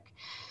pandemic.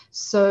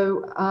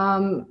 So,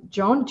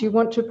 John, do you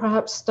want to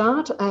perhaps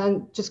start?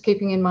 And just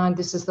keeping in mind,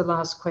 this is the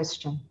last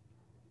question.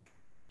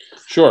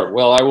 Sure.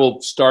 Well, I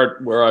will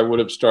start where I would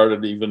have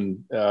started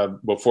even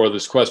before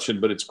this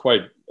question, but it's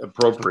quite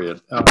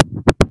appropriate.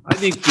 I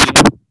think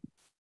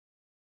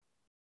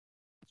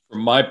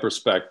from my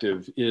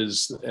perspective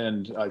is,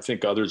 and I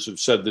think others have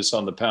said this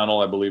on the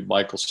panel, I believe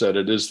Michael said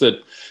it, is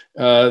that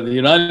the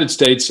United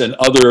States and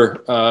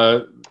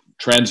other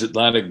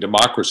transatlantic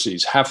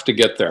democracies have to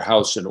get their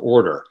house in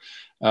order.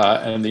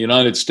 And the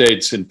United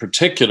States in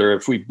particular,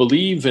 if we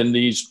believe in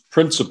these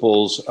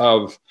principles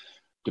of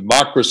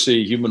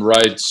democracy, human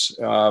rights,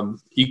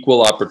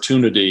 equal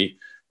opportunity,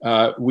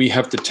 we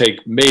have to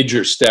take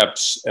major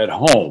steps at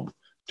home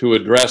to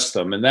address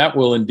them. And that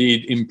will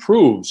indeed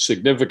improve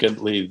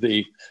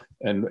significantly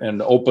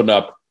and open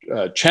up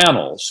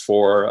channels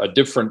for a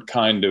different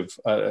kind of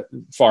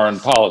foreign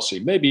policy.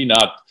 Maybe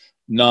not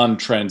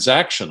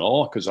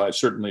non-transactional, because I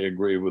certainly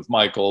agree with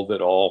Michael that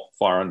all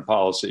foreign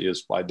policy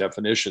is by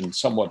definition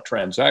somewhat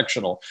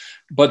transactional,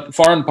 but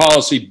foreign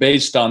policy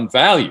based on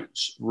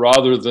values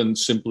rather than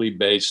simply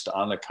based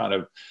on a kind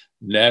of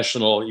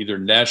either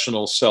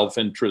national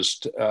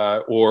self-interest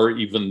or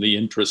even the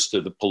interest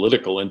of the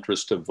political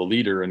interest of the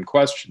leader in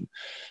question.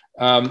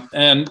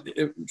 And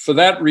for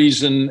that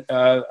reason,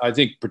 I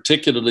think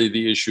particularly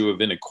the issue of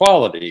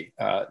inequality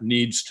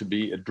needs to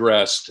be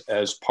addressed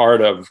as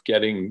part of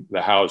getting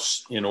the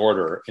house in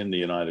order in the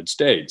United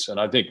States. And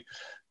I think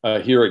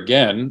here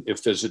again,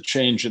 if there's a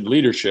change in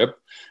leadership,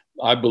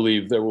 I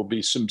believe there will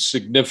be some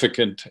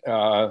significant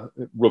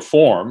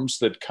reforms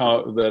that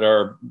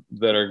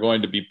are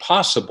going to be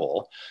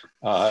possible.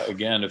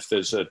 Again, if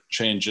there's a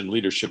change in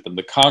leadership in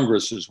the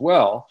Congress as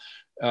well,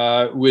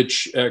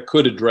 which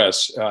could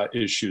address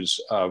issues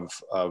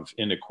of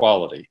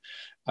inequality.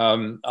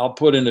 I'll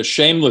put in a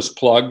shameless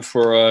plug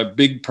for a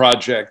big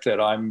project that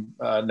I'm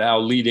now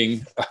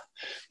leading,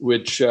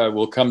 which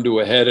will come to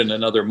a head in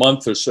another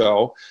month or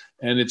so.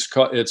 And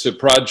it's a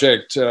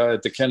project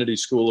at the Kennedy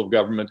School of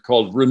Government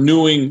called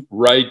Renewing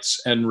Rights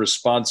and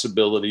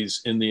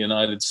Responsibilities in the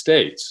United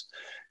States.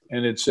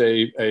 And it's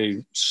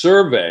a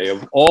survey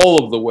of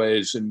all of the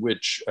ways in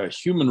which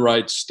human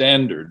rights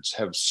standards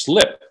have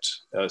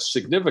slipped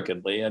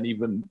significantly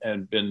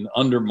and been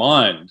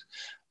undermined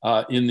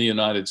in the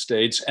United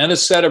States, and a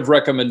set of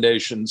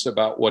recommendations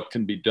about what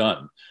can be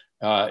done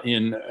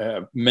in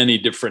many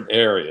different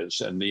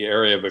areas. And the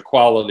area of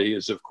equality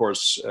is, of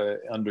course,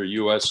 under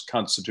US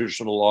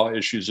constitutional law,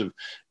 issues of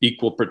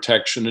equal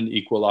protection and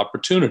equal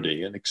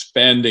opportunity, and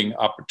expanding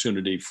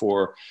opportunity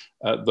for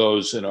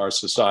those in our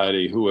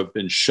society who have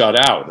been shut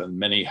out, and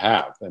many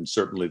have. And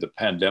certainly the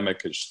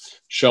pandemic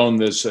has shown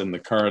this, and the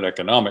current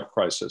economic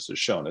crisis has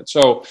shown it.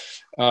 So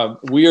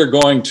we are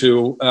going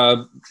to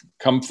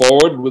come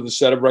forward with a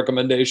set of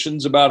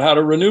recommendations about how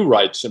to renew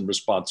rights and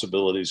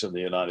responsibilities in the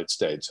United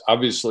States.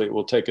 Obviously, it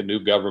will take a new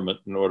government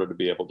in order to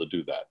be able to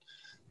do that.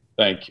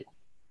 Thank you.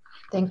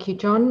 Thank you,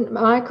 John.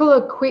 Michael,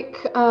 a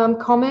quick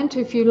comment,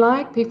 if you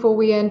like, before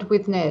we end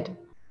with Ned.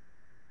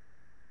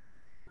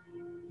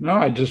 No,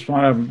 I just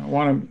want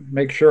to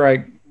make sure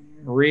I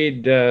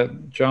read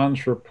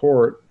John's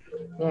report.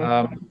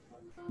 Yeah.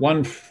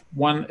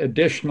 One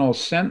additional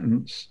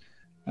sentence.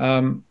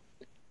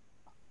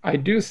 I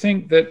do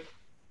think that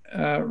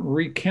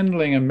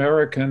rekindling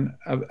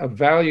a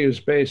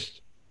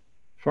values-based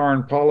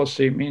foreign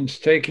policy means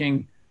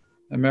taking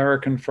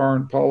American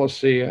foreign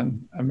policy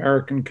and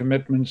American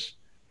commitments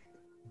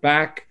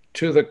back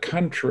to the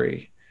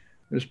country.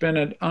 There's been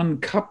an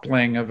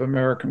uncoupling of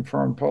American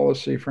foreign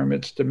policy from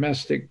its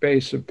domestic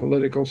base of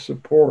political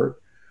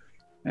support.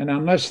 And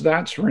unless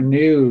that's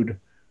renewed,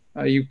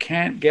 you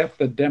can't get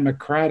the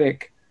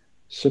democratic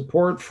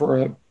support for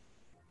an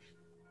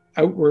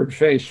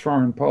outward-faced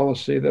foreign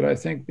policy that I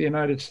think the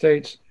United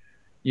States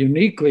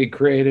uniquely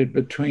created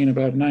between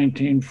about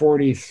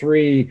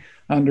 1943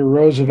 under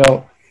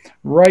Roosevelt,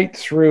 right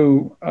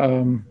through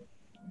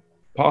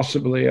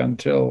possibly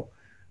until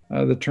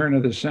the turn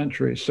of the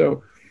century.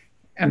 So,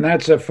 and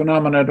that's a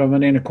phenomenon of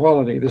an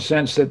inequality, the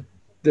sense that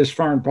this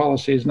foreign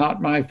policy is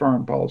not my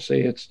foreign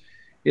policy,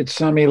 it's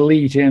some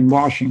elite in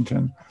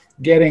Washington.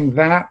 Getting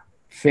that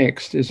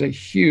fixed is a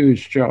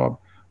huge job,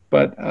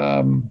 but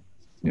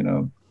you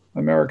know,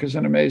 America's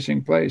an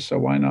amazing place, so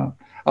why not?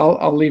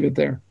 I'll leave it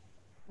there.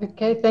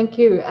 Okay, thank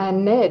you.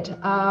 And Ned,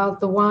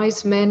 the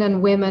wise men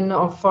and women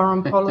of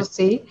foreign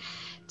policy,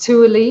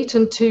 too elite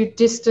and too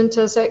distant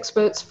as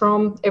experts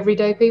from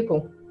everyday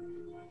people?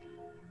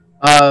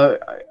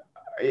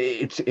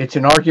 It's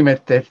an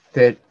argument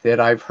that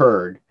I've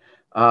heard.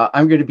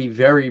 I'm going to be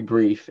very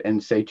brief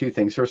and say two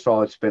things. First of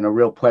all, it's been a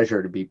real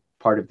pleasure to be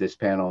part of this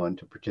panel and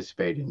to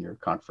participate in your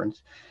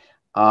conference.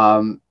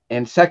 And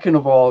second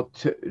of all,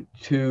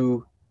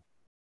 to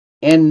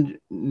end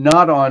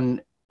not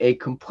on a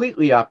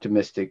completely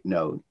optimistic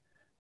note,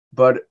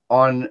 but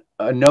on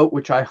a note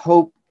which I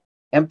hope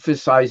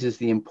emphasizes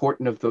the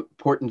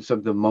importance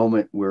of the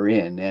moment we're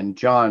in. And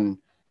John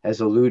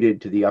has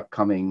alluded to the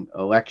upcoming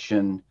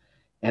election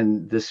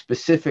and the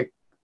specific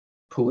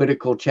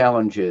political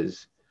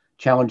challenges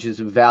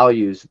of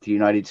values that the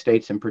United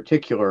States in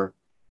particular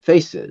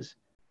faces.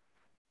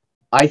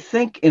 I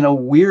think in a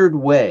weird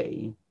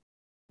way,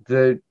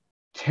 the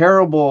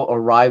terrible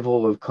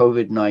arrival of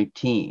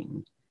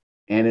COVID-19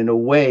 and in a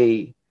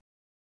way,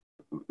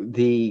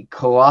 the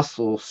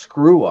colossal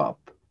screw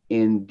up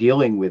in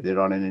dealing with it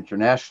on an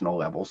international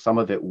level, some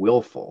of it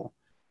willful,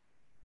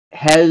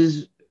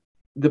 has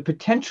the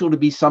potential to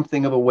be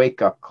something of a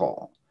wake-up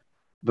call,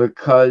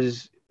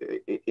 because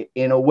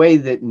in a way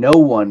that no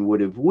one would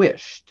have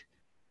wished,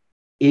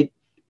 it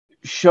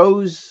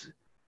shows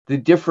the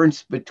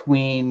difference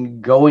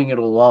between going it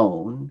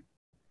alone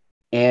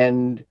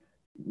and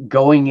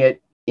going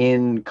it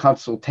in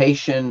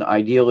consultation,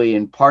 ideally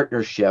in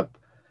partnership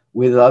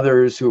with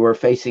others who are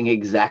facing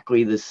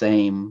exactly the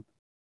same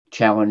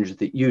challenge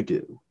that you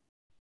do.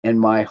 And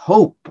my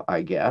hope,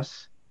 I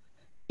guess,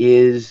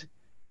 is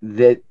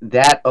that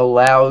that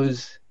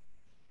allows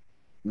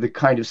the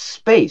kind of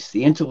space,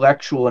 the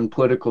intellectual and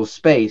political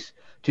space,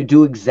 to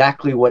do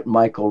exactly what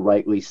Michael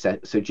rightly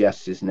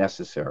suggests is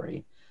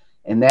necessary.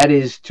 And that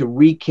is to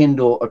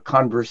rekindle a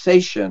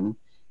conversation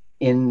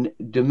in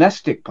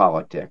domestic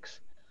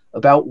politics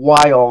about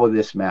why all of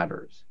this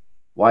matters,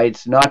 why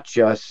it's not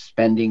just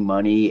spending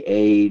money,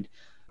 aid,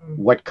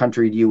 what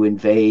country do you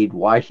invade,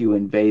 why do you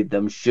invade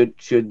them, should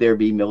there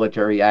be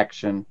military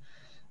action.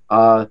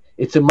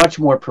 It's a much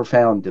more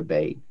profound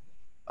debate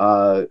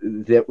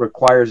that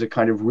requires a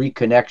kind of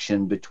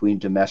reconnection between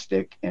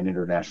domestic and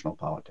international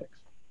politics.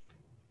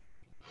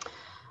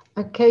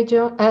 Okay,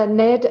 John,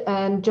 Ned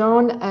and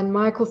John and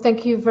Michael,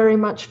 thank you very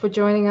much for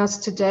joining us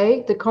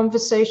today. The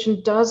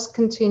conversation does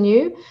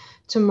continue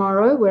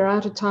tomorrow. We're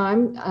out of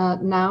time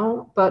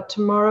now, but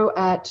tomorrow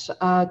at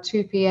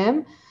 2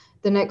 p.m.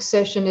 The next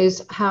session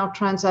is how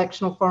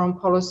transactional foreign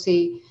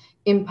policy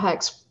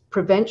impacts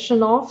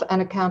prevention of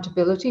and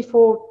accountability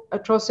for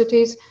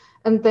atrocities.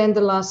 And then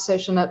the last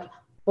session at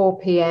 4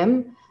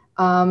 p.m.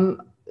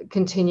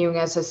 Continuing,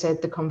 as I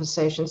said, the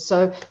conversation.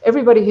 So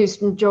everybody who's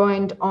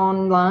joined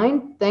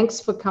online, thanks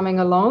for coming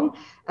along,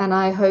 and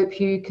I hope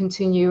you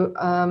continue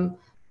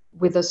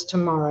with us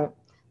tomorrow.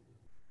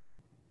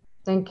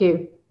 Thank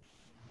you.